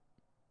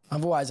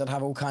 Otherwise, I'd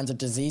have all kinds of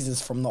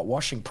diseases from not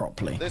washing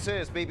properly. This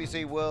is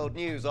BBC World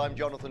News. I'm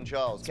Jonathan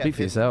Charles. Speak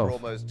for yourself. For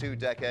almost 2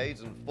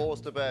 decades and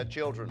forced to bear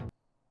children.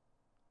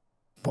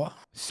 What?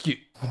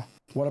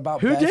 What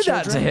about Who bear did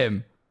that children? to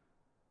him?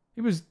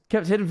 He was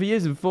kept hidden for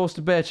years and forced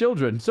to bear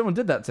children. Someone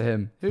did that to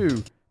him.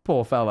 Who?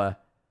 Poor fella.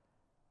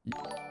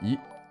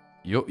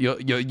 You're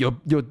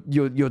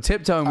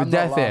tiptoeing with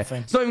death here.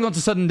 It's not even gone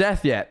to sudden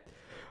death yet.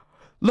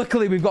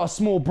 Luckily, we've got a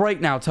small break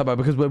now, Tubbo,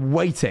 because we're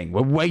waiting.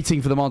 We're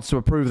waiting for the mods to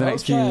approve the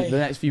next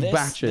few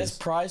batches. This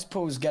prize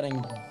pool's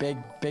getting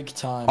big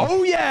time.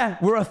 Oh yeah,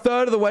 we're a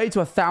third of the way to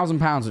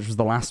 £1,000, which was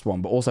the last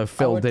one. But also,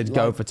 Phil did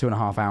go for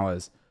 2.5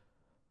 hours.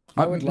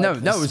 No,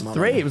 it was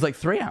 3. It was like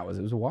 3 hours.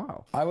 It was a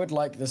while. I would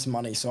like this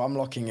money, so I'm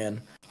locking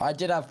in. I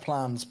did have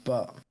plans,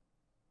 but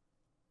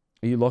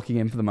are you locking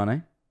in for the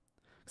money?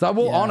 Because I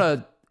will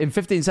honor in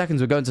 15 seconds.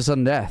 We're going to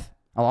sudden death.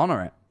 I'll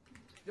honor it.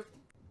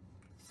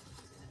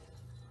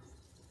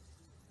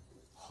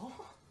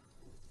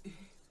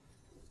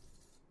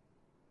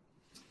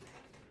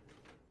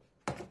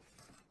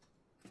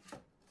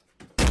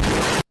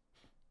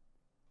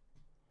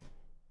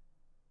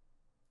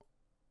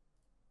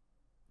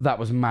 That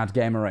was mad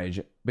gamer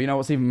rage. But you know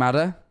what's even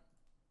madder?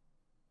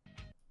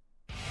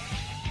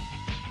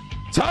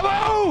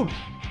 Tubbo!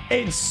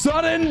 It's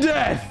sudden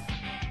death!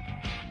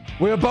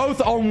 We're both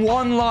on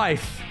 1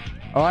 life.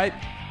 Alright?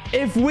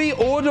 If we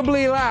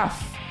audibly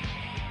laugh,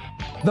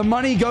 the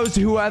money goes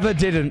to whoever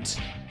didn't.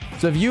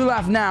 So if you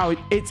laugh now,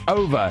 it's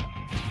over.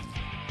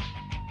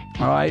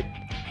 Alright?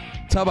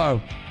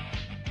 Tubbo.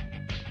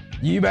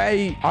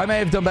 I may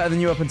have done better than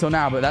you up until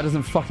now, but that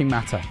doesn't fucking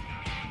matter.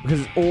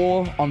 Because it's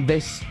all on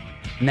this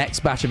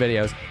next batch of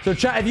videos. So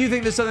chat, if you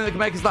think there's something that can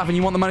make us laugh and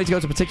you want the money to go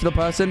to a particular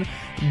person,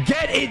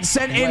 get it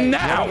sent in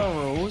now. What are the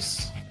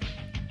rules?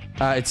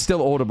 It's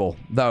still audible,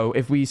 though.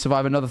 If we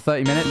survive another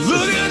 30 minutes.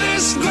 Look at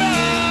this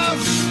graph.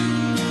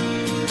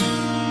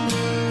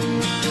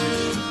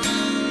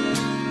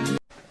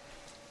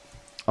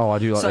 Oh, I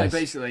do like this. So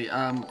basically,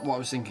 what I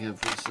was thinking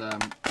of was,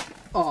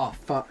 oh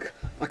fuck,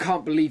 I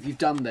can't believe you've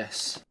done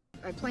this.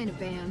 I play in a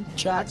band.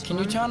 Chat, can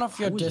you turn off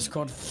your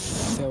Discord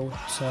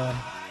filter?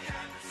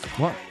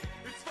 What?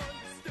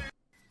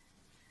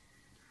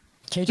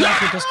 Can you turn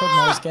off your Discord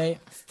noise gate?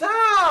 Stop!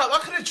 I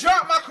could have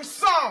dropped my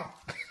croissant.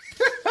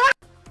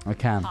 I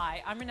can.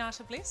 Hi, I'm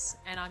Renata Bliss,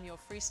 and I'm your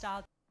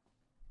freestyle.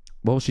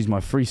 Well, she's my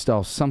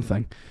freestyle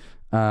something.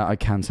 I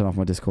can turn off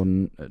my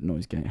Discord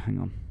noise gate. Hang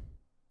on.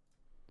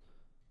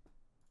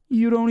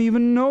 You don't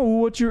even know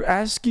what you're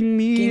asking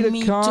me to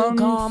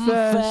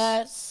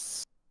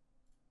confess.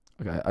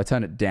 Okay, I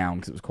turned it down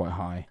because it was quite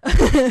high.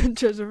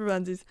 Treasure for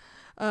Fancies.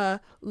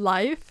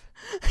 Life.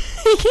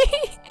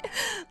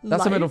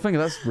 That's a middle finger.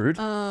 That's rude.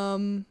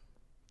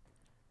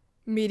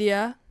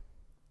 Media.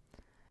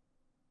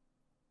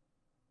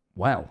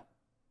 Well.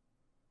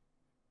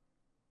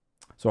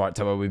 It's alright,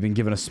 Tubbo. We've been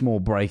given a small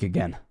break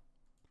again.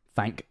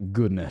 Thank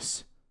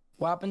goodness.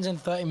 What happens in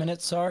 30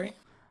 minutes, sorry?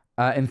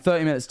 In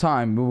 30 minutes'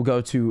 time, we will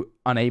go to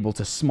unable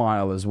to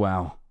smile as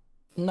well.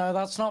 No,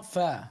 that's not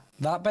fair.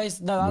 We did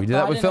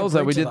that with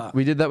Filza.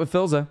 We did that with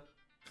Filza.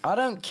 I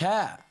don't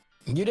care.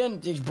 You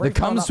didn't. There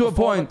comes to a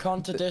point. The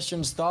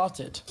competition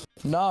started.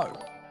 No.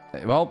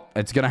 Well,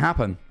 it's gonna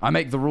happen. I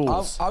make the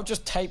rules. I'll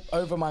just tape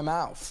over my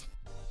mouth.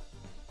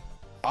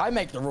 I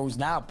make the rules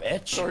now,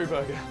 bitch. Sorry,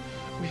 Burger.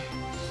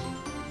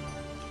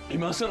 You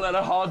mustn't let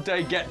a hard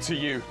day get to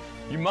you.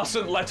 You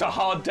mustn't let a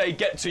hard day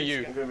get to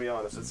you. I'm gonna be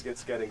honest,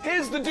 it's getting...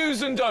 Here's the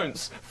do's and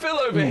don'ts. Phil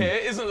over here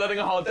isn't letting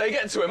a hard day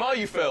get to him, are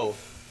you, Phil?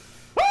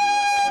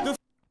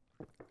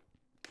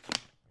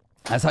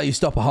 That's how you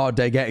stop a hard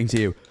day getting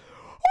to you.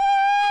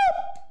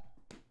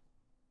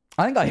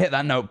 I think I hit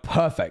that note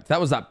perfect. That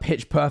was that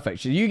pitch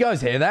perfect. Did you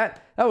guys hear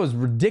that? That was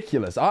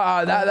ridiculous.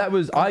 I've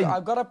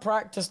got to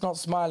practice not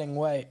smiling.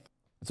 Wait.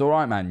 It's all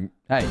right, man.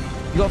 Hey,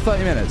 you got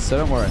 30 minutes, so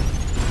don't worry.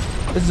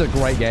 This is a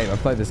great game. I've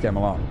played this game a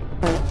lot.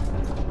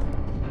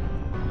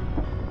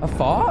 A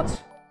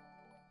fart?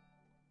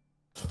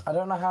 I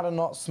don't know how to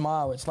not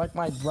smile. It's like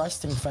my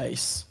resting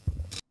face.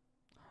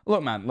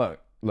 Look, man, look.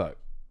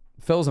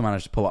 Phil's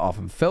managed to pull it off,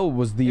 and Phil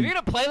was the... If you're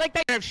gonna play like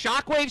that, you have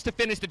shockwaves to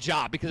finish the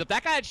job. Because if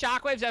that guy had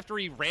shockwaves after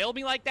he railed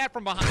me like that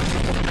from behind...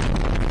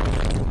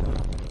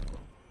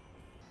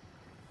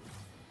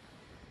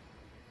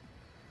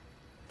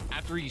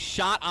 After he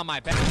shot on my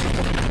back...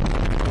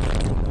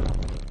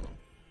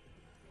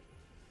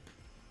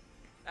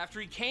 After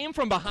he came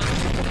from behind...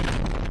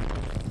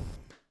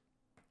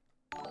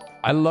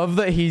 I love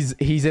that he's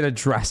in a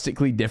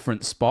drastically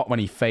different spot when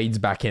he fades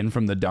back in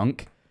from the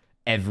dunk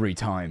every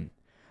time.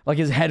 Like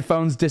his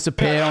headphones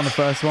disappear on the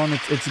first one.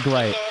 It's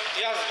great.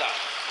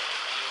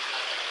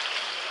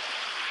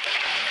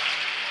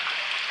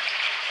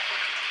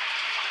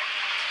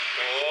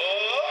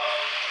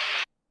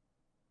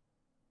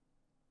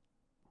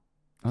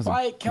 That was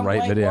a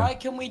great video. Why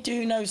can we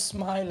do no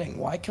smiling?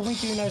 Why can we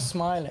do no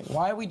smiling?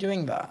 Why are we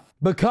doing that?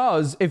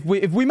 Because if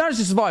we manage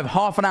to survive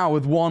half an hour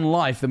with one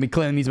life, then we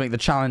clearly need to make the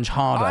challenge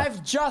harder.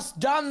 I've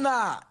just done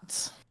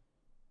that.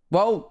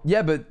 Well,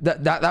 yeah, but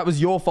that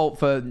was your fault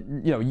for,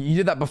 you know, you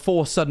did that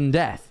before sudden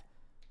death.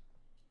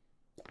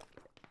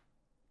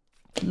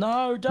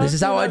 No, don't. This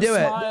is how I do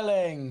it.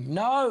 Smiling.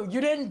 No,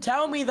 you didn't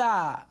tell me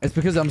that. It's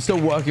because I'm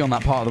still working on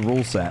that part of the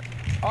rule set.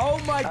 Oh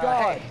my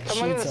god. Hey,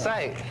 come on to the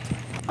site.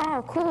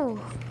 Oh, cool.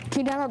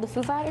 Can you download the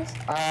Foo Fighters?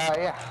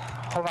 Yeah.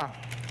 Hold on.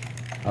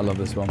 I love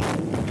this one.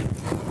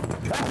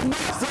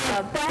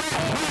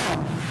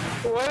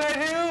 What'd I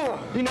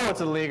do? You know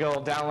it's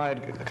illegal.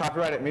 Download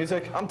copyrighted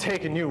music. I'm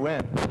taking you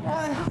in.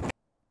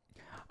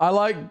 I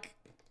like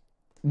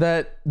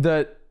that.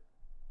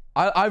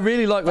 I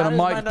really like when a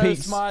mic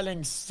peaks.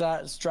 Smiling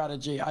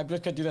strategy. I'm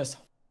just gonna do this.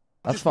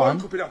 That's fine.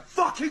 Woke up in a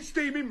fucking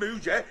steaming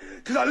mood, yeah?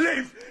 Because I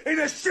live in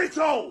a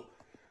shithole.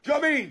 Do you know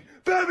what I mean?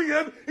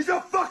 Birmingham is a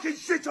fucking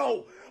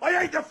shithole. I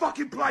hate the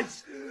fucking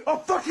place. I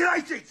fucking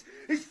hate it.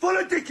 It's full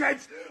of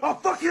dickheads. I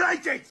fucking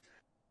hate it.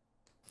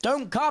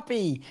 Don't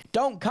copy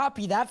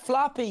that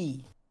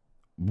floppy.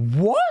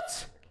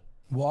 What?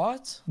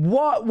 What?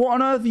 What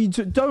on earth are you...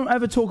 Don't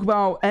ever talk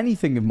about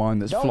anything of mine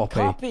that's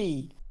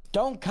floppy.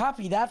 Don't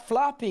copy that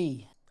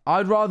floppy.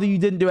 I'd rather you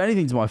didn't do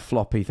anything to my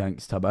floppy,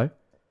 thanks, Tubbo.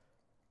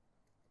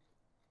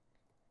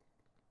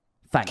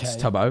 Thanks,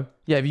 Tubbo.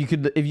 Yeah, if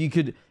you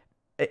could...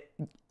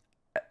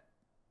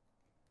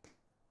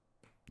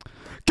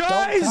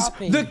 Guys,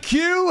 the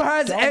queue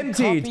has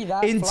emptied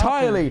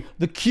entirely.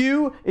 The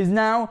queue is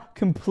now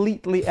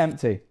completely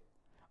empty.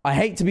 I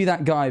hate to be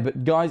that guy,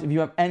 but guys, if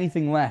you have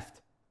anything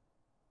left,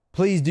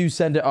 please do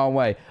send it our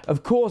way.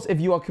 Of course,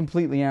 if you are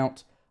completely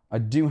out, I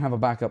do have a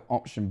backup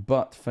option,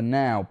 but for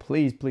now,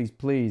 please, please,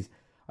 please,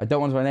 I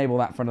don't want to enable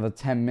that for another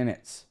 10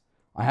 minutes.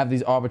 I have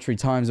these arbitrary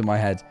times in my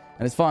head,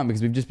 and it's fine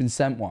because we've just been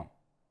sent one.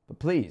 But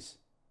please,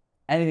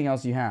 anything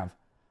else you have.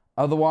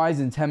 Otherwise,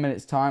 in 10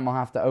 minutes' time, I'll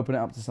have to open it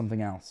up to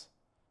something else.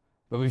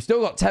 But we've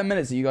still got 10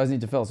 minutes that you guys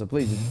need to fill, so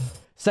please,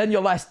 send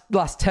your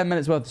last 10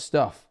 minutes worth of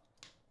stuff.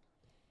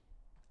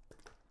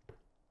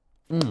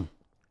 I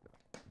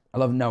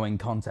love knowing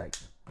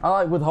context. I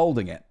like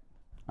withholding it.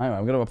 Anyway,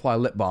 I'm going to apply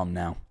lip balm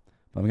now.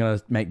 I'm going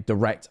to make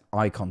direct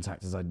eye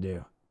contact as I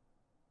do.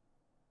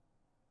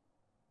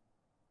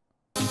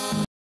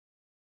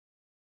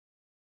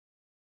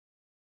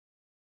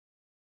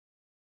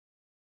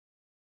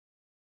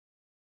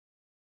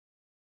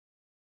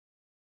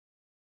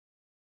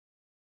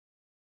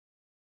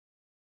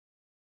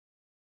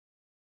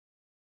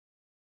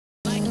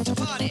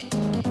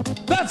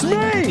 That's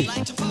me!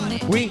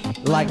 We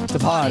like to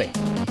party.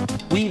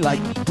 We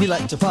like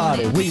to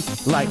party. We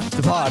like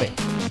to party.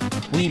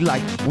 We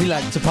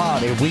like to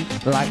party. We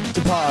like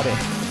to party.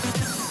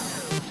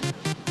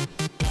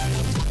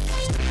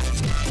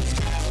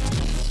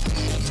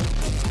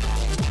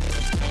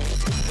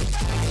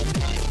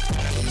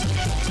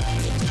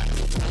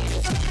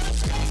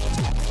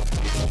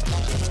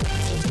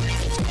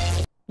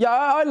 Yeah,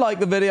 I like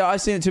the video.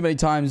 I've seen it too many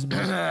times,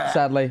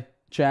 sadly.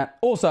 Chat.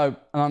 Also,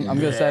 I'm going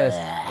to say this.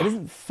 It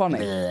isn't funny.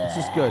 It's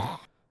just good.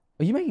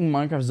 Are you making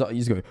Minecraft...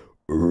 You just go...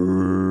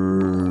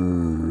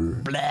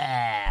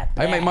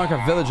 I can make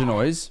Minecraft villager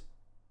noise.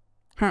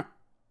 Huh.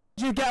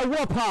 You get a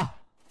whopper.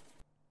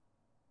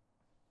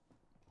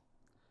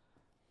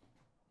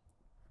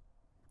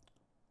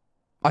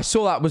 I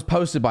saw that was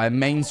posted by a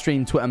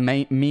mainstream Twitter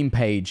meme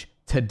page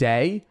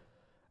today.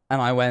 And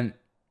I went...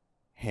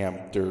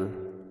 Hamster.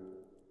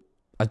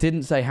 I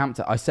didn't say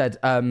hamster. I said...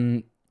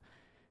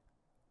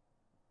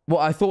 Well,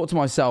 I thought to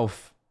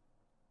myself,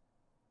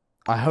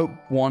 I hope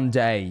one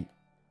day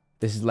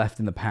this is left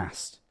in the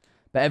past.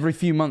 But every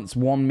few months,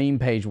 one meme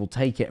page will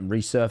take it and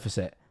resurface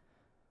it.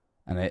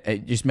 And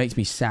it just makes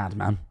me sad,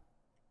 man.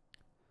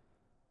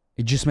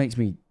 It just makes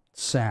me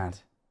sad.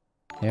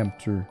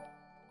 Hamster.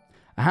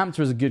 A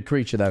hamster is a good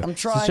creature, though. I'm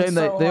trying it's a shame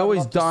so they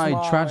always hard not to die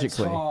smile.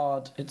 tragically. It's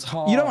hard. It's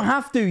hard. You don't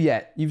have to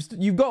yet.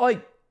 You've got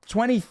like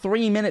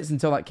 23 minutes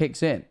until that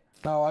kicks in.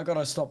 No, I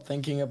gotta stop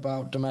thinking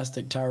about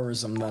domestic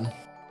terrorism then.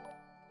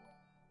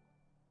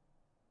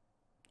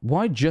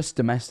 Why just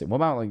domestic? What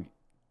about, like...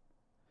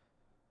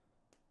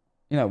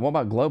 You know, what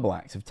about global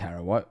acts of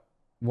terror?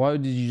 Why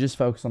did you just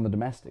focus on the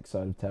domestic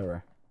side of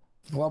terror?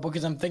 Well,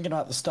 because I'm thinking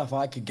about the stuff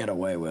I could get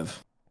away with.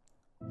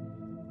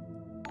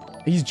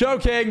 He's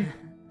joking!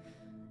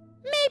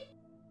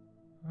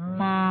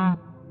 Meep!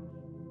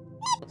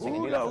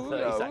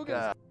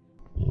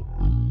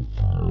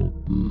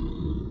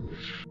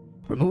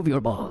 Remove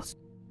your balls.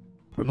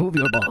 Remove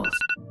your balls.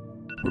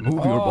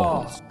 Remove your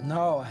balls.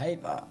 No, I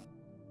hate that.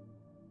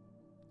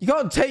 You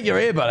can't take your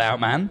earbud out,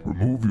 man.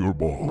 Remove your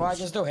balls. Well, I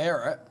can still hear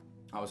it.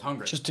 I was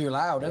hungry. Just too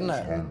loud, isn't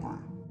it?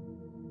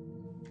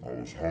 I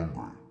was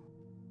hungry.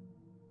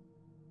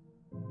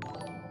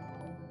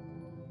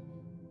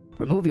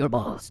 Remove your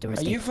balls to Are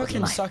escape you from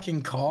fucking life.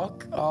 sucking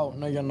cock? Oh,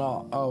 no, you're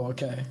not. Oh,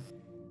 okay.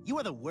 You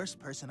are the worst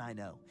person I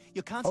know.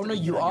 You're Oh, no, constantly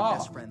you your are.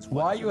 best friend's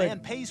Why are wife. you... A man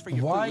pays for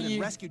your why food are you...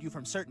 and rescued you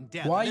from certain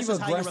death. Why are This you is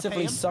how you repay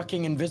aggressively him?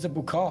 sucking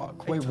invisible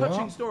cock? Wait,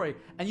 Touching what? story.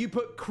 And you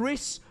put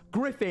Chris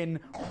Griffin...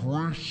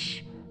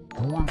 Chris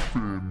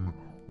Griffin.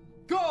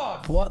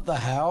 God! What the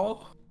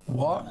hell?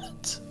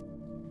 What?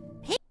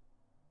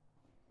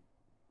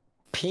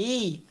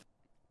 Pee.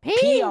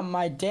 Pee on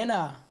my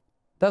dinner.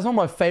 That's one of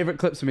my favorite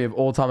clips of me of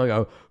all time. I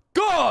go,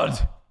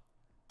 God!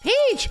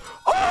 Peach!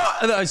 Oh!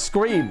 And then I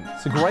scream.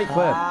 It's a great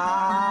clip.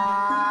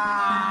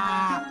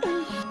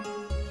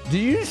 Do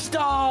you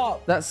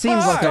stop? That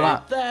seems like a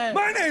lot.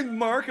 My name's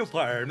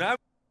Markiplier, and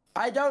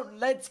I don't.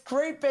 It's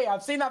creepy.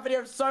 I've seen that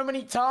video so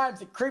many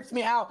times. It creeps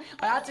me out.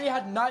 I actually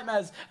had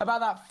nightmares about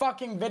that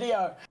fucking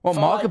video. What,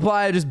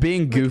 Markiplier just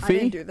being I goofy?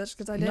 didn't do this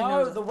because I didn't know. No,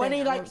 it was the a when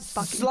thing. he I like would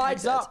fucking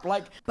slides type it. up,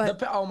 like.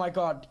 Oh my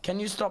god!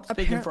 Can you stop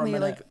speaking for a Apparently,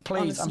 minute, like,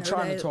 please? on a I'm snow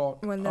trying day, to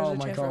talk. when there's Oh a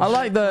my chance god! for I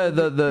like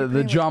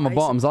the Jama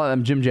bottoms. I like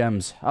them Jim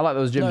Jams. I like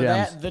those Jim No,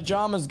 Jams. the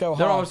Jamas go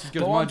They're hard. almost as good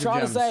But as what my I'm Jim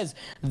trying to say Jams. is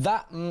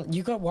that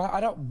you got. I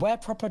don't wear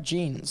proper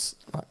jeans.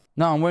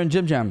 No, I'm wearing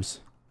Jim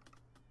Jams.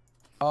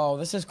 Oh,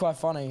 this is quite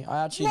funny.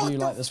 I actually do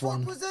like this one.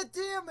 What was that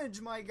damage,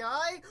 my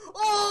guy?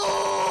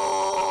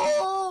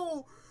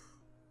 Oh!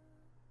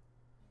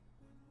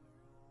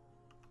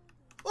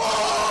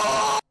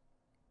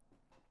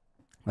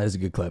 That is a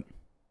good clip.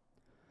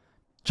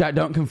 Jack,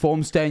 don't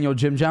conform. Stay in your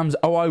Jim Jams.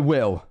 Oh, I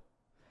will.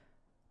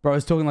 Bro, I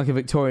was talking like a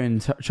Victorian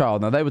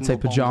child. Now, they would say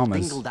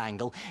pajamas. Dingle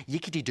dangle,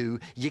 yickety doo,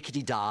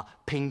 yickety da,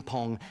 ping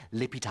pong,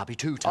 lippy tappy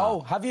too.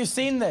 Oh, have you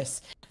seen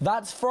this?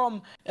 That's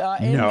from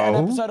in No. an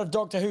episode of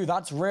Doctor Who.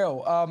 That's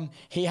real.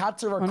 He had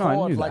to no, I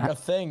record knew like that. a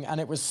thing, and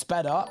it was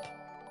sped up.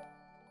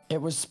 It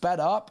was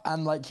sped up,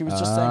 and like he was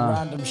just saying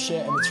random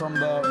shit, and it's from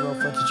the real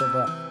footage of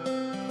it.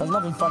 There's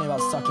nothing funny about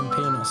sucking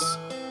penis.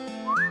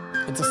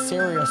 It's a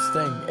serious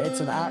thing. It's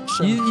an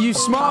action. You of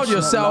smiled passionate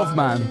yourself,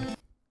 lovemaking. man.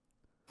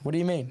 What do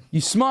you mean?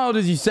 You smiled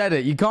as you said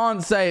it. You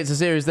can't say it's a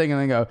serious thing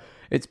and then go,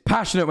 it's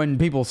passionate when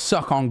people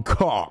suck on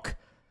cock.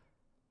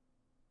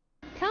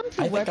 Come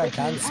to I work think I with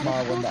can me at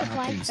smile a when that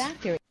Supply happens.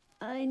 Factory.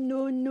 I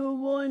know no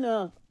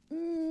wanna.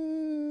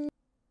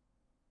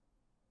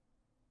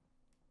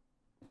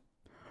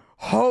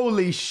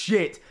 Holy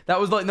shit.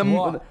 That was like that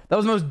was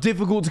the most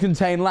difficult to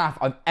contain laugh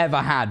I've ever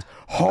had.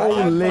 I'm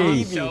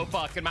Holy. so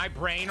fucking my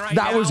brain right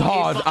That now was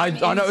hard. is I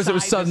fucking noticed it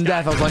was inside sudden this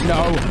death. guy. I was like,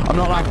 no, I'm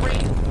not laughing.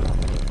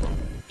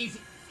 He's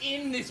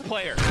in this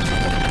player.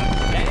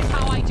 That is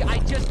how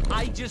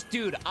I just,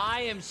 dude,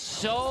 I am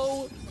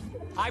so,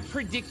 I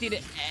predicted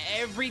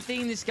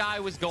everything this guy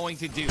was going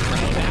to do, bro.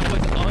 That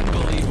was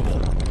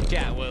unbelievable.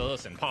 Yeah, well,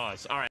 listen,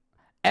 pause. All right.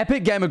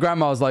 Epic Gamer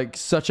Grandma is like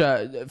such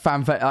a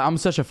fan. I'm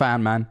such a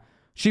fan, man.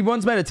 She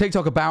once made a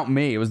TikTok about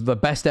me. It was the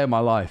best day of my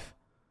life.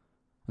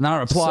 And then I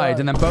replied,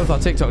 and then both our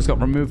TikToks got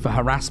removed for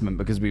harassment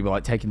because we were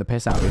like taking the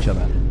piss out of each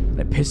other. And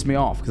it pissed me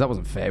off because that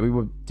wasn't fair. We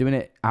were doing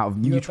it out of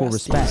mutual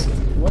respect.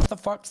 What the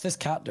fuck's this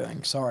cat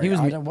doing? Sorry,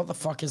 what the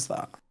fuck is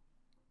that?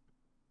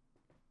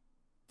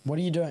 What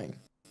are you doing?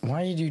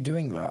 Why are you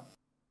doing that?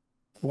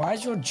 Why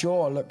does your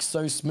jaw look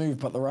so smooth,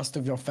 but the rest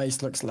of your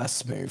face looks less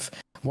smooth?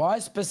 Why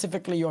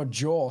specifically your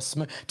jaw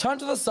smooth? Turn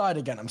to the side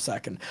again a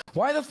second.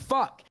 Why the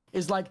fuck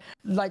is like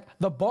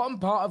the bottom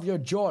part of your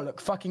jaw look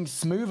fucking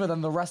smoother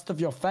than the rest of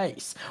your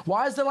face?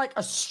 Why is there like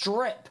a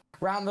strip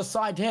around the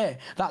side here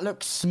that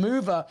looks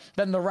smoother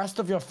than the rest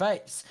of your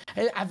face?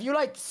 Have you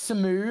like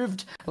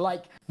smoothed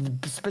like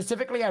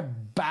specifically a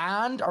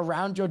band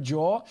around your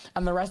jaw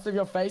and the rest of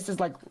your face is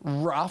like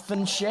rough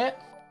and shit?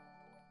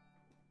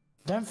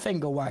 Don't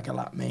finger waggle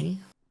at me.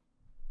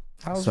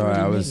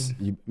 Sorry,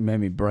 you made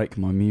me break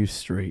my muse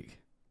streak.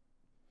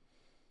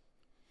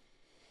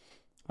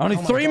 Only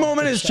 3 more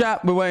minutes,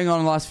 chat. We're waiting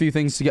on the last few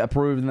things to get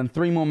approved, and then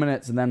 3 more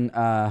minutes, and then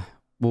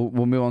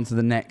we'll move on to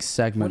the next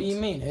segment. What do you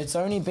mean? It's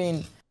only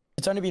been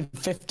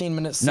 15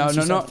 minutes. No,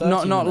 since not you said 30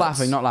 minutes.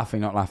 not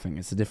laughing.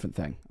 It's a different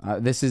thing.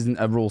 This isn't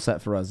a rule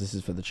set for us. This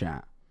is for the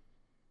chat.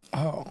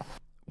 Oh,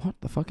 what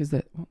the fuck is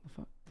that? What the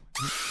fuck?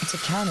 It's a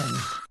cannon.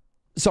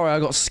 Sorry, I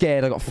got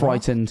scared. I got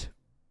frightened.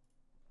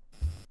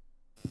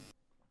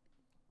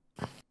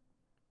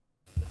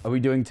 Are we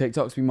doing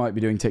TikToks? We might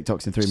be doing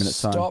TikToks in 3 minutes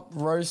time. Stop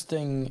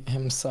roasting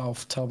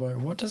himself, Tubbo.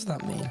 What does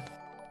that mean?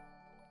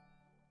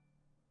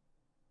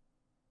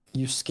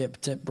 You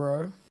skipped it,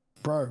 bro.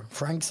 Bro,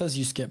 Frank says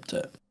you skipped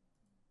it.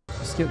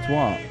 Skipped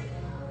what?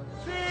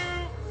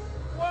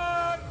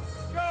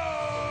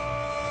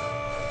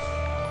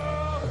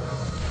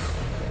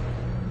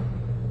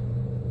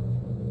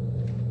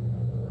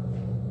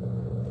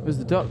 Where's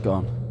the duck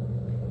gone?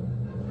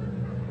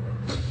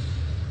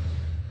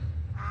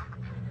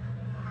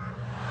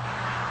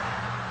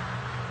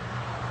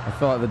 I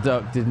feel like the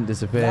duck didn't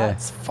disappear.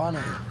 That's funny.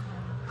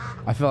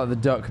 I feel like the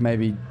duck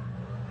maybe...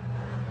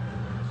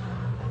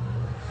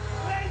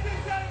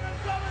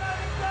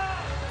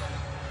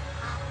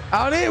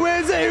 Out here,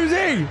 where's he? Who's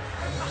he?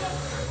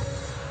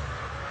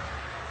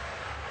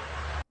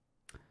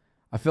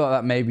 I feel like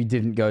that maybe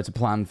didn't go to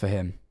plan for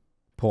him.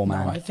 Poor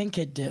man. No, I think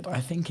it did. I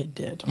think it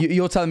did.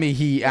 You're telling me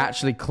he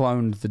actually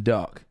cloned the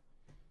duck?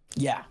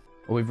 Yeah.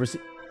 Or we've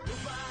received...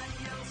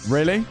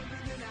 Really?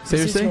 Seriously?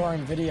 This is your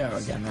own video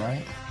again,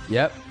 right?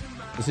 Yep.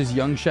 This is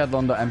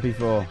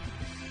youngshedlon.mp4.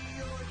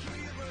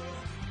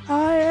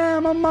 I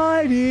am a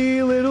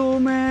mighty little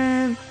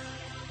man.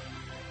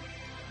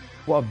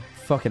 What a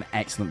fucking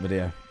excellent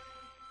video.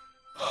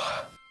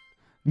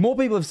 More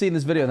people have seen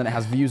this video than it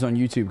has views on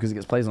YouTube because it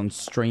gets plays on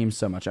stream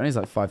so much. It only has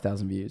like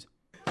 5,000 views.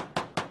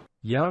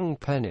 Young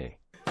Penny.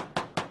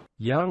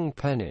 Young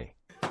Penny.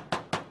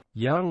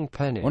 Young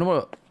Penny. I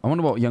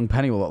wonder what young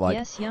Penny will look like.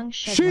 Yes, young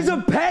Shedlon. She's a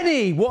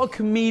penny! What a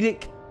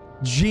comedic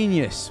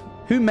genius.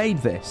 Who made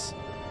this?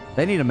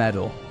 They need a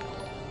medal.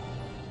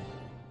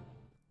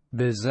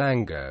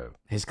 Bizango.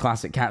 His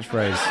classic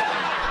catchphrase.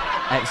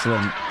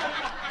 Excellent.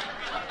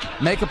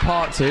 Make a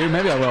part 2.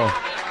 Maybe I will.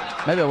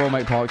 Maybe I will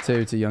make part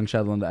 2 to Young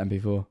Shedlon at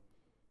MP4.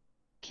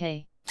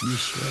 Okay. You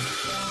should.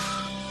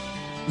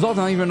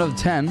 Zoltan, I'll give you another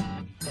 10.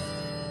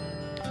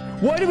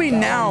 Why do we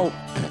now...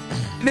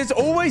 This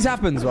always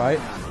happens, right?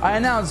 I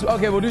announce,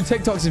 okay, we'll do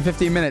TikToks in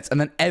 15 minutes, and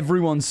then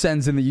everyone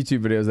sends in the YouTube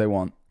videos they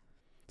want.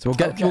 So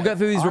we'll get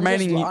through these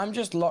remaining... I'm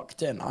just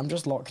locked in. I'm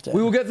just locked in.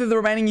 We will get through the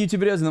remaining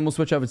YouTube videos, and then we'll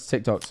switch over to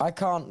TikToks. I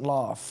can't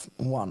laugh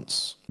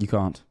once. You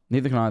can't.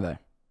 Neither can I, though.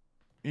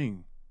 I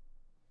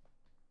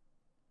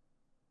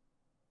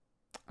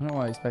don't know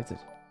what I expected.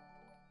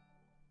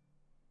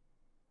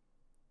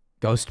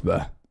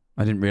 Ghostbur.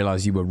 I didn't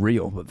realize you were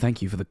real, but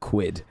thank you for the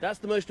quid. That's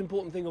the most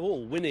important thing of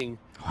all, winning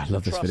I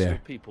love this trust video.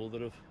 of people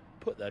that have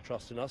put their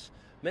trust in us.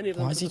 Many of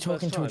them Why is he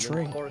talking to a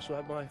tree? Boris will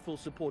have my full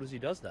support as he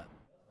does that.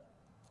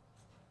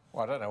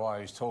 Well, I don't know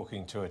why he's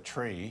talking to a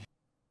tree.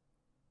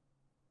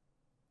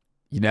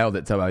 You nailed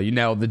it, Tubbo. You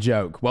nailed the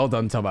joke. Well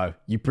done, Tubbo.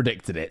 You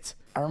predicted it.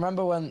 I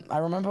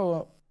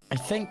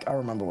think I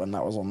remember when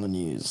that was on the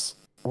news.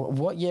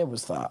 What year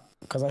was that?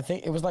 Because I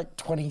think it was like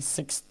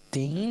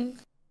 2016.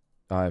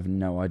 I have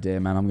no idea,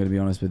 man. I'm going to be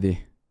honest with you.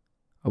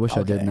 I wish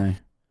I did know.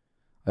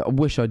 I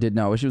wish I did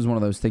know. I wish it was one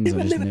of those things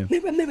I just knew.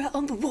 Mirror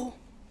on the wall.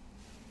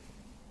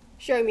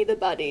 Show me the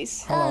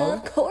buddies. Hello?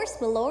 Of course,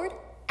 my lord.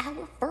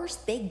 Our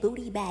first big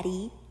booty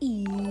baddie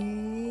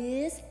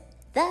is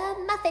the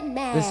Muffin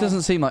Man. This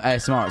doesn't seem like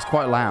ASMR. It's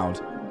quite loud.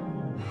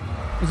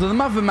 So the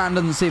Muffin Man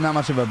doesn't seem that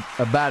much of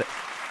a bad...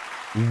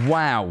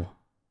 Wow.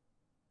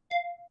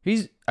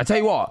 I tell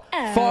you what.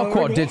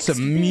 Farquaad did some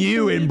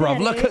mewing, bruv.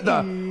 Look at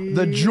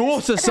the jaw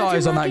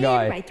size on that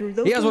guy.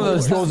 He has one of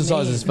those jaw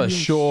sizes for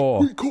sure.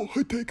 We caught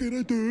her taking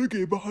a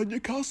doogie behind your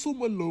castle,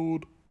 my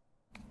lord.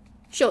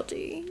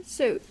 Shotty,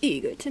 so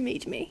eager to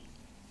meet me.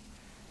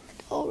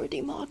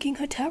 Already marking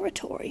her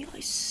territory, I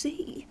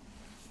see.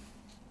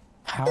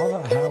 How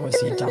the hell has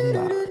he done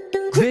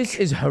that? This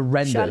is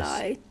horrendous. Shall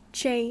I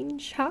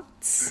change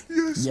hats?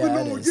 Yes, Yeah,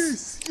 my it lord, is.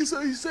 yes. You're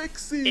so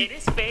sexy. It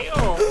is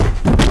fail.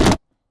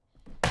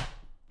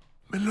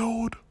 My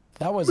lord.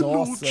 That was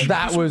awesome.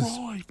 That was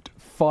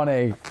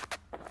funny.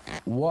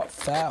 What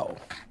fell?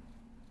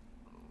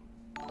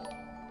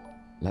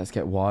 Let's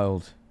get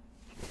wild.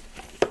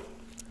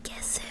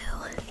 Guess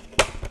who?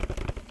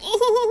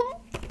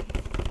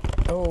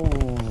 Oh.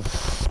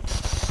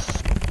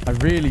 I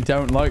really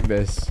don't like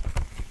this.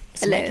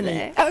 It's making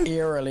me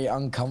eerily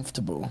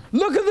uncomfortable.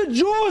 Look at the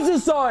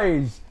jaws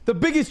size! The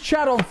biggest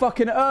chat on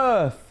fucking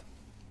Earth.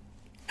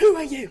 Who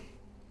are you?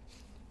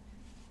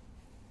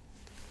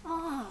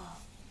 Ah.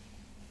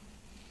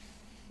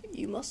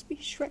 You must be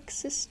Shrek's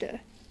sister.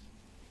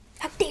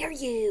 How dare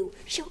you?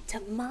 Show up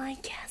to my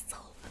castle.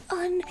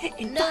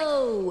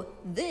 No,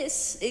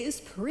 this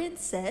is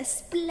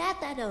Princess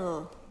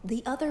Platano,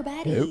 the other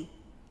baddie. Nope.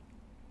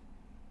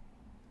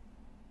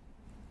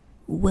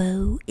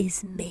 Woe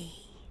is me.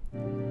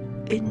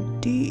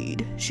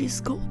 Indeed,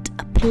 she's got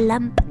a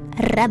plump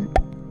rump.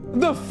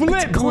 The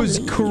flip was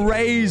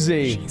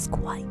crazy. She's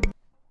quite.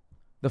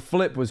 The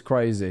flip was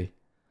crazy.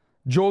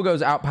 Jaw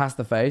goes out past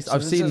the face. So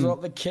this is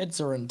what the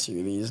kids are into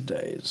these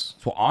days.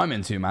 That's what I'm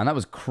into, man. That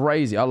was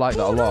crazy. I like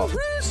that a lot.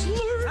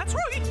 That's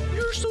right.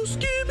 You're so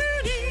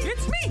skibbity.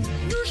 It's me.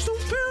 You're so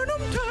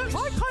venom tax.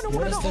 I kind of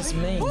What want does to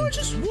this mean? I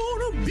just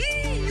want to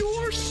be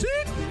your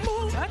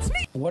Sigma. That's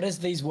me. What does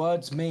these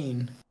words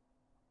mean?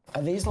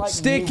 Are these like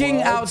Sticking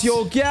new out words?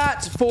 your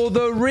gat for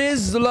the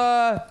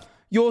Rizzler.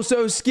 You're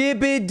so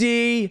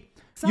skibbity.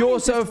 You're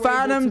so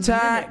Phantom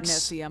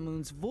Tax.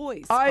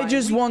 I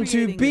just want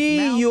to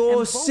be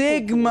your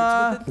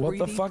Sigma. What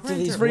the fuck do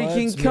these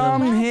freaking words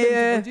come mean?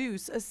 here?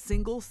 Produce a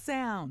single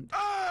sound.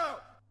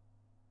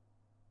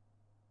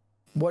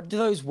 What do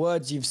those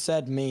words you've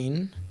said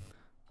mean?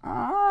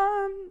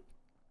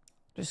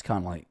 Just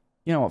kind of like,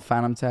 you know what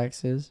Phantom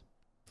Tax is?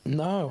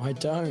 No, I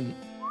don't.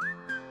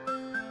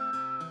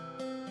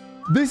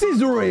 This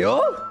is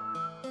real?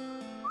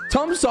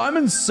 Tom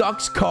Simon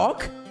sucks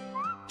cock?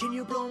 Can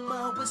you blow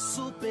my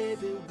whistle,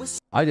 baby? Whistle.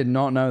 I did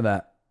not know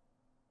that.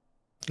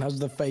 That was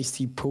the face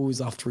he pulls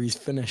after he's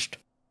finished.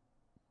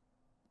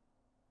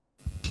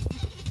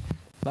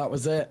 That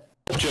was it.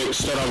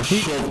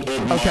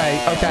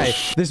 Okay.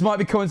 This might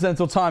be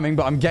coincidental timing,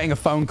 but I'm getting a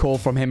phone call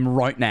from him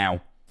right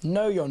now.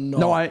 No, you're not.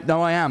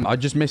 No, I am. I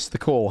just missed the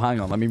call. Hang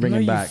on, let me ring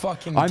him back.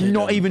 Fucking I'm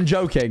not didn't. even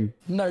joking.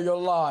 No, you're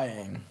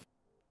lying.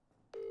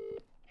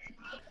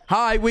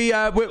 Hi, we're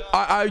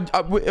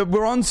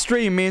on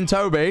stream, me and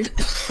Toby.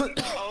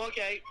 Oh,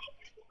 okay.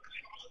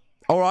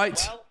 All right.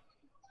 Well,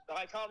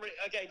 I can't really...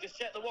 Okay, just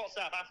check the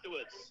WhatsApp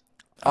afterwards.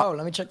 Oh,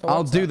 let me check the WhatsApp.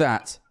 I'll do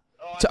that.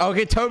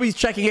 Okay, Toby's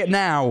checking it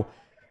now.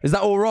 Is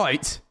that all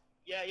right?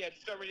 Yeah,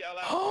 just don't read it out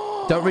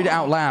loud. Don't read it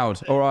out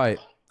loud. All right.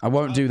 I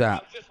won't do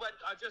that.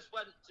 I just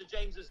went to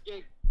James's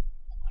gig.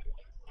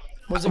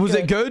 Was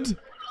it good?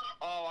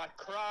 Oh, I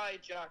cried,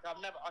 Jack. I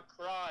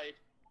cried.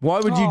 Why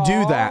would you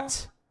do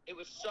that? It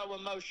was so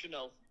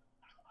emotional.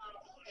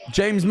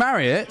 James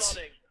Marriott?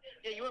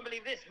 Yeah, you won't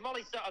believe this.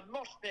 Molly started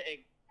mosh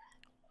pitting.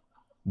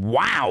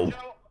 Wow.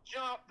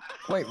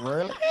 Wait,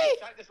 really?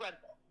 Jack just went,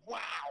 wow.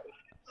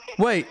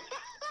 Wait.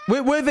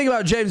 We're thinking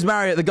about James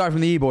Marriott, the guy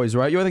from the E-Boys,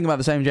 right? You're thinking about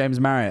the same James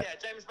Marriott.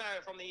 Yeah, James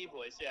Marriott from the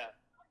E-Boys, yeah.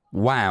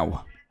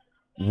 Wow.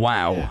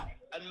 Yeah.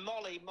 And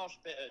Molly mosh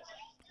pitted.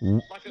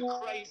 Like a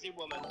crazy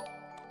woman.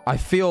 I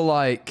feel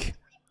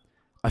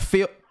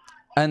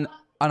and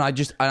I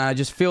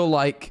just feel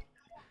like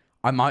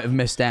I might have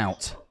missed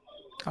out.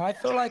 I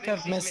feel like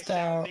I've missed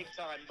out. Big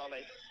time, Molly.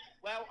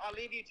 Well, I'll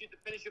leave you to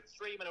finish up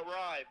stream and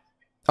arrive.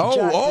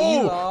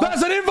 Oh,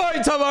 that's an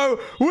invite, Tubbo!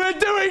 We're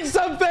doing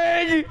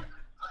something!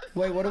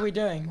 Wait, what are we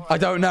doing? I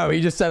don't know.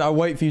 He just said, I'll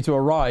wait for you to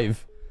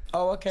arrive.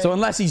 Oh, okay. So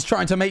unless he's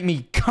trying to make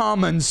me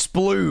come and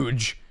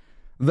splooge,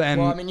 then...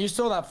 Well, I mean, you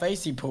saw that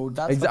face he pulled.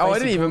 That's the face I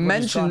didn't even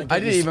mention... I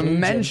didn't even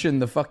mention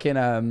the fucking...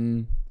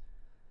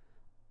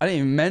 I didn't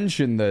even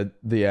mention the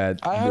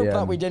I hope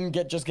that we didn't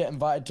just get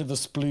invited to the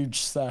splooge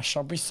sesh.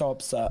 I'll be so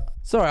upset.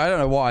 Sorry, I don't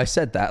know why I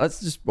said that. Let's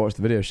just watch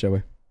the video, shall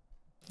we?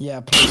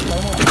 Yeah, please.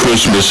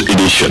 Christmas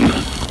edition.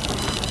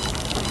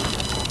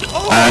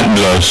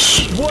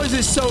 Antlers. Why is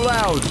it so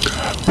loud?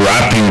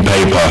 Wrapping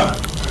paper.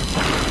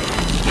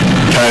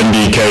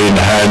 Candy cane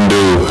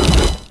handle.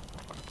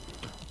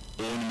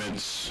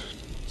 Ornaments.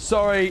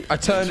 Sorry, I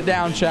turned it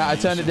down, chat. I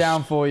turned it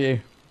down for you.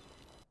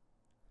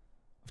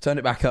 I've turned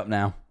it back up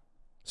now.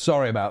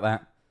 Sorry about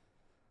that.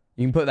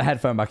 You can put the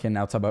headphone back in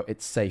now, Tubbo.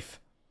 It's safe.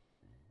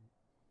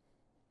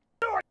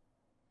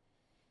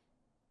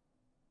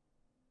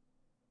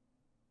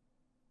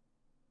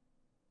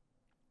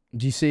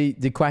 Do you see?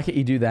 Did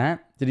Quackity do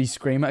that? Did he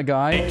scream at a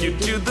guy? Thank you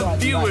to the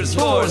viewers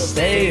for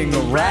staying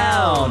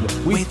around.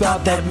 We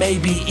thought that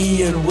maybe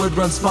Ian would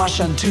run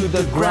Smosh onto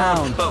the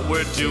ground, but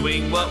we're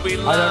doing what we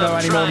love. I don't know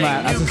any more than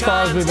that. That's as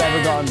far as we've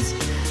ever gone. This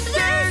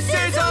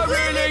is a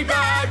really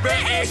bad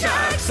British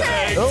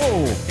accent.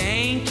 Oh.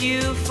 Thank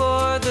you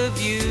for the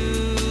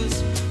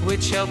views,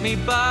 which helped me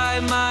buy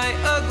my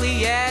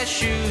ugly ass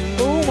shoes.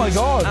 Oh my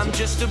god. I'm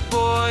just a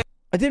boy.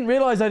 I didn't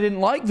realize I didn't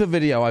like the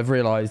video. I've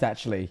realized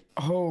actually.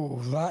 Oh,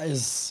 that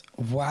is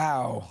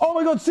wow. Oh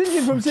my god,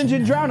 Sinjin from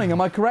Sinjin Drowning. Am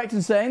I correct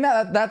in saying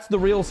that? That's the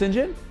real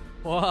Sinjin?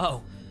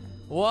 Whoa.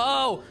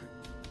 Whoa.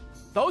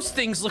 Those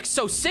things look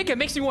so sick, it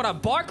makes me want to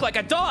bark like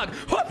a dog.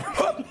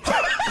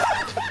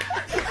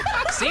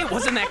 See,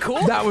 wasn't that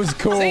cool? That was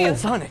cool. See,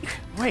 it's Sonic.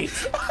 Great.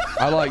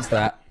 I liked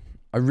that.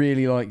 I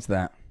really liked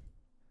that.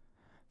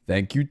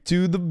 Thank you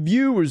to the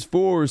viewers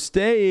for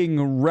staying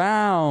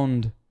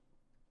around.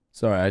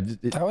 Sorry,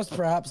 that was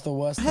perhaps the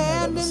worst thing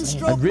I've ever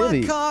seen. I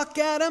really... Cock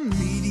at a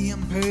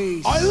medium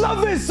pace. I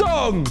love this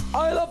song!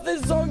 I love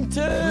this song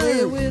too!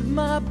 Play with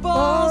my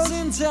balls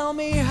and tell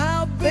me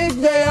how big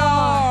they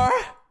are.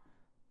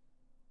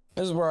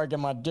 This is where I get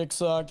my dick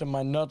sucked and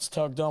my nuts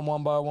tugged on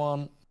one by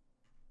one.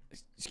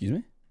 Excuse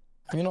me?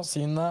 Have you not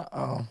seen that?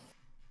 Oh.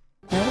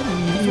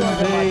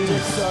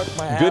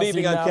 Good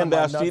evening, I'm Ken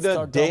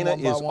Bastida. Dana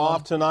is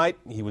off tonight.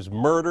 He was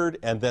murdered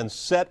and then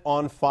set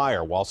on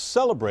fire while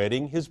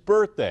celebrating his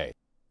birthday.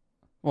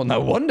 Well, no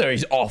wonder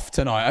he's off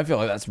tonight. I feel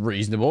like that's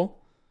reasonable.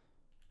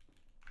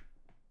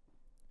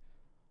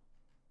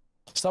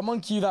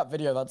 Someone cue that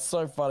video. That's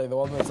so funny. The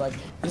one that's like,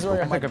 this is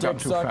where I get my dick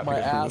sucked, my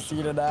ass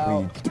eaten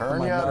out.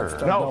 Turn yet or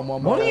no?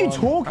 What are you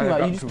talking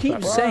about? You just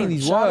keep saying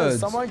these words.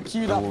 Someone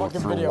cue that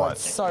fucking video.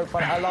 It's so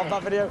funny. I love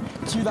that video.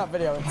 Cue that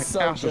video. It's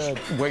so good.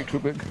 Way too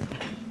big.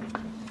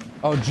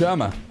 Oh,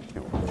 Germa.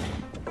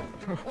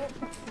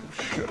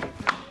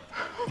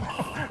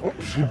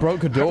 Oops. You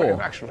broke a door. I've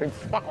actually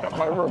fucked up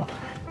my room.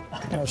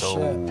 Oh,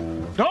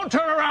 shit. Don't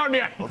turn around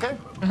yet. Okay.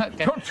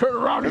 Don't turn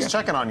around Just yet.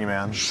 checking on you,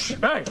 man.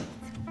 Hey,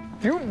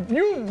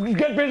 you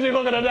get busy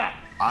looking at that.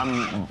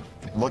 I'm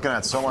looking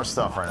at so much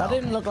stuff right now. That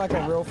didn't look like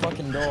a real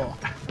fucking door.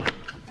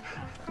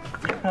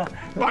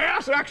 My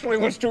ass actually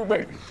was too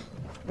big.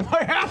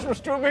 My ass was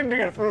too big to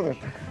get through this.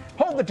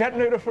 Hold the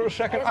detonator for a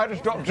second. I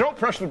just don't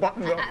press the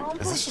button though.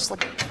 Is this just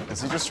like?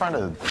 Is he just trying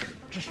to?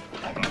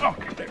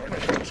 Okay, there it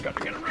is. Just got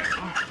to get it right.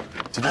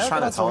 Is he just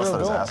trying to tell us that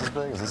his ass is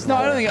big? Is this? No,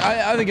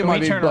 I think it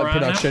might be blood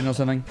production or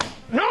something.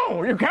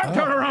 No, you can't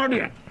turn around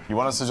yet. You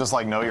want us to just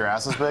like know your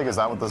ass is big? Is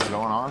that what this is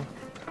going on?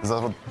 Is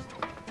that what?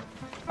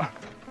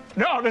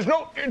 No, there's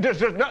no.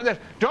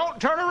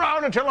 Don't turn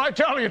around until I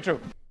tell you to.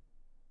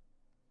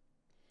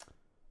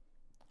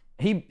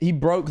 He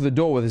broke the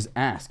door with his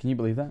ass. Can you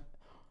believe that?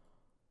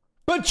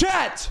 But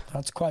chat!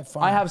 That's quite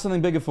funny. I have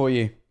something bigger for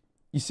you.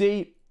 You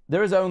see,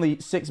 there is only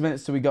 6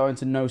 minutes till we go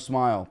into No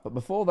Smile. But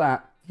before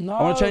that, No,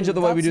 I want to change up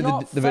the way we do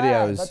the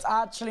videos. That's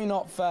actually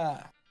not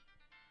fair.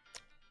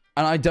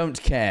 And I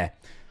don't care.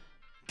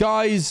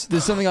 Guys,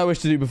 there's something I wish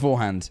to do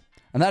beforehand.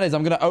 And that is,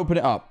 I'm going to open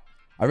it up.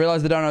 I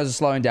realize the donos are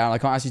slowing down. I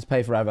can't ask you to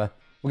pay forever.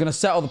 We're going to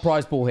settle the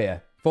prize pool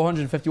here.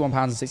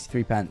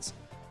 £451.63.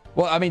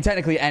 Well, I mean,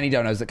 technically, any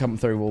donos that come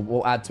through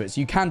will add to it.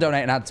 So you can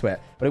donate and add to it,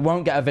 but it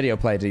won't get a video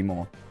played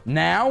anymore.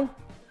 Now,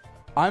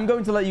 I'm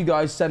going to let you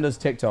guys send us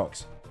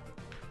TikToks.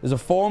 There's a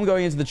form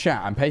going into the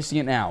chat. I'm pasting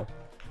it now.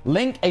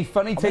 Link a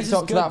funny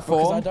TikTok to that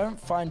form. I don't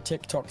find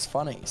TikToks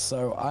funny,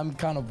 so I'm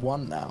kind of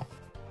one now.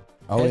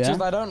 Oh, it's yeah?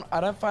 just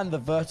I don't find the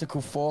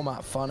vertical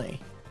format funny.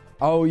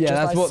 Oh, yeah,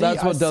 that's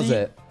what does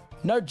it.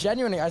 No,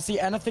 genuinely, I see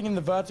anything in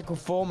the vertical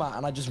format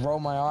and I just roll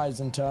my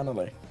eyes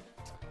internally.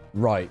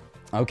 Right.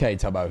 Okay,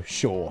 Tubbo,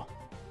 sure.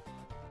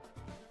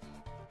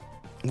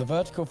 The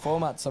vertical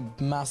format's a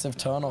massive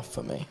turnoff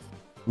for me.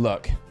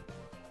 Look.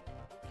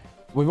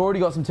 We've already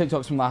got some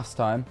TikToks from last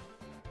time.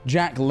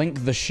 Jack,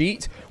 link the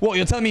sheet. What,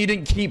 you're telling me you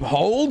didn't keep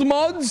hold,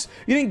 mods?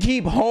 You didn't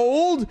keep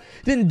hold?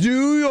 Didn't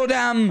do your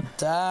damn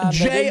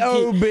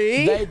JOB?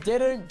 They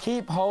didn't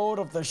keep hold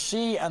of the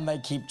sheet and they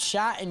keep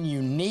chat in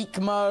unique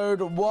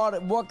mode.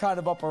 What kind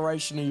of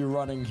operation are you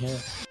running here?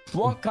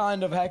 What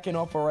kind of heckin'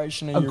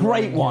 operation are you running here? A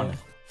great one.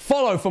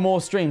 Follow for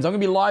more streams. I'm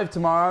going to be live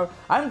tomorrow.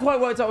 I haven't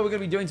quite worked out what we're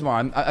going to be doing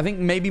tomorrow. I think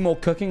maybe more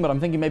cooking, but I'm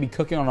thinking maybe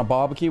cooking on a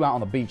barbecue out on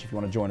the beach if you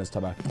want to join us,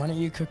 Tubbo. Why don't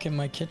you cook in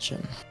my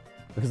kitchen?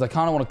 Because I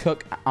kind of want to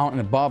cook out in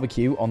a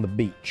barbecue on the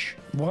beach.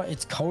 What?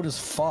 It's cold as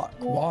fuck.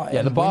 Why?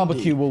 Yeah, the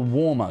barbecue will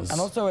warm us.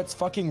 And also, it's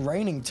fucking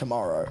raining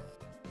tomorrow.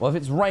 Well, if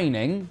it's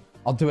raining,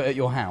 I'll do it at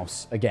your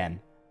house again.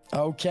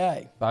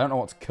 Okay. But I don't know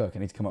what to cook. I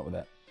need to come up with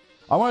it.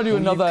 I want to do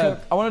another.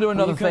 I want to do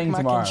another thing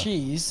tomorrow. Mac and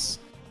cheese.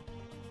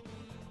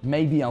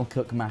 Maybe I'll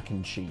cook mac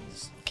and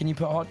cheese. Can you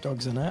put hot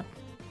dogs in it?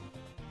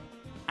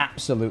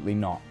 Absolutely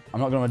not. I'm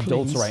not going to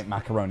adulterate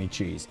macaroni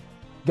cheese.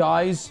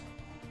 Guys,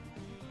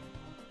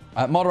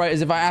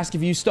 moderators, if I ask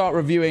if you start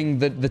reviewing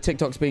the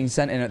TikToks being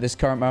sent in at this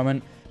current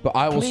moment, but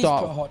I will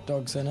start... Please put hot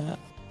dogs in it.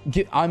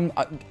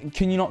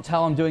 Can you not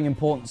tell I'm doing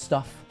important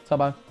stuff,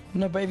 Tubbo?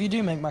 No, but if you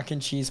do make mac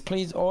and cheese,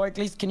 please, or at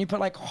least can you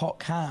put like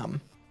hot ham?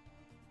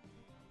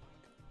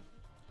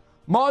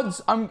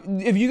 Mods,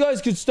 if you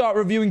guys could start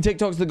reviewing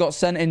TikToks that got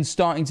sent in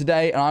starting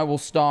today, and I will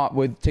start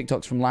with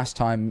TikToks from last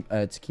time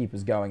to keep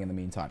us going in the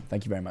meantime.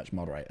 Thank you very much,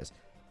 moderators.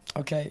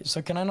 Okay,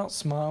 so can I not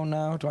smile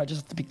now? Do I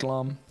just have to be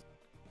glum?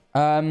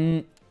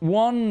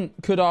 One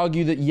could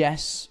argue that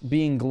yes,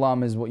 being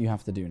glum is what you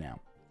have to do now.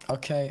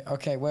 Okay,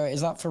 wait, is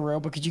that for real?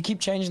 Because you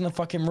keep changing the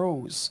fucking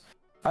rules.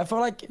 I feel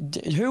like,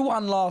 who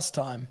won last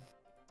time?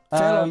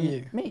 Phil or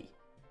you? Me.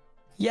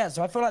 Yeah,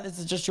 so I feel like this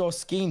is just your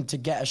scheme to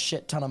get a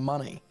shit ton of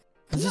money.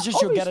 This is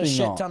just your get a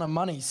shit ton of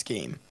money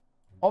scheme.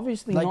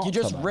 Obviously like, not. you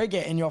just rig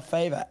it in your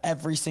favor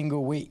every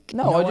single week.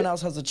 No, no one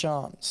else has a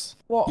chance.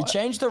 What? You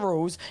change the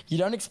rules. You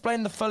don't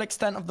explain the full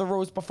extent of the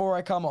rules before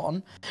I come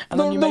on. And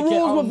then you make it,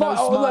 no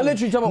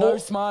smiling. No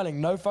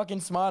smiling. No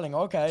fucking smiling.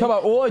 Okay.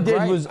 All I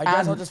did was I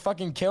guess I'll just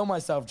fucking kill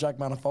myself, Jack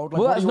Manifold.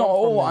 Like, well, that's not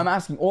all I'm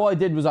asking. All I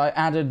did was I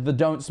added the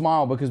don't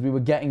smile because we were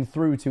getting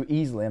through too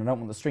easily and I don't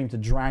want the stream to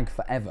drag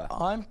forever.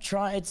 I'm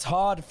trying. It's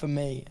hard for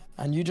me.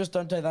 And you just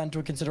don't take that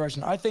into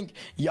consideration. I think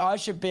I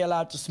should be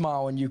allowed to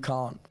smile and you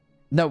can't.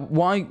 No,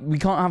 why? We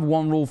can't have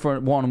one rule for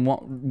one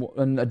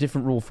and a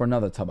different rule for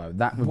another, Tubbo.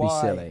 That would be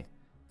silly.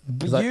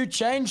 But you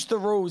changed the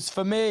rules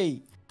for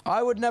me.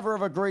 I would never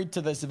have agreed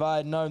to this if I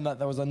had known that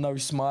there was a no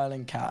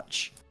smiling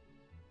catch.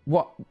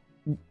 What?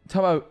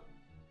 Tubbo,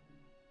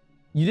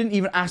 you didn't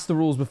even ask the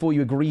rules before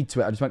you agreed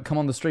to it. I just went, come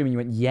on the stream, and you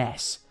went,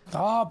 yes.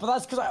 Oh, but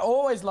that's because I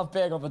always love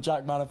being on the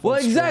Jack Manifold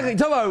Well, exactly,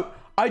 stream. Tubbo.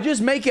 I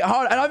just make it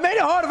hard, and I've made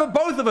it harder for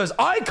both of us.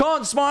 I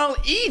can't smile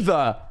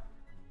either.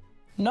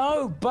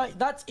 No, but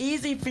that's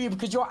easy for you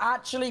because you're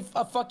actually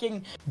a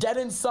fucking dead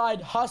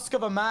inside husk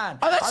of a man.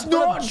 Oh, that's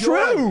not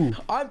true.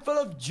 I'm full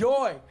of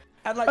joy.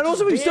 And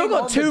also, we've still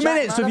got 2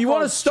 minutes, so if you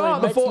want to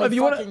start before, if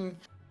you want to...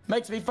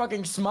 makes me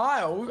fucking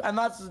smile, and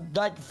that's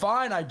like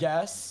fine, I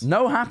guess.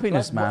 No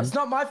happiness, man. It's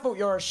not my fault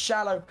you're a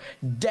shallow,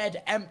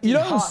 dead, empty You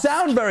don't husk.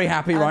 sound very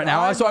happy right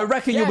now, so I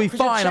reckon you'll be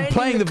fine. I'm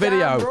playing the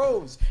video.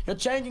 Rules. You're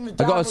changing the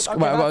damn rules.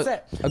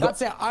 Okay,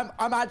 that's it.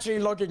 I'm actually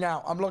logging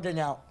out. I'm logging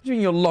out. What do you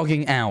mean you're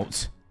logging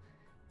out?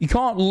 You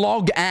can't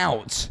log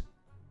out.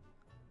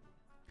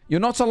 You're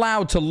not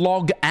allowed to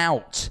log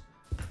out.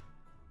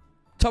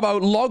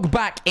 Tubbo, log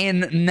back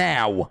in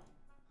now.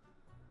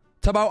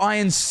 Tubbo, I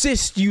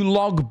insist you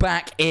log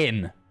back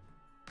in.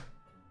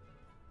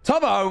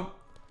 Tubbo,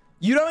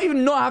 you don't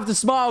even not have to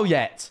smile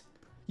yet.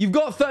 You've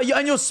got 30,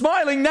 and you're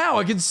smiling now.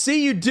 I can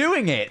see you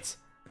doing it.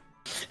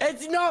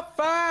 It's not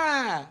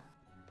fair.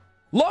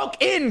 Log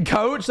in,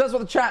 coach. That's what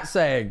the chat's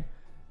saying.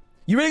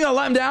 You really gonna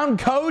let him down,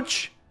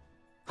 coach?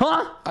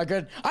 Huh? I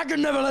could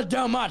never let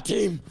down my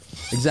team.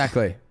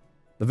 Exactly.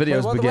 The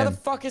videos begin. Where the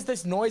fuck is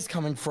this noise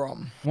coming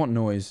from? What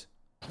noise?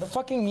 The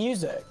fucking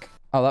music.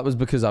 Oh, that was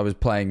because I was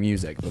playing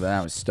music, but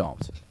now it's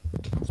stopped.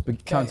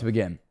 It's time to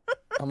begin.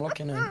 I'm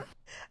looking in.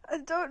 I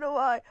don't know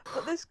why,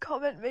 but this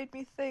comment made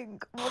me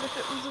think, what if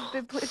it was a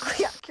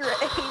biblically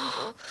accurate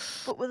angel,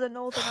 but with a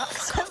northern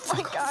accent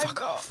like I've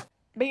got?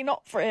 Be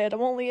not afraid,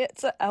 I'm only here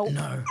to help.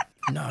 No,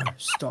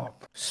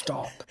 stop.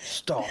 Stop.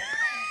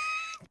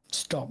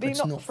 Be It's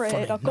not not afraid,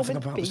 funny. I'll come Nothing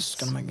in about peace. this is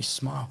gonna make me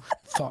smile.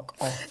 Fuck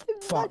off.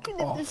 Fuck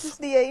Imagine if off. this is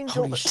the angel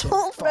Holy that shit,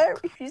 told fuck Mary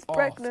she's off.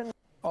 pregnant.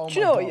 Oh Do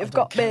you my know God, I you've don't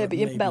got care.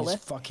 baby in Maybe belly?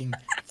 he's fucking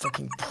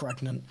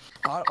pregnant.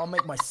 I'll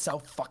make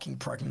myself fucking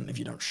pregnant if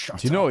you don't shut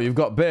up. Do you know you've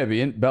got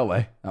baby in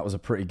belly? That was a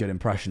pretty good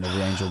impression of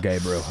the angel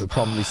Gabriel, who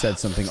probably said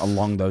something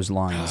along those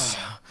lines.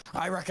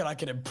 I reckon I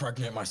could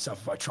impregnate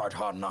myself if I tried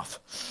hard enough.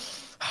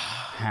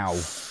 How?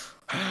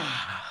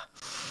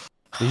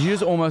 Did you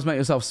just almost make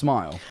yourself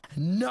smile?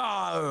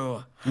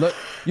 No! Look,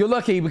 you're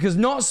lucky because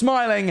not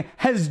smiling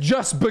has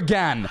just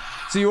began.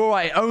 So you're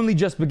alright, it only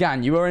just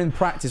began. You were in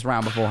practice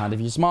round beforehand.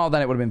 If you smiled,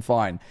 then it would have been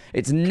fine.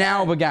 It's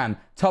now began.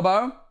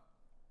 Tubbo,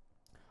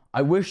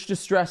 I wish to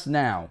stress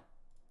now,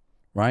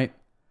 right,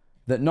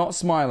 that not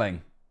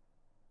smiling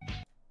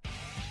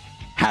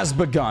has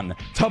begun.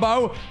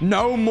 Tubbo,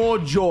 no more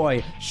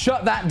joy.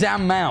 Shut that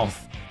damn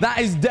mouth. That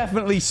is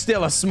definitely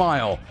still a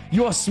smile.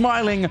 You are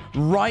smiling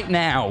right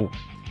now.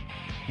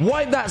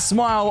 Wipe that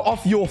smile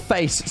off your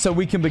face so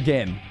we can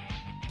begin.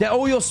 Get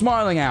all your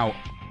smiling out.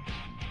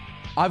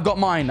 I've got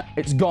mine.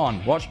 It's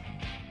gone. Watch.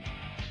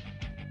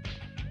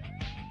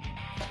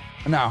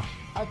 Now.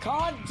 I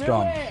can't do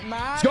gone. it,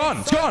 man. It's gone.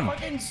 It's It's so gone.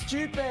 fucking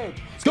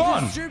stupid. It's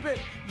gone. It's stupid.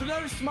 The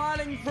no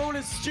smiling rule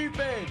is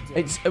stupid.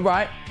 It's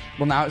right.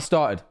 Well, now it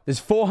started. There's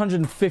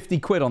 450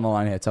 quid on the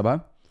line here,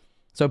 Tubbo.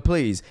 So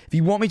please, if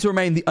you want me to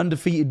remain the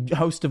undefeated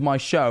host of my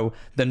show,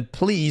 then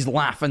please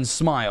laugh and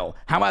smile.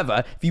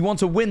 However, if you want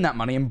to win that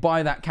money and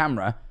buy that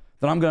camera,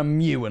 then I'm going to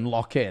mew and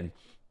lock in.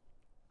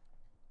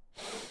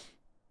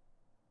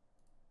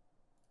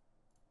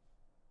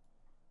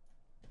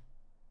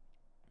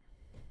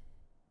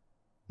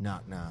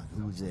 Knock, knock,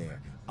 who's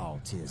there?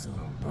 Autism.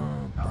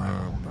 Burn,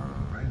 burn,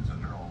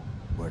 burn.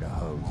 Where the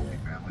hoes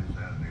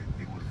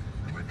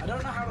at? I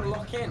don't know how to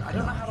lock in. I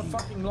don't know how to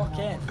fucking lock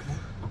in.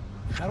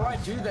 How do I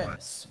do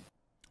this?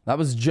 That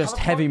was just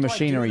heavy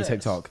machinery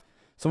TikTok.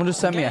 Someone just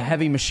sent me a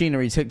heavy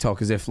machinery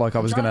TikTok as if like I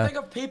was I'm gonna. trying to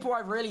think of people I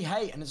really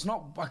hate, and it's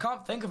not. I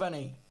can't think of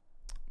any.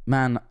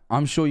 Man,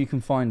 I'm sure you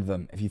can find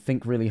them if you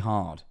think really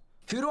hard.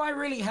 Who do I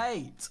really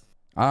hate?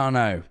 I don't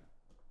know.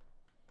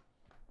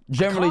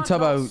 Generally, I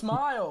can't not Tubbo.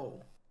 smile.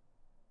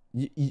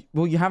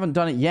 Well, you haven't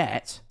done it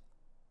yet.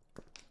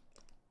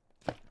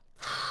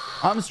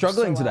 I'm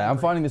struggling today. I'm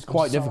finding this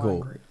quite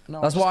difficult.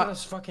 No, That's I'm why.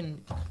 just gonna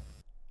fucking...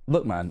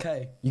 Look, man.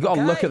 Okay. You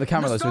gotta look at the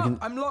camera though, so we can.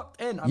 I'm locked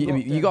in.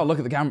 You gotta look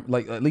at the camera,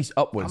 like at least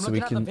upwards, so we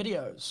can. I'm looking at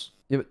the videos.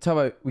 Yeah, but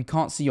Tubbo, we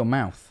can't see your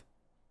mouth.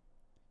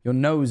 Your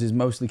nose is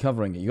mostly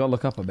covering it. You gotta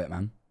look up a bit,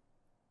 man.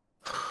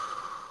 I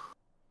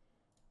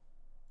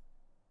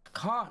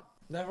can't.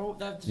 They're all.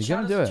 You're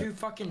gonna do it. Too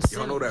fucking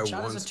silly. Y'all know that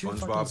Channels one are too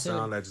fucking SpongeBob silly.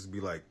 sound that just be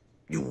like,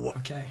 you what?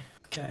 Okay.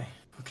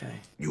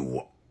 You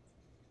what?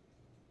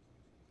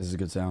 This is a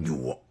good sound. You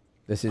what?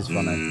 This is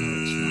funny.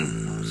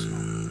 No, it's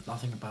not.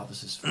 Nothing about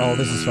this is funny. Oh,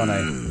 this is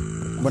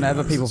funny.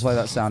 Whenever people play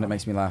that sound, it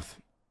makes me laugh.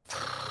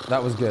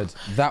 That was good.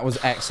 That was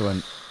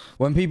excellent.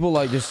 When people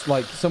like just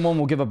like someone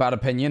will give a bad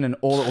opinion and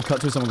all it will cut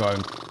to is someone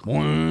going.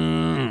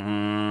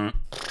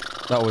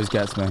 That always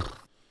gets me.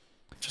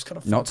 Just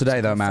gotta Not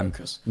today though, man.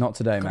 Focus. Not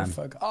today, man.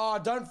 Oh,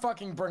 don't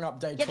fucking bring up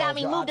day 12. You got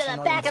me You're moved to actually the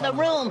not back of even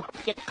the funny. room.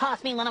 You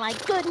cost me one of my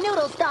good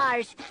noodle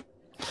stars.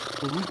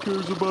 But who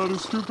cares about a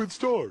stupid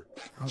star?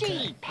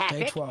 Gee,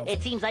 Patrick, 12.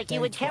 it seems like Day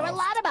you would care a 12.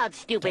 lot about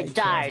stupid Day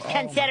stars, 12. Oh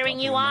my considering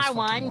God, you we almost are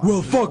one. fucking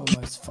Well, fuck. We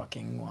almost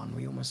fucking won.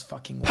 We almost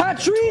fucking won.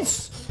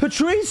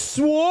 Patrice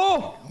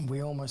swore.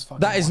 We almost fucking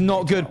That is won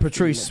not day good. 12.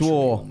 Patrice We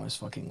swore. almost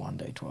fucking won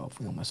day 12.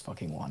 We almost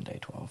fucking won day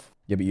 12.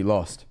 Yeah, but you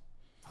lost.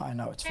 I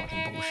know it's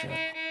fucking bullshit.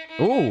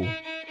 Ooh.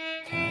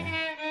 Okay.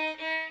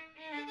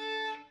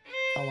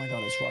 Oh my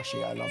God, it's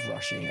Rushy. I love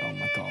Rushy. Oh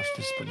my gosh,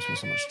 this brings me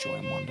so much joy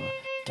and wonder.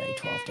 Day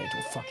 12,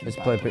 fucking It's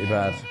bad played boy pretty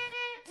bad. Helen.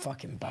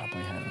 Fucking bad boy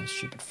Helen,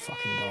 stupid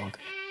fucking dog.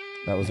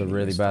 That was a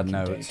really bad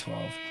note.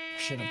 12.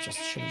 Should have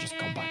just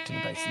gone back to the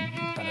base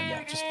and better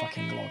yet, just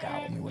fucking log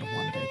out and we would have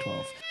won day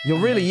 12. You're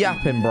really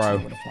yapping,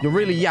 bro. You're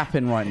really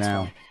yapping right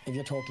now. If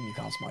you're talking, you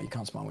can't smile. You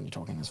can't smile when you're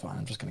talking. It's fine.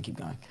 I'm just gonna keep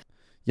going.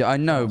 Yeah, I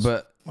know,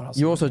 but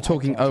you're also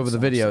talking over the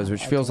videos,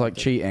 which feels like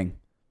cheating.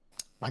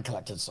 I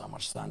collected so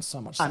much sand, so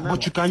much.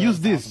 But you can use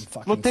this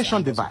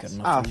flotation device.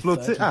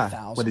 Floating.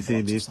 What they say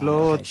is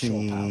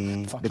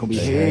floating. They can be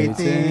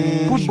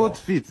hating. Put both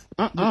feet.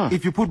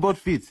 If you put both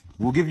feet,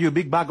 we'll give you a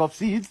big bag of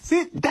seeds.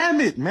 See,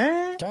 damn it,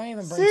 man. Don't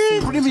even bring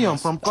seeds. Premium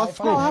from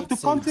Costco. I have to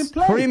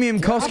contemplate. Premium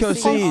Costco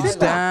seeds.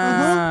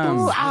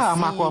 Damn.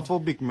 I'm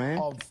aquaphobic, man.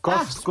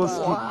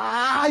 Costco.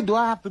 Why do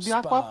I have to be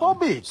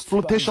aquaphobic?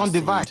 Flotation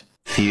device.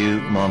 Few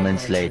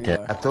moments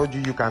later. I told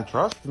you can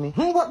trust me.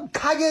 Oh,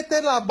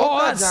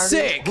 that's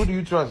sick. Who do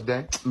you trust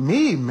then?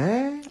 Me,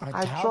 man.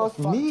 I trust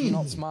me.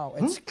 Not smile.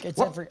 It's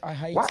every. I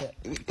hate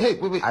it. Hey,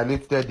 wait. I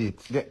lifted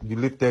it. Yeah, you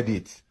lifted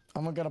it.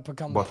 I'm gonna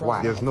become. But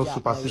why? There's no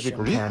specific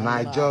reason. Can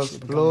I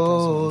just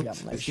float?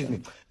 Excuse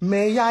me.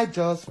 May I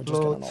just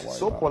float?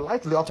 So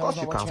politely, of course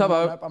you can.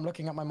 Tubbo. I'm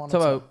looking at my monitor.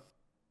 Tubbo,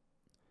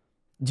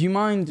 do you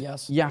mind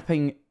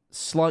yapping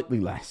slightly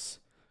less?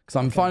 Because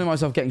I'm finding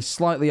myself getting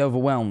slightly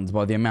overwhelmed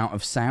by the amount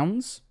of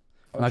sounds.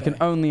 And I can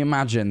only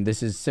imagine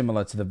this is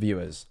similar to the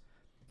viewers.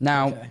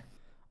 Now,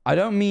 I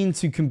don't mean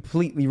to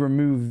completely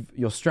remove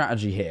your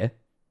strategy here.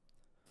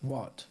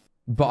 What?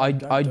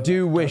 But I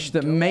do wish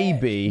that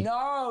maybe...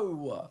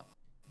 No,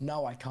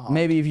 I can't.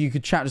 Maybe if you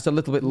could chat just a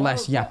little bit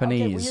less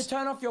Japanese. Okay, will you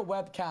turn off your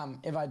webcam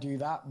if I do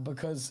that?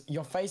 Because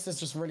your face is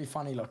just really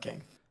funny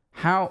looking.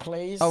 How?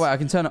 Please? Oh, wait, I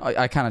can turn it...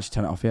 I can actually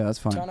turn it off. Yeah, that's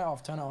fine. Turn it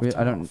off, turn it off.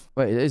 I don't...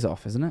 Wait, it is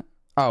off, isn't it?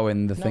 Oh,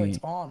 in the thingy. No, it's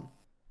on.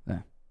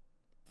 There.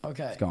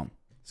 Okay. It's gone.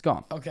 It's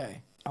gone.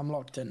 Okay, I'm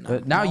locked in now.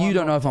 But now you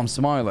don't know if I'm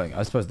smiling.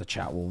 I suppose the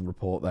chat will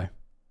report, though.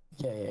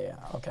 Yeah.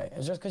 Okay,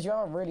 it's just because you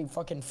have a really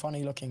fucking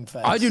funny looking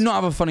face. I do not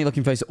have a funny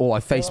looking face at all.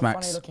 I face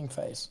max. Funny looking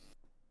face.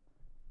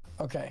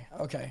 Okay.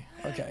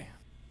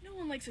 No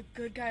one likes a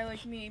good guy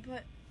like me,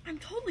 but I'm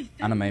totally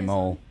thin. Anime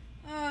mole.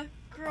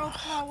 Girl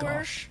power.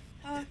 Gosh.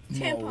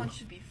 Tampons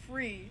should be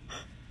free.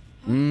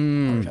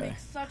 Mmm. Make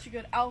such a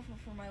good alpha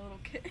for my little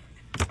kid.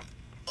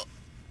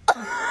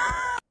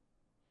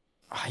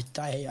 I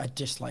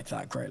dislike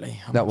that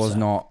greatly. That was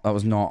not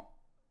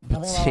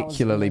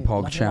particularly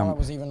PogChamp. That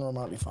was even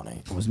remotely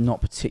funny. It was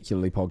not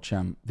particularly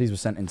PogChamp. These were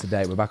sent in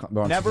today. We're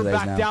on never today's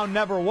back now. down,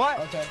 never what?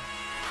 Okay.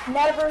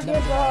 Never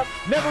give up.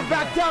 Never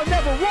back down,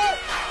 never what?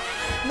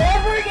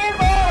 Never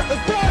give up.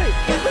 Let's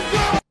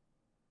go.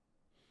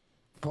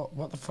 But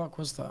what the fuck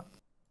was that?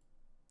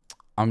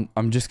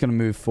 I'm just gonna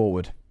move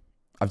forward.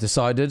 I've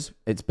decided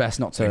it's best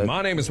not to. Hey,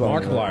 my name is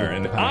Markiplier,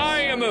 and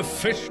I am a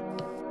fish.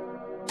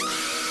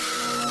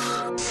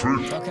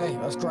 Okay,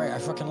 that's great. I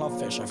fucking love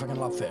fish.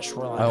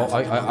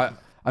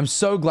 I'm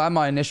so glad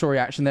my initial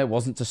reaction there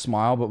wasn't to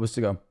smile, but was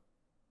to go.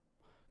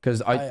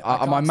 Because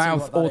my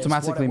mouth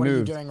automatically moved. What are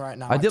you doing right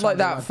now? I did like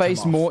that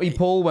face Morty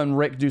pull when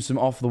Rick do some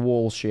off the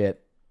wall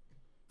shit.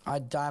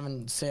 I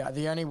haven't seen it.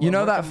 The only you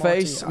know that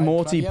face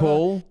Morty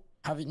pull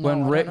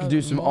when Rick do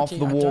some off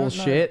the wall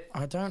shit.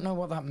 I don't know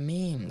what that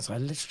means. I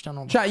literally don't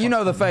know. Chat, you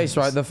know the face,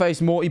 right? The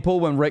face Morty pull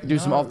when Rick do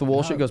some off the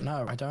wall shit goes.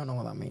 No, I don't know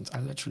what that means. I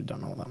literally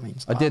don't know what that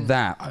means. I did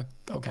that.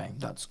 Okay,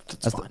 that's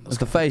fine. That's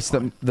the face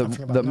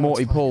that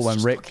Morty pull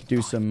when Rick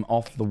do some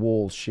off the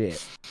wall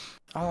shit.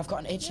 Oh, I've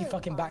got an itchy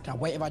fucking back now.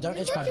 Wait, if I don't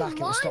itch my back,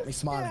 it will stop me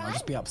smiling. I'll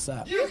just be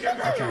upset.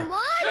 Okay.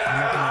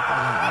 I'm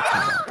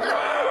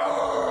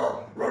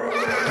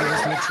It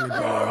is literally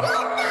going.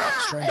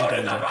 Stranger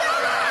danger.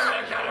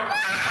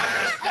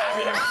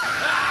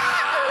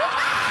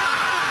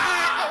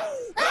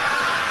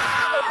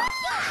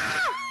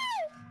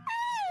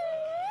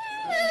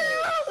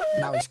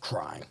 Now he's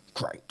crying.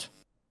 Great.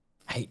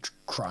 I hate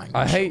crying.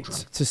 I hate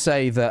to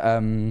say that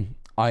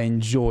I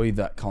enjoy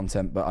that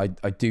content, but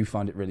I do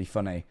find it really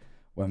funny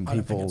when people. I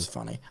don't think it's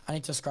funny. I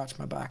need to scratch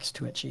my back. It's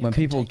too itchy. When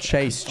people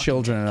chase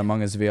children in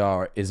Among Us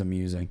VR, it is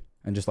amusing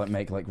and just like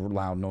make like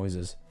loud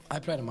noises. I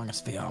played Among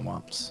Us VR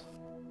once.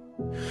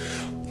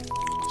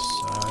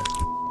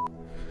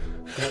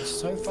 It's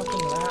so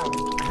fucking loud.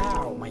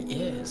 Ow, my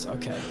ears.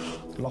 Okay,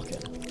 lock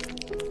in.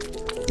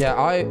 Yeah,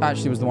 I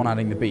actually was the one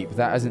adding the beep.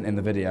 That isn't in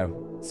the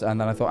video. So,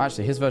 and then I thought,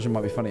 actually, his version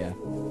might be funnier.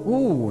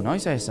 Ooh,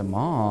 nice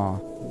ASMR.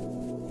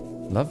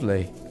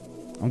 Lovely.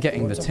 I'm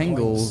getting the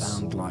tingles.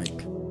 Sound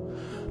like?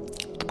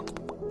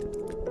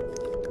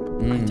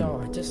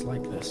 I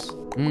dislike this.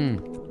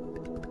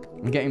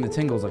 I'm getting the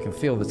tingles. I can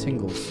feel the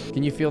tingles.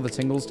 Can you feel the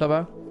tingles,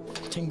 Tubbo?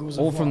 Tingles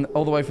all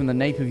the way from the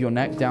nape of your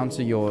neck down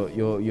to your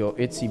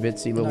itsy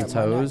bitsy little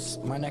toes.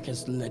 My neck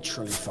is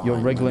literally fine. Your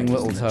wriggling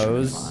little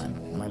toes.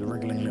 My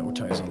wriggling little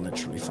toes are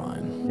literally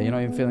fine. Yeah, you're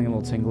not even feeling a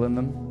little tingle in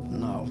them?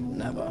 No,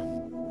 never.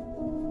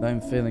 Not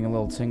even feeling a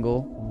little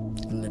tingle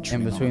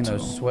literally in between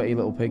those sweaty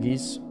little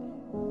piggies?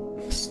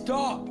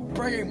 Stop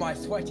bringing my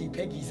sweaty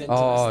piggies into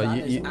this. That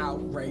is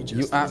outrageous.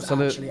 You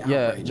absolutely,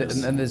 yeah,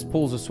 and there's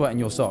pools of sweat in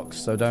your socks,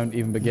 so don't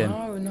even begin.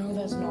 No,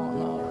 there's not.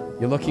 No.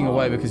 You're looking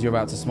away because you're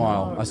about to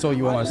smile. I saw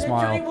you almost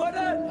smile.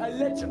 I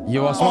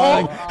You are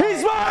smiling. He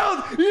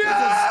smiled!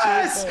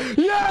 Yes!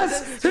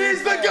 Yes!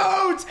 He's the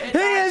GOAT! He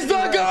is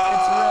the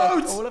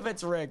GOAT! All of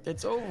it's rigged.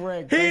 It's all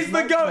rigged. He's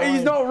the GOAT.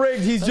 He's not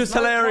rigged. He's just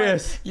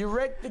hilarious. You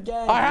rigged the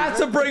game. I had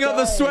to bring up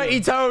the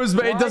sweaty toes,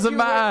 but it doesn't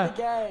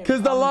matter.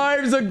 Because the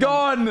lives are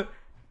gone.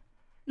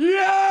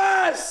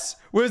 Yes!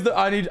 Where's the...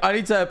 I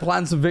need to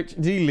plan some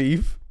victory. Did he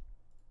leave?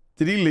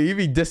 Did he leave?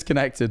 He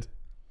disconnected.